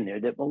out in there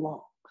that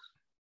belongs?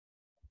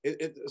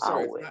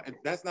 Sorry,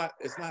 it's not.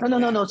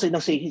 No.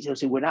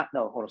 See, we're not.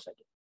 No, hold on a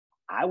second.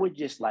 I would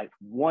just like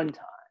one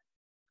time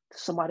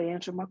somebody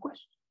answer my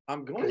question.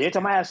 I'm going. Every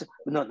time I ask,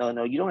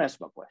 no, you don't answer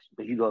my question.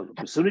 But you go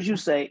as soon as you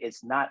say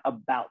it's not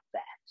about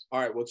that. All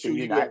right, well, then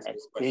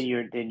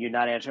you're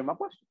not answering my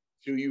question.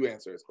 Should you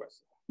answer his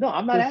question? No,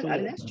 I'm not. I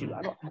didn't ask you.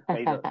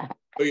 I don't.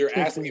 So you're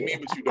asking me,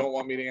 but you don't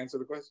want me to answer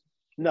the question?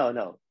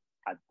 No.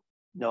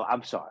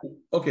 I'm sorry.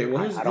 Okay,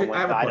 well,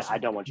 I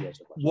don't want you to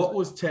answer the question. What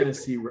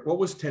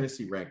was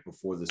Tennessee ranked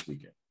before this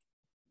weekend?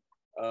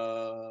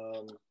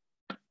 I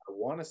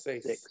want to say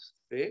 6.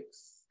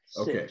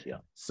 Okay,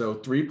 so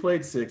 3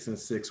 played 6 and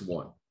 6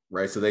 won,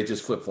 right? So they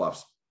just flip-flop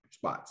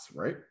spots,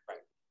 right? Right.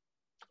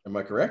 Am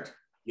I correct?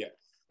 Yes.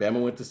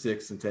 Bama went to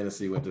 6 and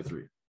Tennessee went to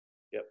 3.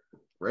 Yep.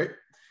 Right?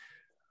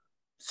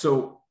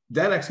 So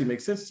that actually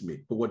makes sense to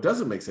me. But what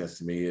doesn't make sense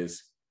to me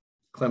is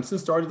Clemson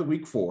started the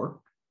week 4,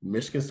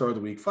 Michigan started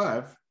the week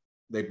 5.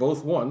 They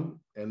both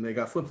won, and they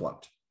got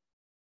flip-flopped.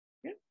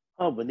 Yeah.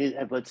 Oh,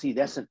 but see,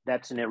 that's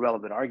an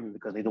irrelevant argument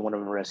because neither one of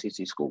them are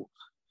SEC schools.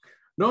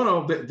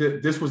 No.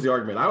 This was the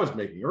argument I was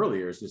making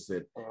earlier. It's just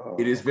that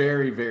it is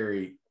very,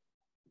 very,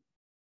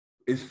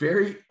 it's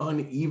very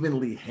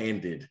unevenly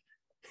handed.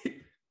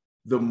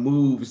 The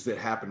moves that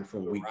happen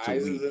from week to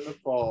week. The rises and the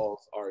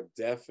falls are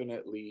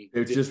definitely.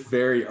 They're just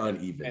very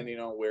uneven. Depending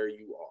on where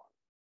you are.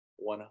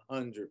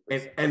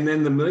 100%. And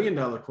then the $1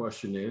 million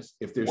question is,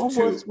 if there's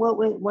what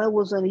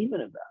was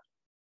uneven about?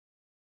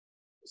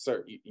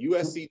 Sir,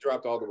 USC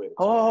dropped all the way.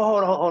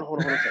 Hold on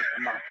a second.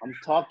 I'm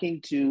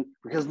talking to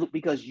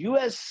because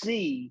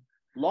USC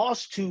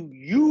lost to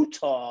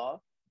Utah,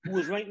 who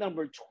was ranked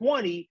number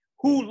 20,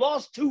 who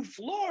lost to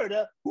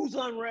Florida, who's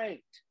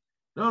unranked.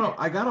 No,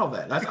 I got all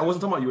that. I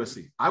wasn't talking about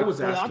USC. I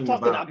was asking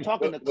I'm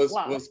talking the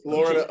clock. Was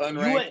Florida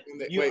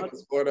unranked?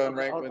 Was Florida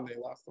unranked when they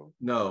lost them?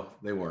 No,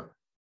 they weren't.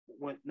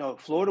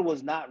 Florida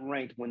was not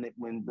ranked when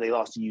they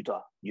lost to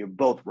Utah. You're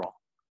both wrong.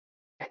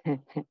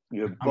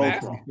 You're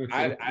both wrong.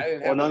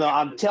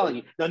 I'm telling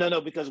you. No,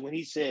 because when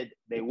he said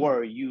they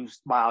were, you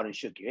smiled and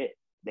shook your head.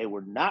 They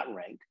were not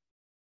ranked.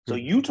 So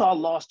Utah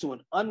lost to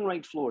an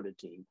unranked Florida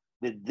team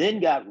that then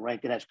got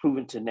ranked and has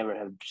proven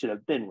to should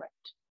have been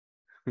ranked.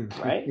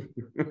 Right?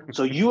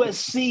 So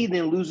USC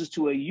then loses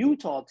to a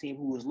Utah team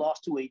who has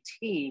lost to a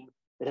team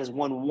that has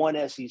won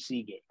 1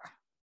 SEC game.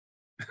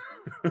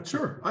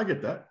 Sure, I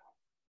get that.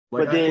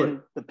 But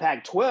then the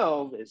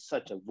Pac-12 is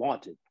such a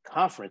vaunted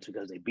conference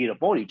because they beat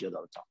up on each other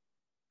all the time.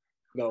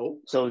 No.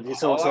 So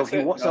if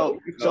you want, so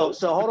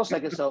hold on a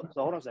second. So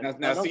hold on a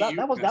second. Hold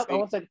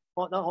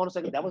on a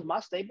second. That was my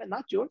statement,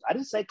 not yours. I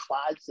didn't say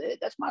Clyde said.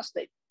 That's my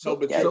statement. So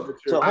hold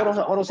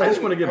on a second. I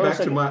just want to get back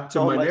to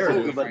my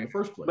narrative in the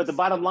first place. But the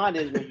bottom line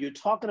is when you're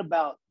talking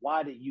about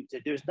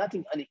there's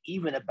nothing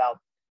uneven about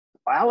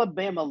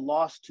Alabama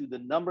lost to the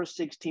number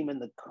 6 team in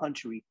the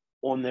country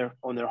on their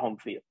home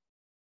field.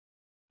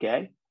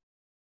 Okay.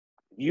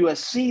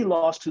 USC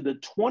lost to the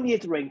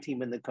 20th ranked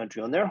team in the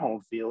country on their home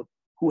field,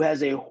 who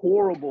has a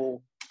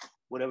horrible,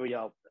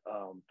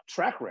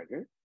 track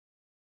record.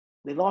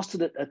 They lost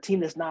to a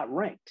team that's not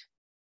ranked,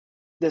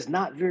 that's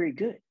not very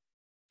good.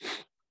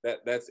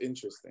 That's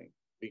interesting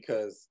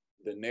because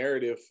the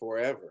narrative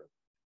forever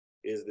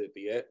is that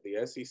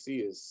the SEC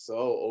is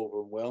so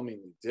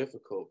overwhelmingly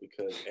difficult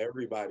because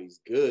everybody's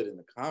good in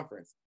the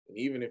conference, and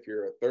even if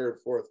you're a 3rd,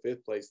 4th,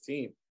 5th place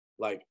team,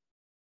 like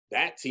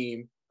that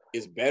team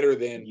is better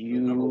than the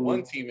number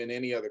one team in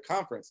any other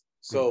conference.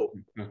 So,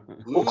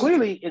 well,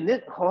 clearly in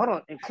this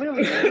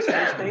clearly in this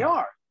case they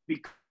are,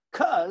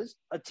 because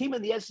a team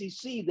in the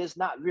SEC that's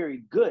not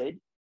very good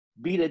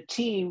beat a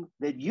team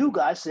that you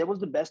guys said was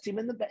the best team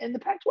in the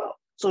Pac-12.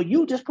 So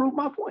you just proved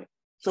my point.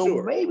 So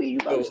sure. Maybe you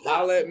better stop.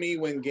 Holler at me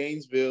when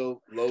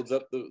Gainesville loads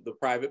up the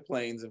private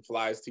planes and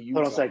flies to Utah.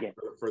 Hold on a second.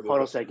 For the hold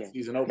on a second.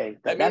 Season open. Okay,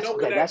 Let me know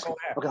when that's going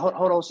to happen. Okay,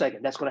 hold on a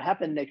second. That's going to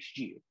happen next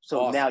year. So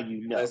awesome. Now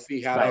you know. Let's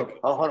see how right?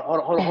 that goes. Hold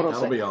on a second.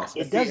 That'll be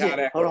awesome. It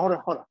doesn't. Hold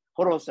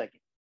on a second.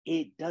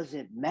 It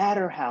doesn't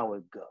matter how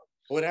it goes.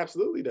 Oh, it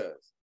absolutely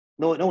does.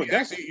 No, it doesn't.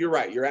 Actually, you're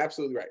right. You're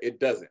absolutely right. It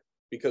doesn't,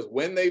 because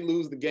when they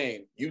lose the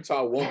game,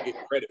 Utah won't get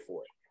credit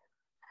for it.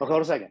 Okay, hold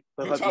on a second.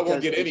 Utah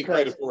won't get any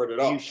credit for it at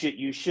all.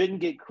 You shouldn't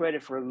get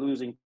credit for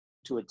losing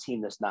to a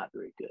team that's not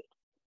very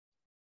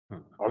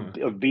good, or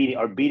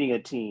beating a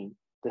team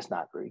that's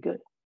not very good.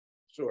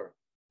 Sure.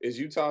 Is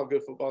Utah a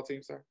good football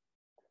team, sir?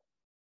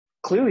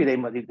 Clearly, they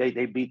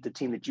beat the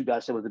team that you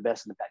guys said was the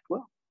best in the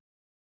Pac-12.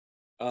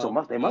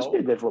 So they must be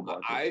a good football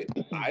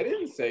team. I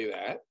didn't say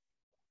that.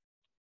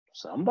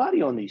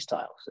 Somebody on these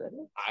tiles said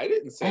it. I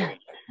didn't say that.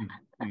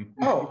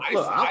 I'll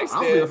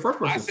be the first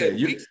person to say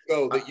weeks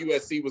ago that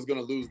USC was going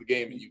to lose the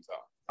game in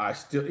Utah. I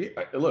still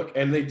look,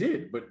 and they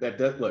did, but that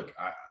does look.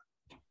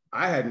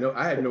 I had no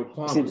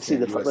qualms.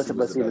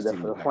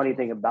 The funny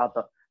thing about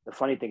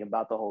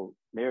the whole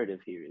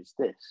narrative here is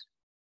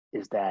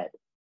that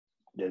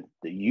the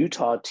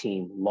Utah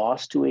team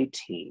lost to a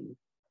team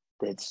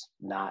that's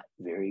not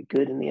very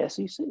good in the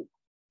SEC.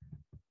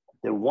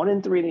 They're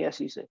 1-3 in the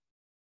SEC.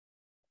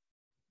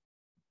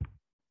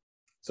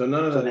 So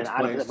none of that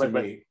explains to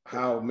me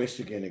how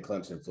Michigan and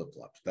Clemson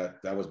flip-flops.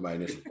 That was my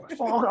initial question.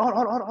 Hold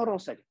on a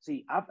second.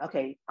 See,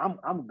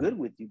 I'm good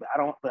with you, but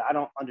I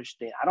don't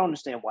understand. I don't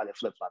understand why they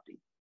flip-flopped either.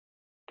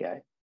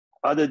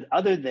 Okay,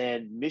 other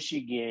than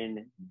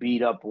Michigan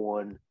beat up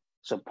on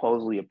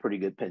supposedly a pretty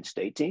good Penn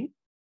State team,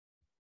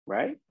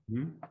 right?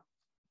 Mm-hmm.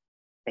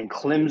 And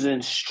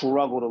Clemson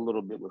struggled a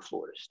little bit with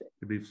Florida State.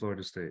 To beat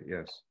Florida State,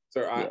 yes.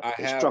 Sir,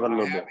 I have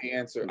the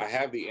answer. I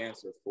have the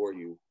answer for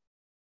you.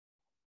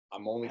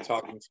 I'm only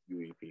talking to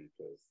you, EP,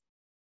 because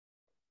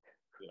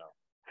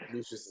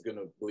Lucius is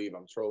gonna believe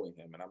I'm trolling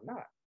him, and I'm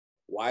not.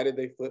 Why did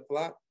they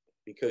flip-flop?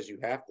 Because you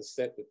have to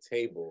set the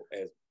table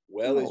as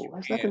well as you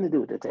can nothing to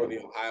do with the for the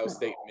Ohio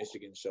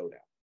State-Michigan showdown.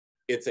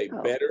 It's a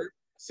better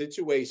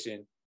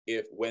situation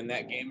if when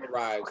that game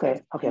arrives.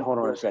 Okay, hold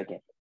on a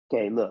second.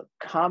 Okay, look,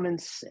 common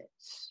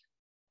sense.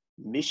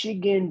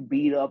 Michigan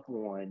beat up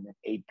on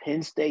a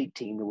Penn State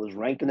team that was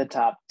ranked in the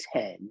top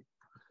 10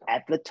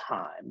 at the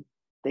time.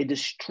 They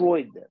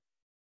destroyed them.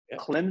 Yep.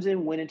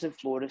 Clemson went into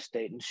Florida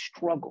State and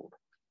struggled.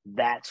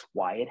 That's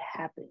why it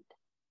happened.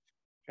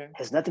 Okay. It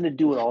has nothing to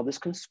do with all this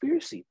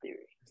conspiracy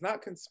theory. It's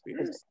not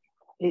conspiracy.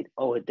 It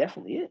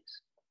definitely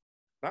is.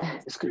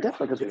 It's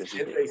definitely conspiracy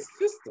theory. It's a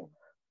system.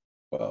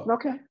 Well,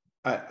 okay.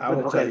 I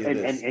will tell you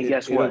this. And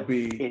guess what?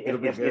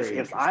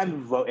 If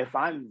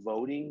I'm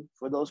voting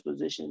for those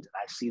positions and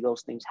I see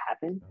those things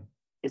happen,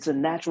 it's a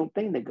natural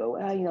thing to go,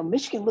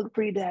 Michigan looked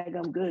pretty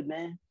daggum good,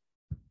 man.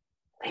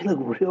 They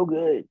look real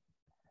good.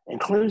 And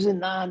Clemson,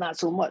 not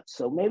so much.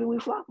 So maybe we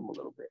flop them a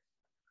little bit.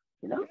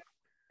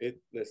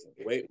 Listen,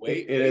 wait.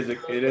 It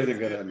isn't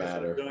gonna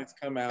matter.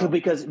 Come out.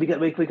 Because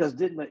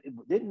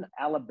didn't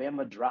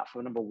Alabama drop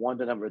from number 1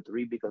 to number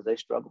 3 because they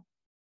struggled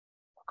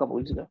a couple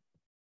weeks ago?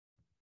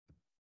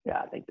 Yeah,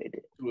 I think they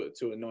did.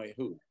 To annoy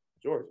who?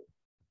 Georgia.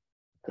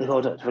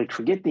 Hold on.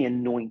 Forget the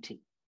anointing.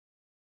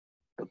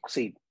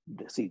 See,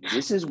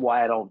 this is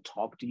why I don't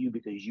talk to you,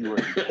 because you are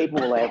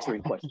incapable of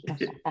answering questions.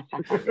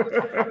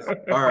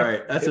 All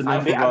right, that's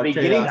enough about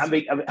chaos.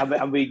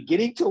 I'm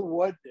beginning to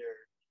wonder,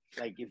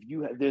 like, if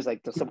there's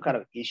like some kind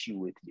of issue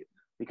with you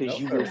because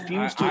you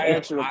refuse to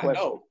answer a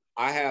question. No,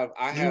 I have.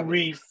 You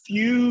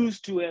refuse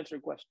to answer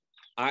questions.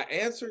 I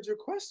answered your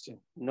question.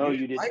 No,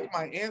 you didn't. Like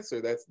my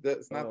answer. That's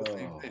not the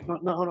same thing.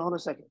 No, hold on a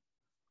second.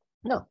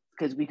 No,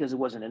 because it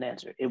wasn't an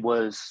answer. It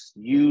was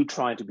you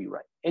trying to be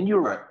right, and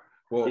you're right.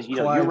 Well,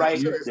 you're right.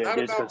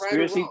 There's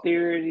conspiracy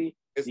theory.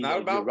 It's not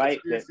about right.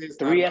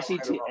 Three SEC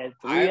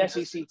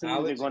teams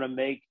are going to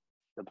make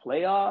the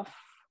playoff.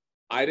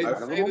 I didn't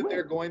say that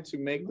they're going to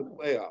make the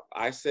playoff.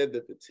 I said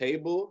that the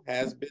table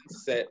has been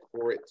set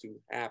for it to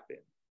happen,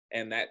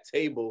 and that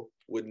table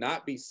would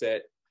not be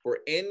set for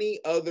any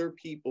other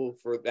people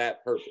for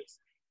that purpose.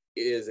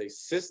 It is a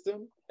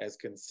system as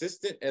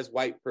consistent as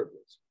white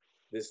privilege.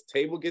 This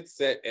table gets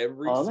set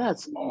every year.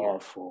 That's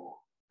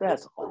awful.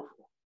 That's awful.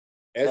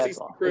 SEC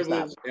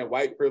privilege and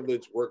white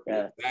privilege work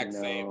the exact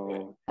same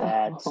way.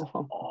 That's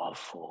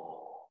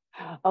awful.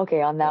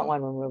 Okay, on that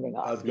one, we're moving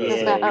on.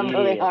 I'm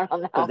moving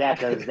on that.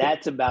 Because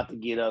that's about to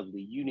get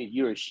ugly. You need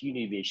to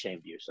be ashamed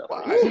of yourself.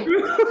 Same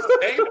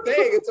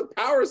thing. It's a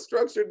power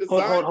structure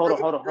designed.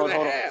 Hold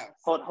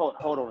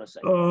on a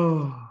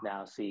second.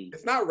 Now, see,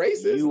 it's not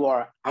racist. You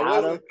are I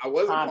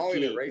wasn't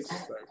calling it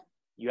racist, sir.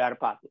 You're out of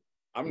pocket.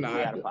 I'm not.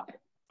 You're out of pocket.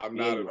 I'm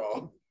not at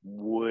all.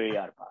 Way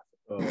out of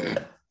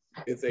pocket.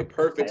 It's It's a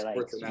perfect Like,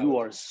 sports analogy. you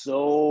are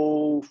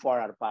so far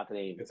out of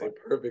pocket. It's a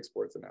perfect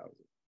sports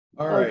analogy.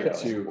 All right,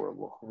 Okay. Chew.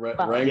 Horrible.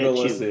 Wrangle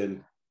Yeah, us Chew.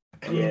 in.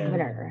 Yeah.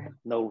 Governor.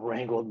 No,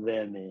 wrangle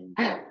them in.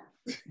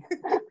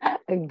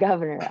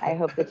 Governor, I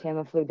hope the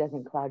Tamiflu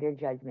doesn't cloud your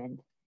judgment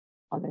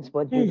on this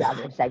Would You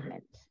Rather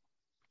segment.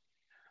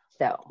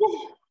 So,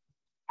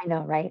 I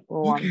know, right?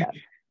 We're warmed up.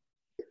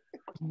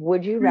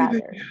 Would you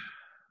rather?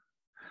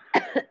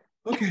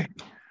 Okay.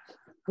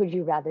 Would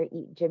you rather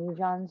eat Jimmy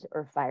John's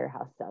or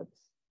Firehouse subs?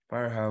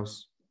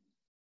 Firehouse.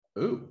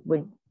 Ooh.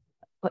 Would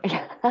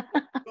Firehouse.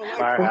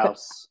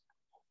 Firehouse.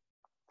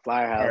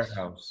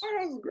 Firehouse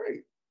is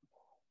great.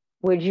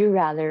 Would you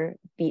rather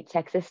beat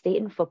Texas State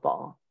in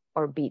football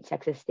or beat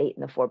Texas State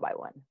in the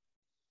 4x1?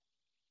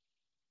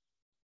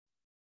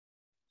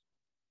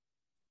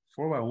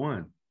 4x1.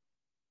 I'm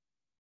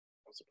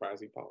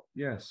surprised he paused.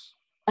 Yes.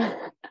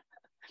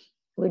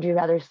 Would you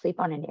rather sleep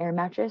on an air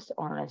mattress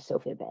or on a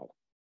sofa bed?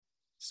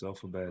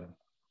 Sofa bed.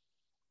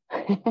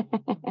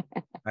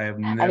 I have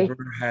never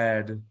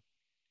had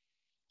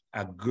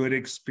a good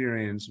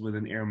experience with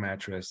an air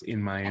mattress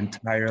in my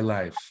entire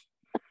life.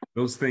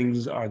 Those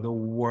things are the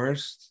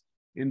worst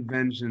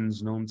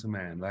inventions known to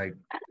man. Like,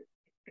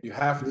 You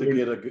have to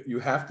get you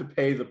have to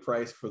pay the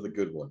price for the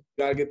good one.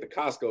 You gotta get the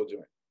Costco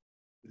joint.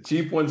 The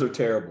cheap ones are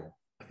terrible.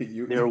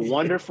 They're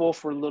wonderful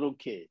for little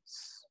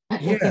kids.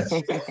 yes,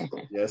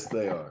 Yes,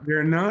 they are.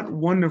 they're not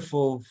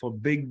wonderful for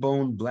big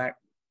bone black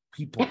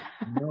people.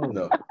 No,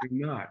 they're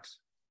not.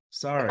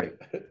 Sorry.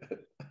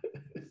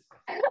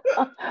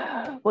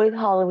 With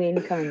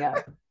Halloween coming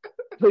up,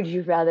 would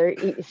you rather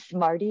eat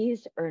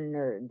Smarties or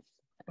Nerds?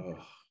 Oh,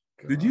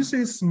 Did you God.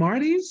 say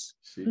Smarties?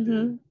 She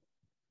did.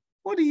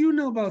 What do you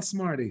know about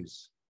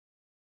Smarties?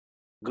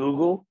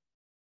 Google.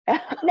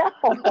 No.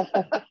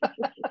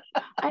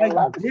 I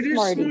love British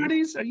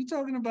Smarties. Are you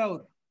talking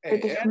about?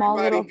 With the small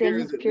little everybody here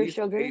things, is at pure least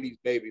sugar. 80s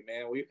baby,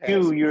 man. We've had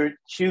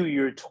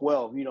You're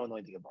 12. You don't know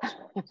anything about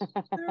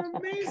Smarties. They're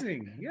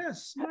amazing.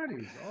 Yes,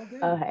 Smarties all day.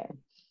 Okay.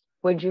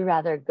 Would you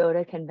rather go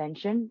to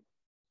convention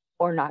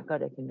or not go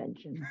to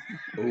convention?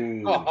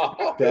 Ooh,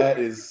 that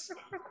is.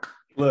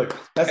 Look,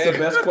 that's the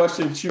best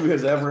question Chew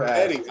has ever asked.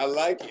 Eddie, I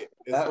like it.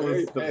 It's That was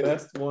very the petty.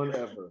 best one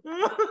ever.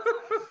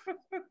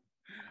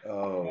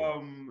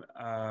 Oh,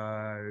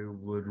 I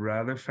would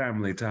rather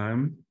family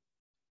time.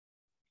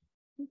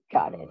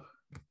 Got it.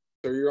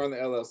 So you're on the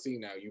LLC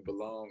now. You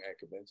belong at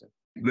convention.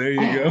 There you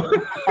go.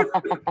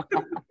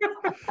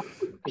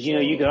 You know,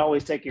 you can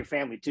always take your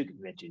family to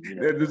convention. You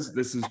know?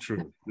 This is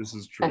true. This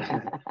is true.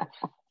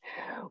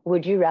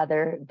 Would you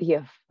rather be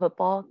a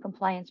football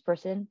compliance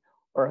person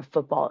or a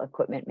football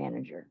equipment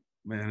manager?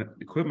 Man,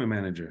 equipment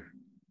manager.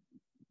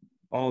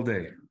 All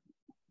day.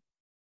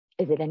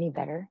 Is it any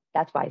better?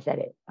 That's why I said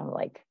it. I'm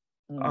like,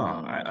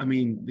 I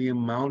mean, the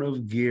amount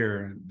of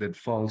gear that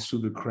falls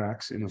through the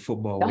cracks in a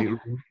football weight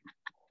room.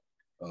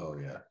 oh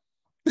yeah.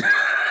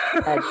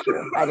 that's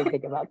true. I didn't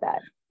think about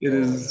that. It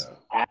is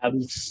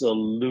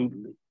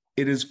Absolutely.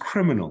 It is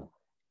criminal.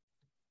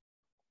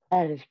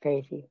 That is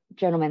crazy.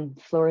 Gentlemen,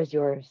 floor is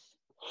yours.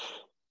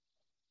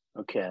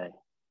 Okay.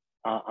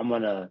 I'm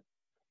gonna.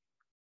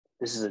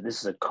 This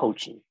is a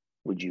coaching.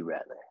 Would you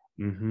rather?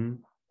 Mm-hmm.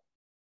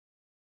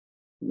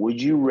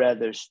 Would you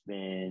rather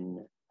spend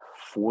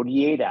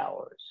 48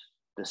 hours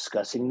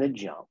discussing the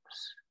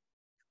jumps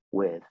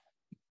with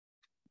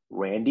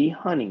Randy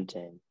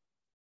Huntington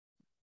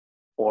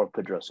or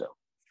Pedroso?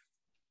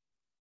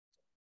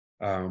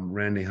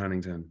 Randy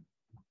Huntington.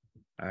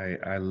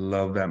 I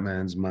love that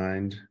man's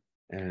mind,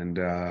 and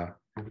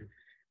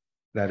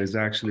that is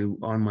actually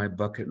on my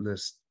bucket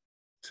list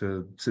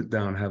to sit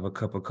down, have a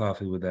cup of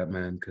coffee with that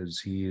man, because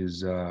he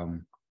is. I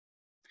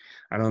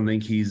don't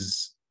think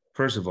he's.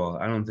 First of all,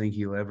 I don't think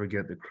he'll ever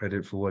get the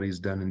credit for what he's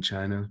done in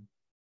China,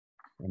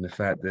 and the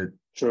fact that.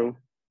 True.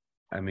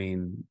 I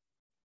mean,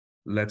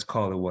 let's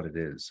call it what it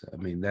is. I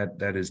mean,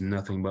 that is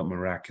nothing but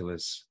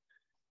miraculous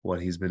what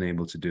he's been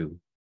able to do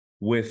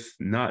with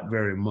not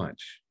very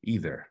much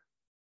either.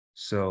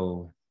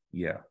 So,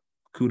 yeah,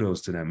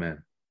 kudos to that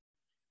man.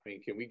 I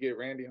mean, can we get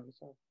Randy on the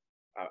show?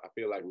 I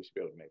feel like we should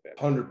be able to make that.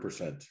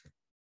 100%.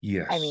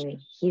 Yes. I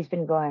mean, he's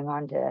been going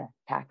on to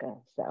PACA,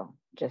 so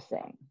just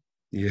saying.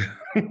 Yeah.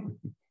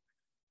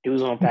 He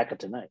was on PACA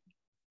tonight.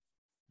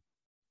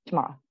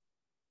 Tomorrow.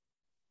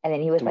 And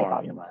then he was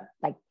Tomorrow,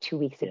 like 2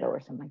 weeks ago or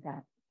something like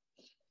that.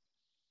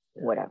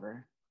 Yeah.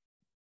 Whatever.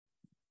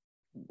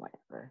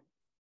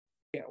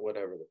 Yeah,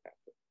 whatever the fact.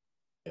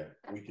 Yeah,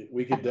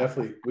 we could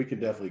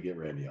definitely get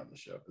Randy on the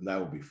show, and that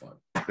would be fun.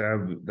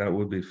 That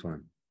would be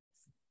fun.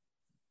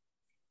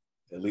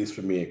 At least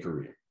for me and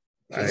Kareem.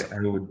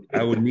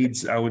 I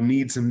would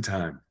need some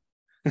time.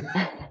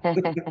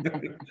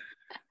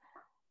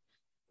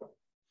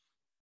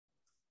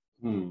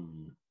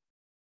 Hmm.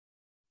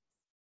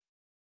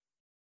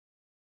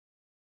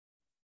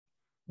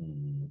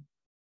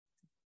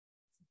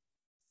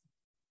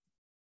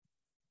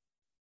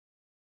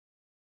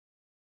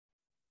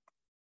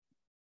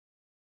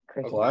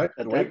 Cricket. Clyde,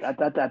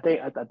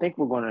 I think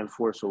we're going to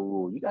enforce a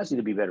rule. You guys need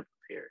to be better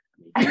prepared.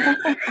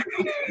 I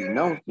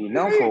mean, you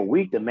know, for a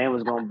week the man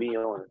was going to be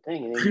on the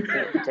thing, and then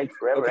it takes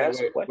forever.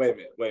 Okay,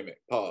 wait a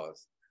minute.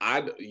 Pause.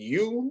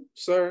 You,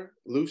 sir,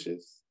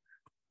 Lucius,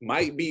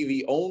 might be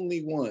the only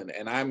one,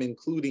 and I'm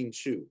including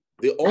Chu,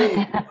 the only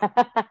one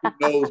who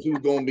knows who's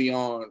going to be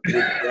on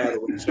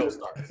when the show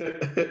starts.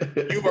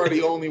 You are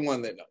the only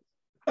one that knows.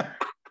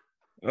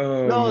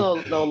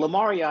 No,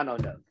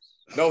 Lamariano knows.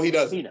 No, he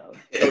doesn't. He knows.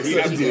 No, he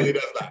absolutely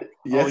does not.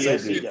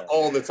 Yes, he does.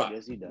 All the time.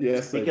 Yes, he does.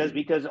 Yes,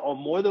 because on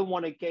more than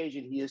one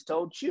occasion he has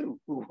told you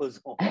who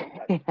was on.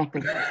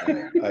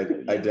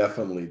 I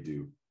definitely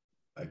do.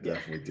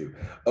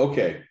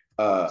 Okay.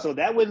 So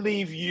that would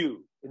leave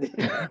you.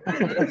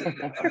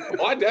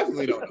 Oh, I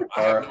definitely don't know.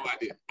 I have no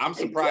idea. I'm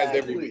surprised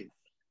every week.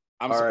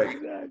 I'm surprised.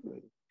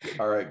 Exactly.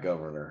 All right,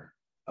 Governor.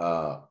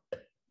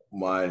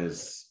 Mine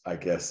is, I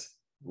guess,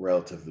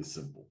 relatively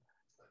simple.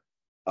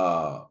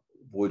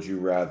 Would you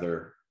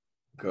rather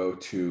go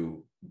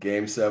to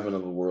Game 7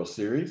 of the World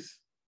Series,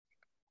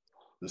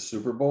 the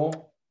Super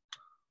Bowl,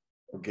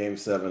 or Game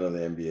 7 of the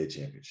NBA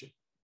Championship?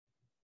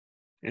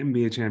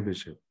 NBA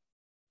championship.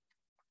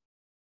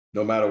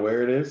 No matter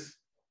where it is?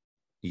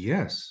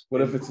 Yes.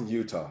 What if it's in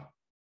Utah?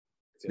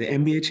 The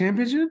NBA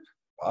championship?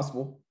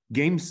 Possible.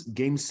 Game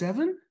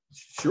 7?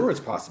 Sure,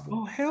 it's possible.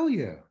 Oh, hell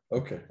yeah.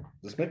 Okay,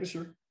 just making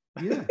sure.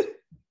 Yeah.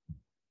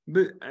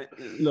 But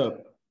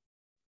look,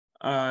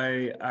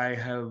 I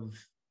have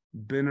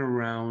been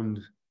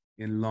around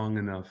in long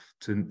enough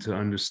to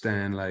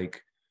understand,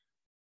 like,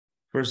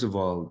 first of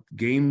all,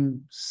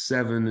 Game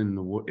 7 in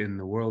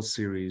the World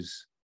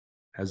Series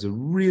has a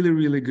really,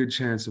 really good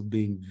chance of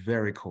being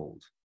very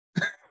cold.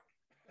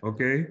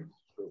 Okay?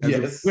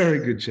 Has a very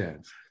good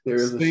chance. There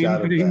is a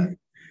shot of that.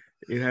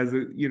 It has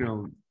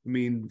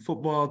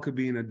football could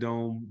be in a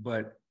dome,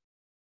 but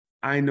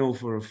I know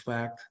for a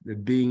fact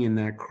that being in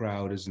that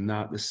crowd is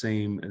not the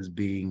same as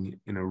being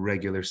in a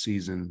regular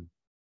season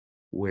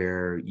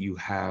where you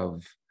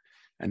have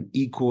an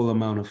equal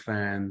amount of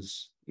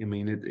fans. I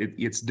mean,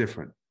 it's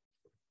different.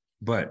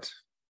 But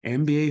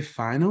NBA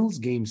Finals,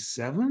 Game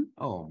 7?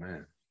 Oh,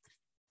 man.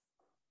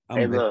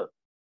 Look,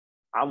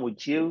 I'm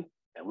with you,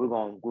 and we're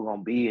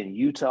gonna be in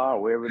Utah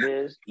or wherever it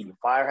is, eating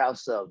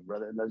Firehouse subs,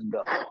 brother. Let's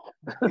go.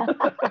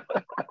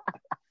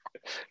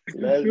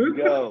 Let's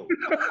go.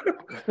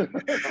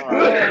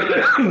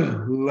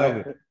 Love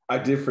it. I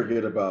did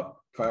forget about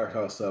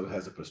Firehouse Sub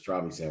has a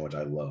pastrami sandwich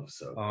I love.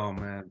 So. Oh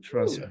man,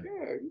 trust me.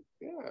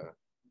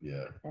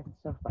 Yeah. That's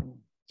so funny.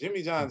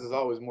 Jimmy John's is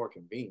always more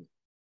convenient,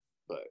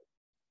 but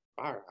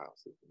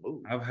Firehouse is the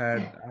move. I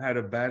had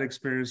a bad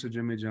experience with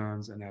Jimmy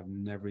John's, and I've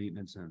never eaten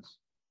it since.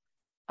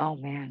 Oh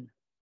man.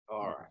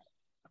 All right.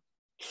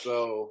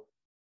 So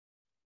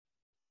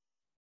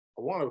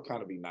I want to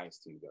kind of be nice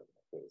to you,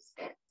 because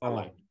I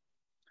like you.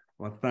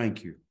 Well,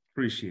 thank you.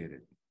 Appreciate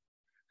it.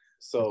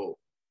 So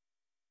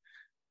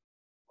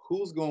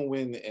who's going to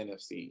win the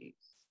NFC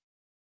East?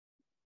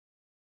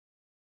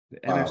 The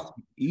NFC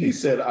East. He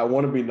said, I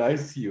want to be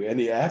nice to you. And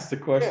he asked the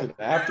question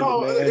after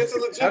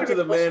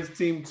the man's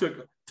team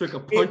took a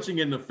punching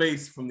in the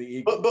face from the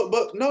Eagles.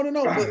 But no.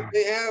 But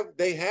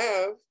they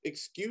have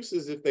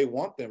excuses if they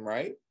want them,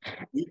 right?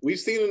 We've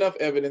seen enough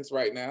evidence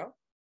right now.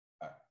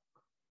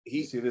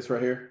 You see this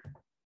right here?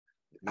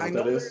 I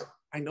know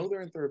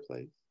they're in third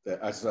place.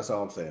 That's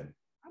all I'm saying.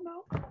 I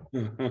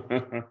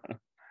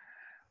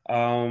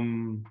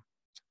know.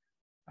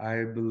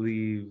 I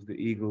believe the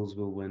Eagles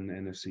will win the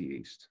NFC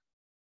East.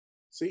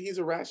 See, he's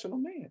a rational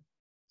man.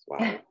 That's why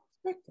I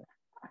respect him.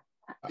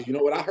 You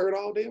know what I heard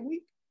all damn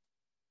week?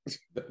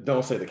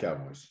 Don't say the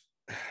Cowboys.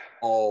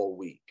 All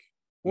week.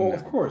 Well,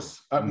 of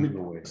course.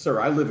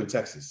 Sir, I live in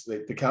Texas.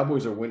 The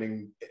Cowboys are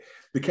winning.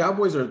 The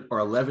Cowboys are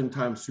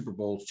 11-time Super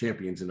Bowl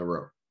champions in a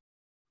row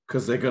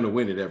because they're going to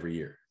win it every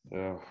year.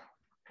 Yeah.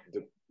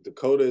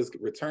 Dakota is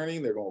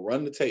returning. They're going to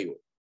run the table.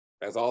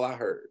 That's all I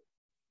heard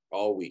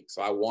all week.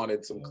 So I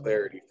wanted some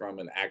clarity from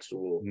an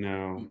actual.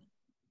 No.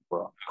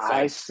 Well,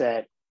 I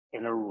sat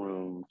in a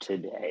room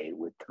today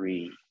with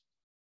 3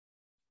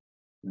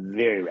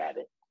 very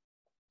rabid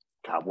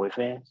Cowboy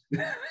fans.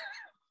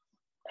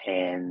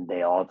 And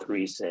they all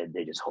 3 said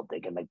they just hope they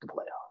can make the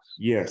playoffs.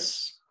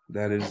 Yes.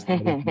 That is my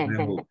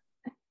hope.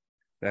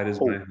 That is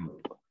my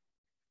hope.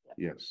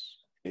 Yes.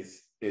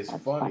 It's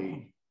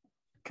funny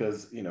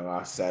because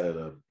I sat at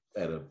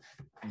a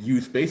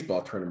youth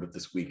baseball tournament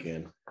this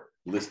weekend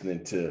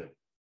listening to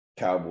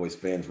Cowboys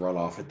fans run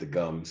off at the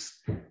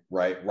gums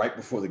right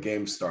before the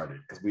game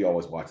started, because we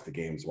always watch the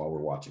games while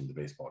we're watching the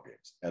baseball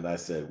games. And I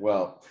said,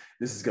 well,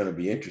 this is going to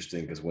be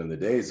interesting because when the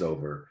day's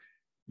over,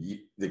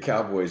 the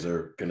Cowboys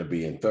are going to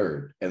be in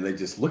third. And they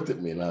just looked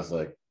at me and I was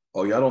like,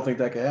 oh, y'all don't think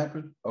that could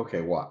happen?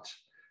 Okay, watch.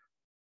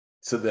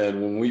 So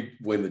then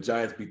when the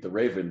Giants beat the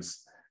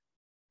Ravens,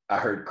 I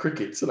heard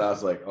crickets and I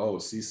was like, oh,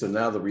 see, so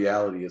now the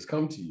reality has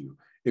come to you.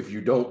 If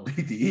you don't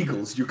beat the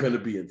Eagles, you're going to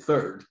be in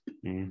third.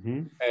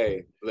 Mm-hmm.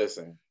 Hey,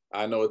 listen,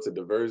 I know it's a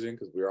diversion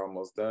because we're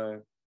almost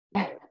done.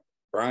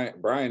 Brian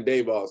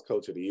Daboll is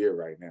coach of the year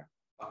right now.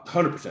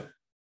 100%.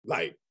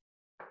 Like,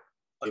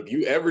 if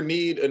you ever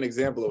need an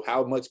example of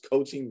how much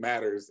coaching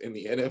matters in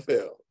the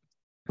NFL,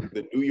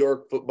 the New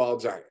York Football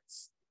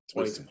Giants.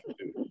 Listen,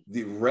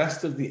 the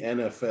rest of the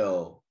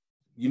NFL,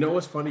 you know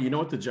what's funny? You know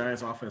what the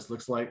Giants offense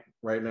looks like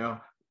right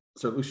now?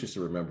 So Lucius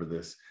should remember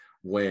this.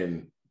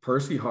 When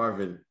Percy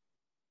Harvin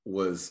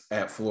was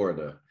at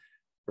Florida,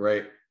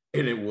 right?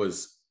 And it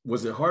was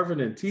it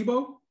Harvin and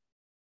Tebow?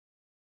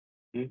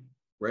 Mm-hmm.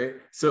 Right?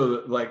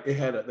 So like they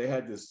had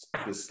this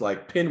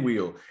like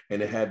pinwheel,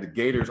 and it had the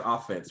Gators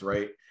offense,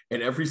 right?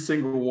 And every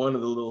single one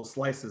of the little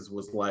slices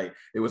was like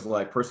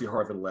Percy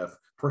Harvin left,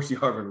 Percy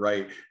Harvin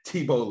right,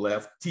 Tebow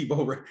left,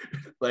 Tebow right.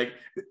 Like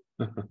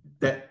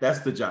that's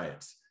the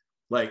Giants.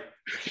 Like,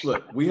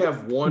 look, we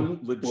have one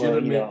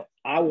legitimate.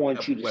 I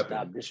want you to weapon.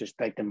 stop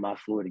disrespecting my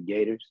Florida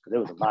Gators, because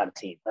there was a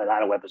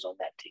lot of weapons on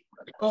that team.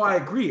 Oh, I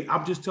agree.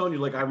 I'm just telling you,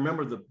 like, I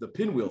remember the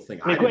pinwheel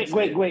thing. I mean,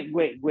 great analogy.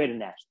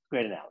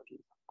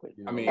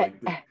 I mean,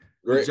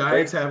 the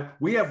Giants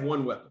we have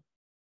one weapon,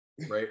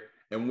 right?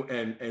 And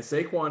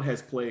Saquon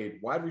has played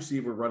wide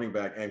receiver, running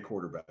back, and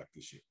quarterback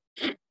this year.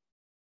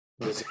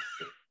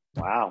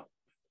 Wow.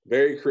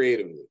 Very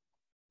creatively.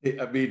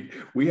 I mean,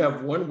 we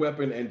have one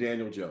weapon and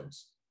Daniel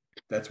Jones.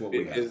 That's what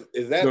we have.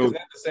 Is that the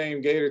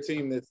same Gator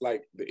team that's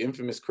like the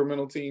infamous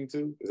criminal team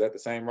too? Is that the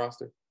same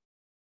roster?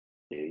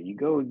 There you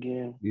go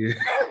again. Yeah.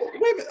 Wait a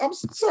minute. I'm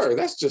sorry.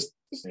 These are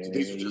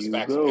just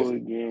facts.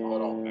 Again.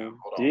 Hold on, man.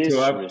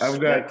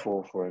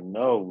 Disrespectful for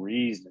no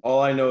reason.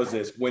 All I know is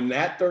this: when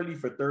that 30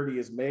 for 30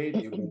 is made,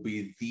 it will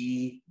be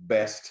the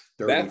best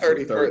 30 that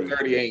 30 for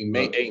 30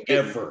 ain't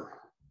ever.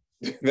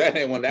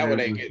 That one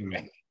ain't getting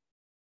made.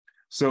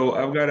 So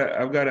I've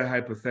got a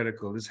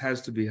hypothetical. This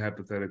has to be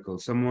hypothetical.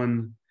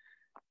 Someone,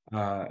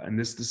 and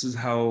this is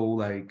how,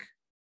 like,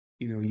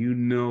 you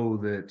know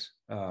that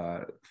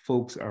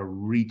folks are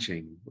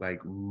reaching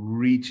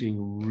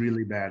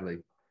really badly.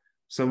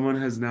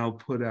 Someone has now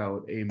put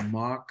out a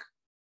mock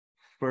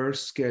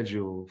first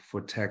schedule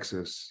for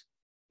Texas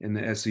in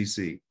the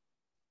SEC,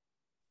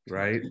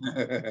 right?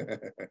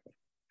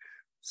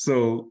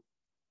 So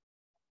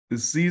the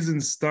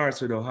season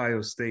starts with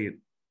Ohio State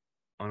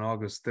on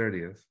August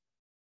 30th,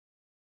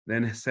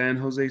 then San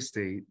Jose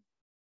State,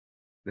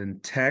 then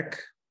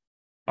Tech,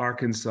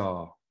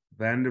 Arkansas,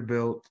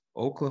 Vanderbilt,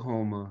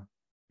 Oklahoma,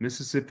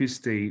 Mississippi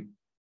State,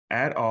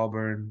 at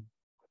Auburn,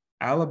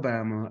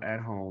 Alabama at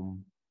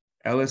home,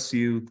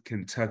 LSU,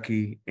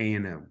 Kentucky,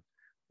 A&M.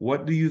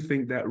 What do you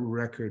think that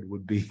record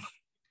would be?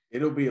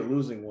 It'll be a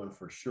losing one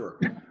for sure.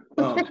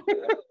 I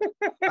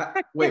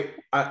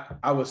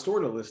was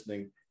sort of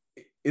listening.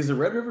 Is the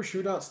Red River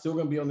Shootout still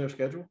going to be on their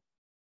schedule?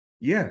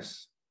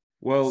 Yes.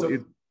 Well,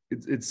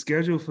 it's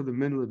scheduled for the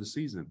middle of the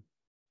season.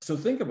 So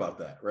think about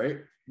that, right?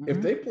 Mm-hmm.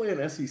 If they play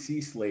an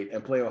SEC slate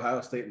and play Ohio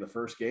State in the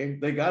first game,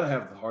 they got to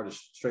have the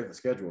hardest strength of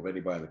schedule of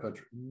anybody in the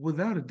country.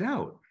 Without a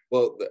doubt.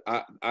 Well,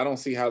 I don't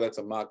see how that's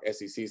a mock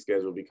SEC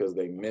schedule, because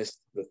they missed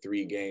the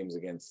 3 games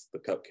against the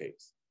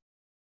Cupcakes.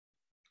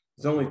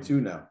 There's only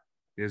 2 now.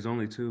 There's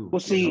only 2. Well,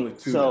 see,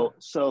 so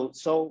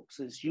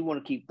since you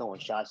want to keep throwing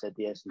shots at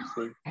the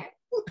SEC.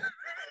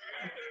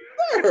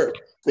 The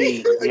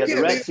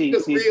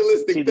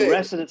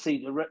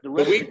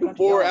week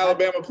before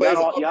Alabama plays,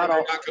 y'all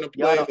not going to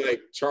play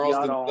like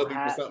Charleston or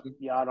something.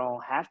 Y'all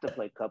don't have to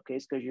play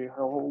Cupcakes because your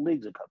whole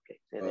league's a Cupcakes.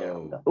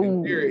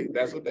 In theory,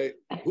 that's what they.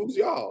 Who's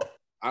y'all?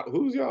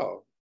 Who's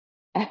y'all?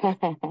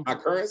 My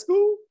current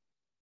school?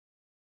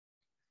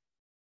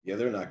 Yeah,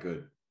 they're not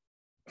good.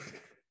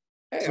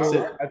 Hey,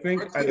 so I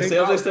think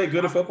San Jose State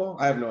good at football?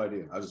 I have no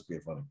idea. I was just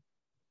being funny.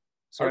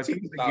 So I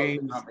think the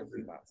games.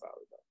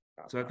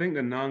 So I think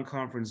the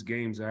non-conference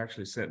games are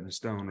actually set in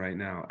stone right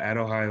now at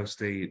Ohio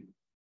State,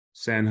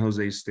 San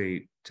Jose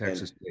State,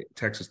 Texas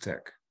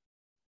Tech,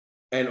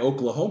 and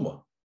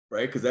Oklahoma,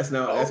 right? Because that's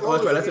now that's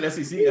right. That's an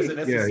SEC. That's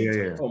an SEC.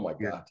 Yeah. Oh my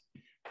God,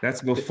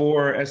 that's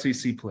before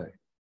SEC play.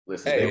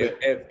 Listen,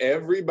 if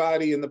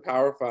everybody in the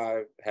Power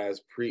 5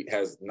 has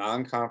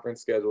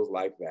non-conference schedules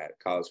like that,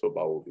 college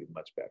football will be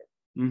much better.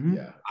 Mm-hmm.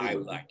 Yeah, I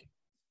like it.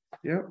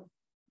 Yep.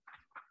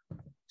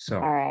 So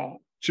all right,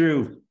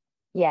 true.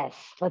 Yes,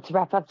 let's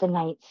wrap up the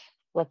night.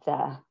 Let's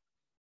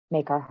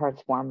make our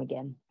hearts warm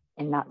again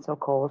and not so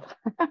cold,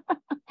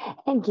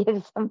 and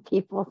give some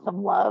people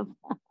some love.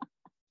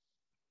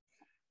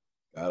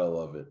 Gotta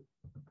love it.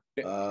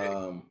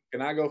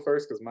 Can I go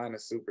first? Because mine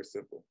is super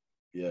simple.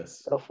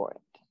 Yes. Go for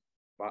it.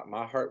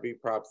 My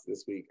heartbeat props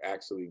this week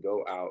actually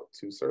go out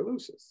to Sir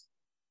Lucius,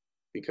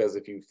 because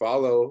if you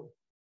follow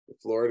the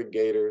Florida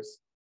Gators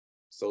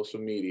social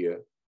media,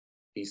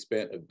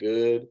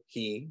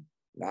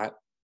 not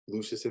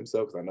Lucius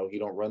himself, because I know he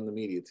don't run the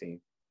media team,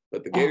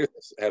 but the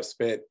Gators have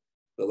spent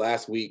the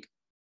last week,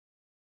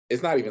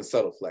 it's not even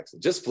subtle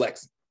flexing, just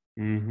flexing.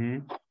 Mm-hmm.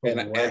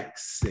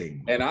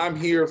 And I'm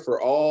here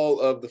for all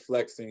of the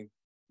flexing.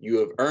 You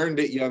have earned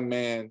it, young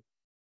man.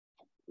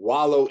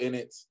 Wallow in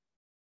it.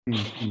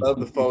 Love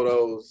the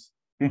photos.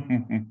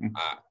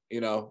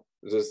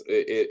 Just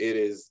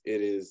it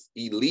is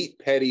elite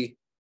petty,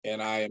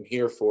 and I am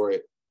here for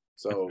it.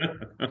 So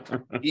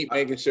keep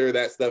making sure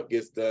that stuff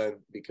gets done,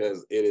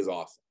 because it is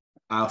awesome.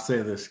 I'll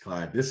say this,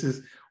 Clyde. This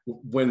is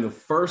when the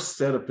first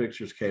set of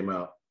pictures came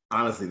out.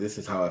 Honestly, this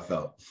is how I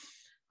felt.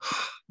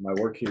 My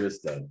work here is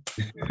done.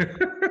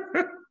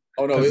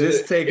 Oh no,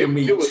 it's taken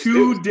me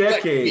 2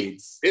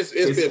 decades. It's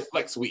been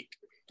flex week.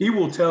 He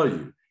will tell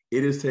you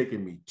it has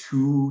taken me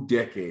 2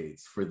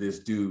 decades for this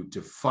dude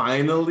to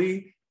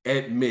finally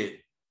admit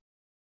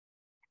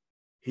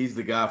he's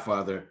the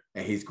Godfather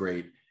and he's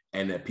great,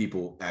 and that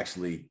people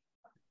actually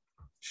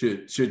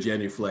should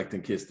genuflect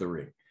and kiss the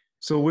ring.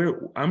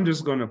 So I'm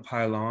just going to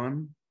pile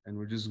on, and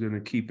we're just going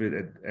to keep it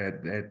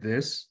at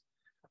this.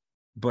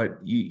 But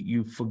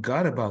you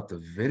forgot about the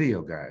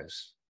video,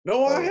 guys.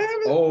 No, I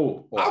haven't.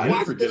 I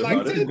watched it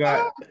like 10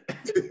 times.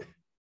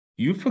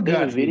 You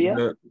forgot the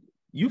video.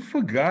 You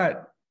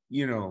forgot,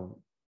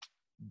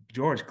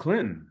 George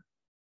Clinton.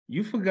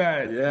 You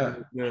forgot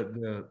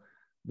the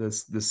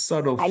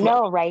subtle. I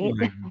know, right? Oh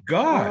my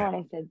God!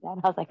 When I said that,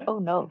 I was like, "Oh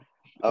no!"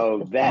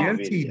 Oh, that. Yes,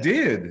 video. he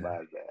did. Oh, my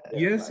God.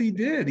 Yes, he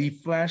did. He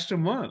flashed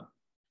him up.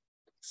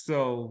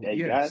 So Yeah,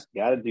 yes.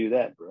 you gotta do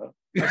that, bro.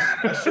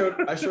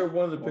 I showed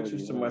one of the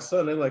pictures to my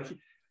son. They're like,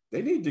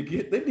 they need to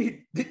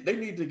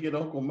get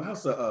Uncle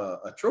Mouse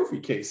a trophy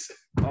case.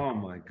 Oh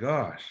my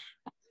gosh!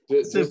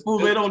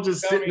 They don't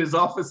just sit in his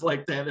office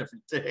like that every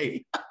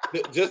day.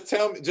 Just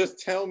tell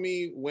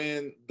me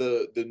when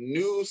the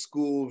new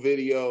school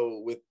video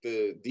with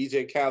the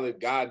DJ Khaled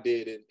God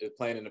did it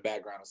playing in the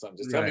background or something.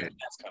 Just tell me when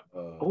that's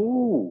coming.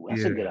 Oh,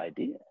 that's a good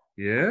idea.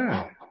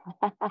 Yeah.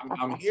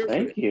 I'm here.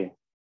 Thank you.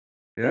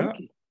 Yeah.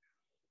 Thank you.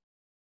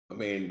 I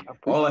mean,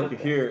 all I could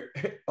hear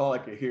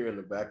in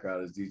the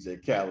background is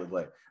DJ Khaled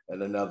like,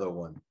 and another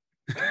one.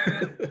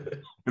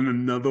 And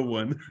another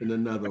one. And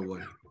another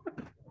one.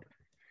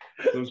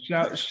 So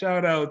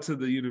shout out to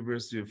the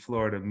University of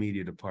Florida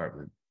Media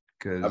Department,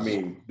 because I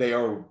mean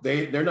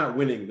they're not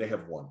winning, they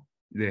have won.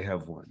 They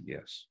have won,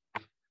 yes.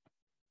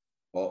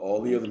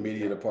 All the other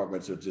media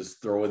departments are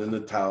just throwing in the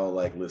towel,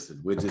 like, listen,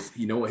 we're just,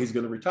 you know what, he's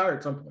gonna retire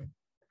at some point.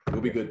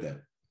 We'll be good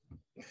then.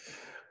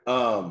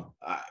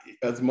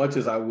 As much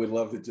as I would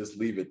love to just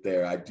leave it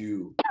there, I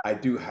do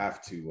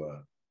have to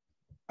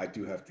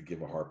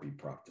give a heartbeat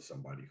prop to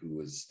somebody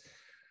who is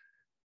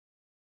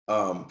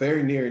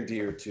very near and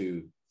dear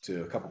to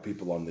a couple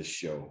people on this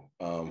show,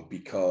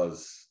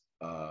 because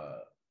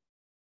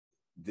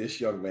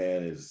this young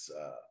man is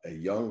a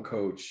young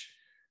coach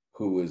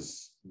who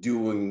is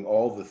doing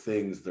all the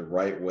things the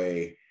right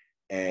way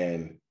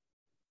and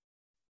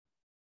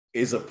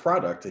is a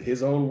product, in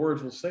his own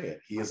words will say it,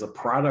 he is a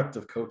product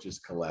of Coaches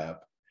Collab,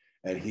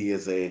 and he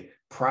is a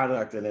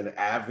product and an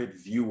avid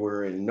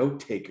viewer and note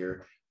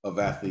taker of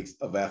Athletics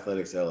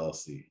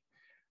LLC.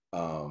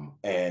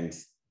 And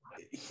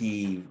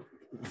he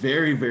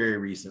very, very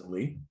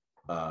recently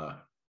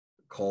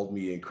called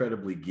me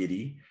incredibly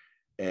giddy,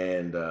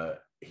 and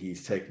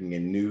he's taking a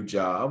new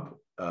job.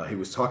 He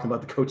was talking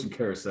about the coaching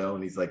carousel,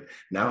 and he's like,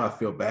 now I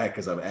feel bad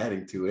because I'm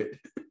adding to it.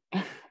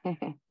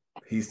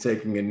 He's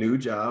taking a new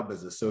job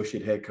as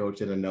associate head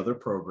coach at another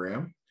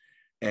program,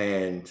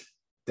 and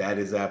that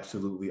is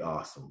absolutely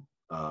awesome.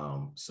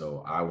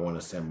 So I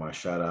want to send my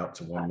shout out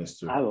to one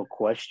Mr. I have a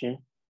question.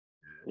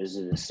 Is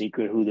it a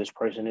secret who this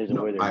person is and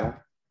where they're going?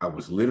 I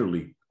was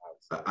literally,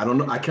 I don't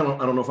know. I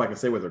don't know if I can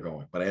say where they're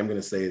going, but I am going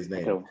to say his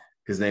name. Okay.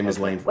 His name is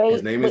Lane.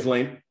 His name is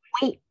Lane.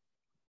 Wait.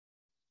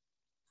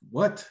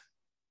 What?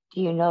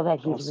 Do you know that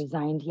he's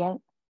resigned yet?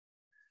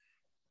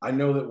 I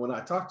know that when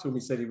I talked to him, he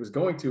said he was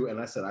going to, and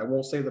I said, I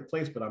won't say the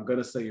place, but I'm going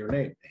to say your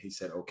name. He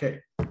said, okay.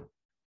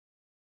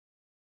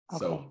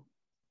 So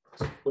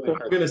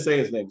I'm going to say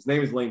his name. His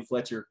name is Lane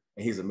Fletcher,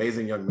 and he's an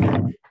amazing young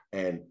man.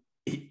 And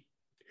he,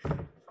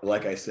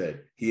 like I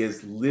said, he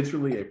is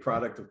literally a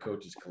product of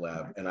Coaches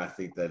Collab, and I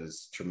think that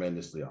is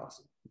tremendously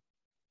awesome.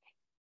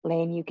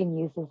 Lane, you can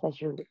use this as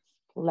your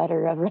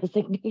letter of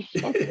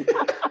resignation.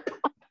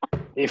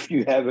 If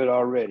you haven't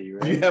already,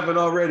 right? If you haven't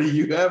already,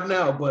 you have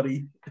now,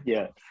 buddy.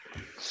 Yeah.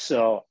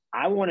 So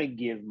I want to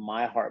give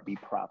my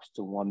heartbeat props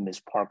to one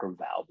Miss Parker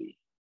Valby.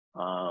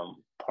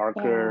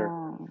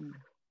 Parker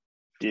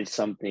did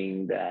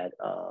something that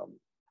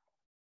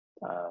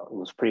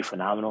was pretty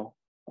phenomenal.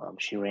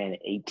 She ran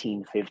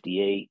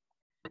 18:58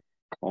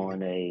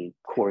 on a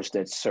course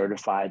that's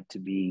certified to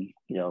be,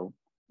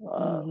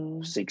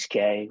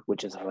 6K,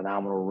 which is a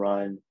phenomenal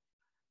run.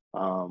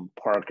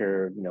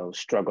 Parker,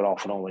 struggled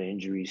off and on with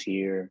injuries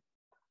here.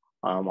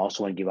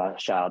 Also want to give a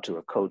shout out to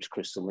her coach,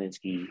 Chris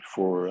Zielinski,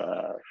 for,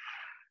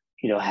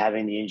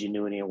 having the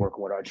ingenuity and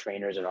working with our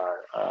trainers and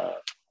our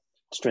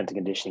strength and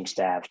conditioning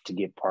staff to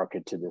get Parker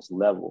to this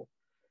level.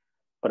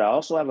 But I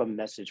also have a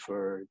message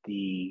for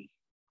the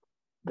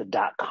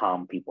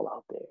 .com people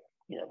out there.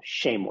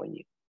 Shame on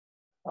you.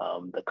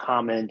 The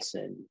comments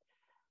and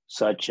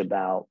such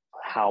about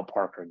how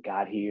Parker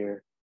got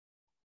here.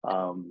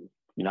 I'm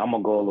going to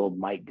go a little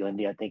Mike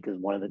Gundy, I think is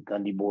one of the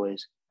Gundy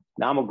boys.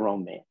 Now I'm a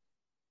grown man.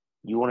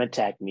 You want to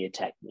attack me,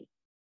 attack me.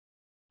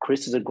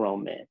 Chris is a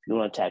grown man. If you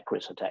want to attack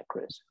Chris, attack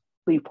Chris.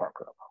 Leave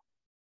Parker alone.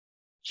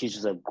 She's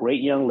just a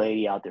great young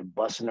lady out there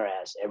busting her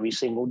ass every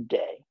single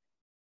day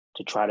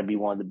to try to be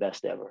one of the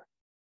best ever.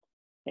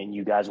 and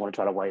you guys want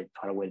to try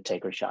to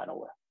take her shot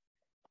nowhere.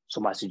 So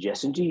my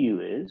suggestion to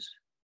you is,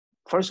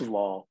 first of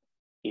all,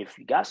 if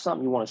you got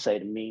something you want to say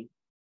to me,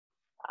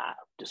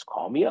 just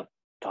call me up,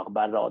 talk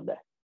about it all day.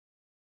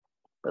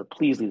 But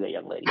please leave that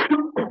young lady.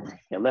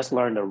 And let's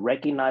learn to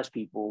recognize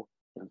people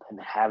and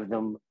have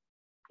them,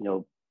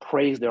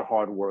 praise their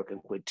hard work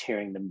and quit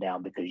tearing them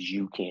down because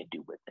you can't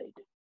do what they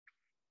do.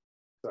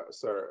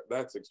 Sir,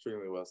 that's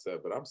extremely well said,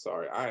 but I'm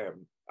sorry. I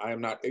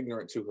am not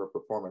ignorant to her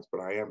performance,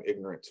 but I am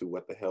ignorant to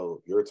what the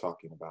hell you're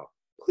talking about.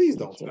 Please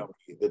don't tell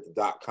me that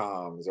the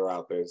 .coms are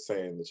out there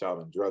saying that y'all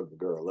done drugged the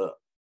girl up.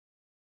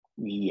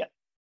 Yeah.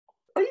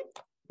 Are you?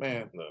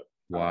 Man, look.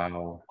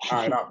 Wow.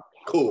 All right,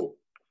 cool.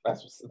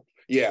 That's what's,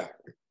 yeah.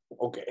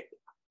 Okay.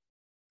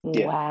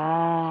 Yeah.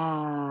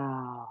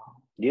 Wow.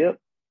 Yep.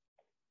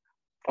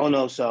 Oh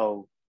no,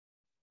 so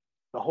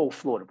the whole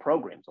Florida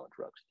program's on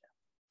drugs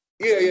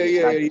now.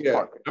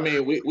 Yeah. I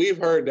mean, we've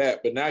heard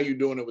that, but now you're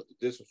doing it with the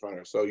distance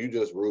runner, so you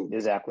just rude.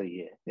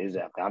 Exactly.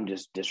 I'm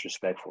just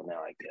disrespectful now,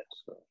 I guess.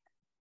 So.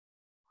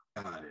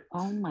 Got it.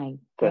 Oh my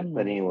goodness.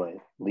 But anyway,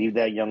 leave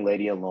that young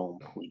lady alone,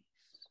 please.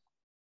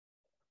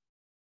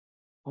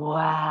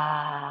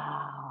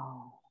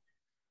 Wow.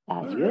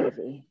 That's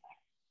crazy.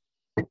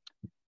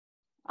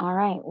 All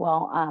right.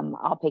 Well,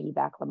 I'll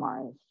piggyback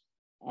Lamar's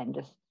and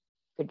just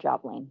good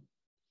job, Lane.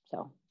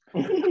 So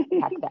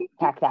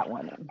pack that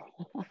one in.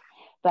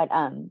 But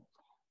other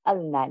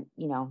than that,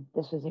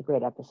 this was a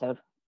great episode.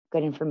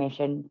 Good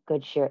information,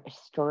 good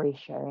story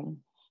sharing,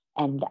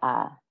 and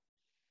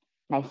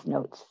nice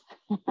notes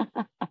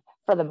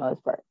for the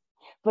most part.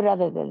 But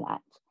other than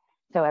that,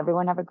 so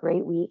everyone have a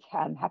great week.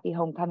 Happy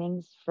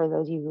homecomings for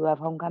those of you who have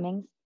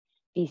homecomings.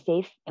 Be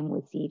safe, and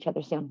we'll see each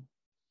other soon.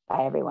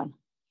 Bye, everyone.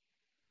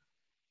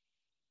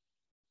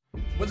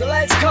 When the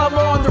lights come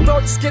on, the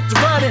roaches get to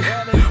running.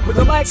 When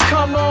the lights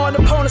come on,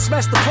 opponents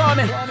smash the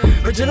plumbing.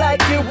 Heard you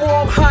like it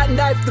warm, hot,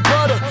 knife the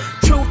butter.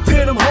 Truth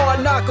hit them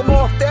hard, knock them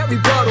off that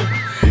rebuttal.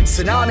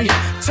 Tsunami,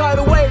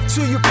 tidal wave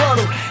to your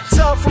puddle.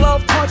 Tough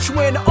love, punch you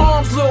in the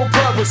arms, little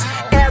brothers.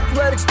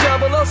 Athletics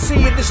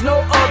LLC, there's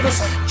no others.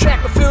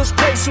 Track the field's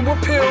pacing, we'll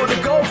peel to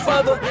go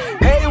further.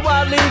 Hey,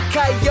 Wile E.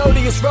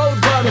 Coyote, it's road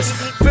runners.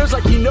 Feels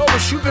like you know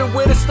us, you've been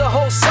with us the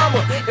whole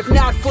summer. If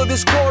not for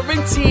this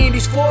quarantine,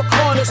 these four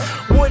corners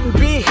wouldn't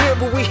be here,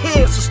 but we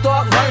here, so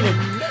start learning.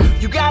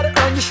 You gotta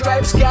earn your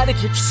stripes, gotta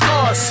get your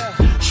scars.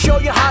 Show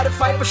you how to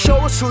fight, but show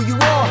us who you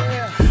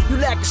are. You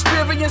lack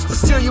experience, but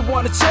still you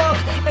wanna talk.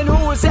 And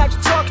who is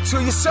actually talking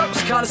to you?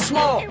 Circle's kinda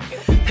small.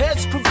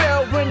 Heads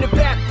prevail when the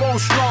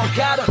backbone's strong.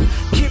 Gotta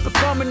keep it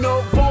coming, no,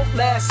 it won't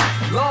last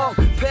long.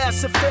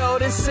 Pass and fail,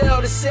 then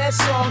sell the sad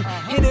song.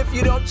 And if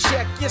you don't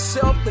check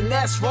yourself, then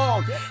that's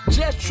wrong.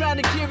 Just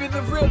trying to give you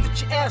the real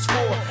that you asked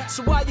for.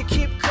 So why you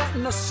keep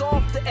cutting us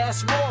off to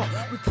ask more?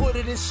 We put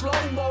it in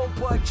slow-mo,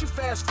 but you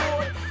fast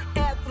forward.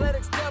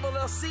 Athletics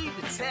LLC,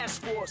 the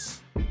task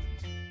force.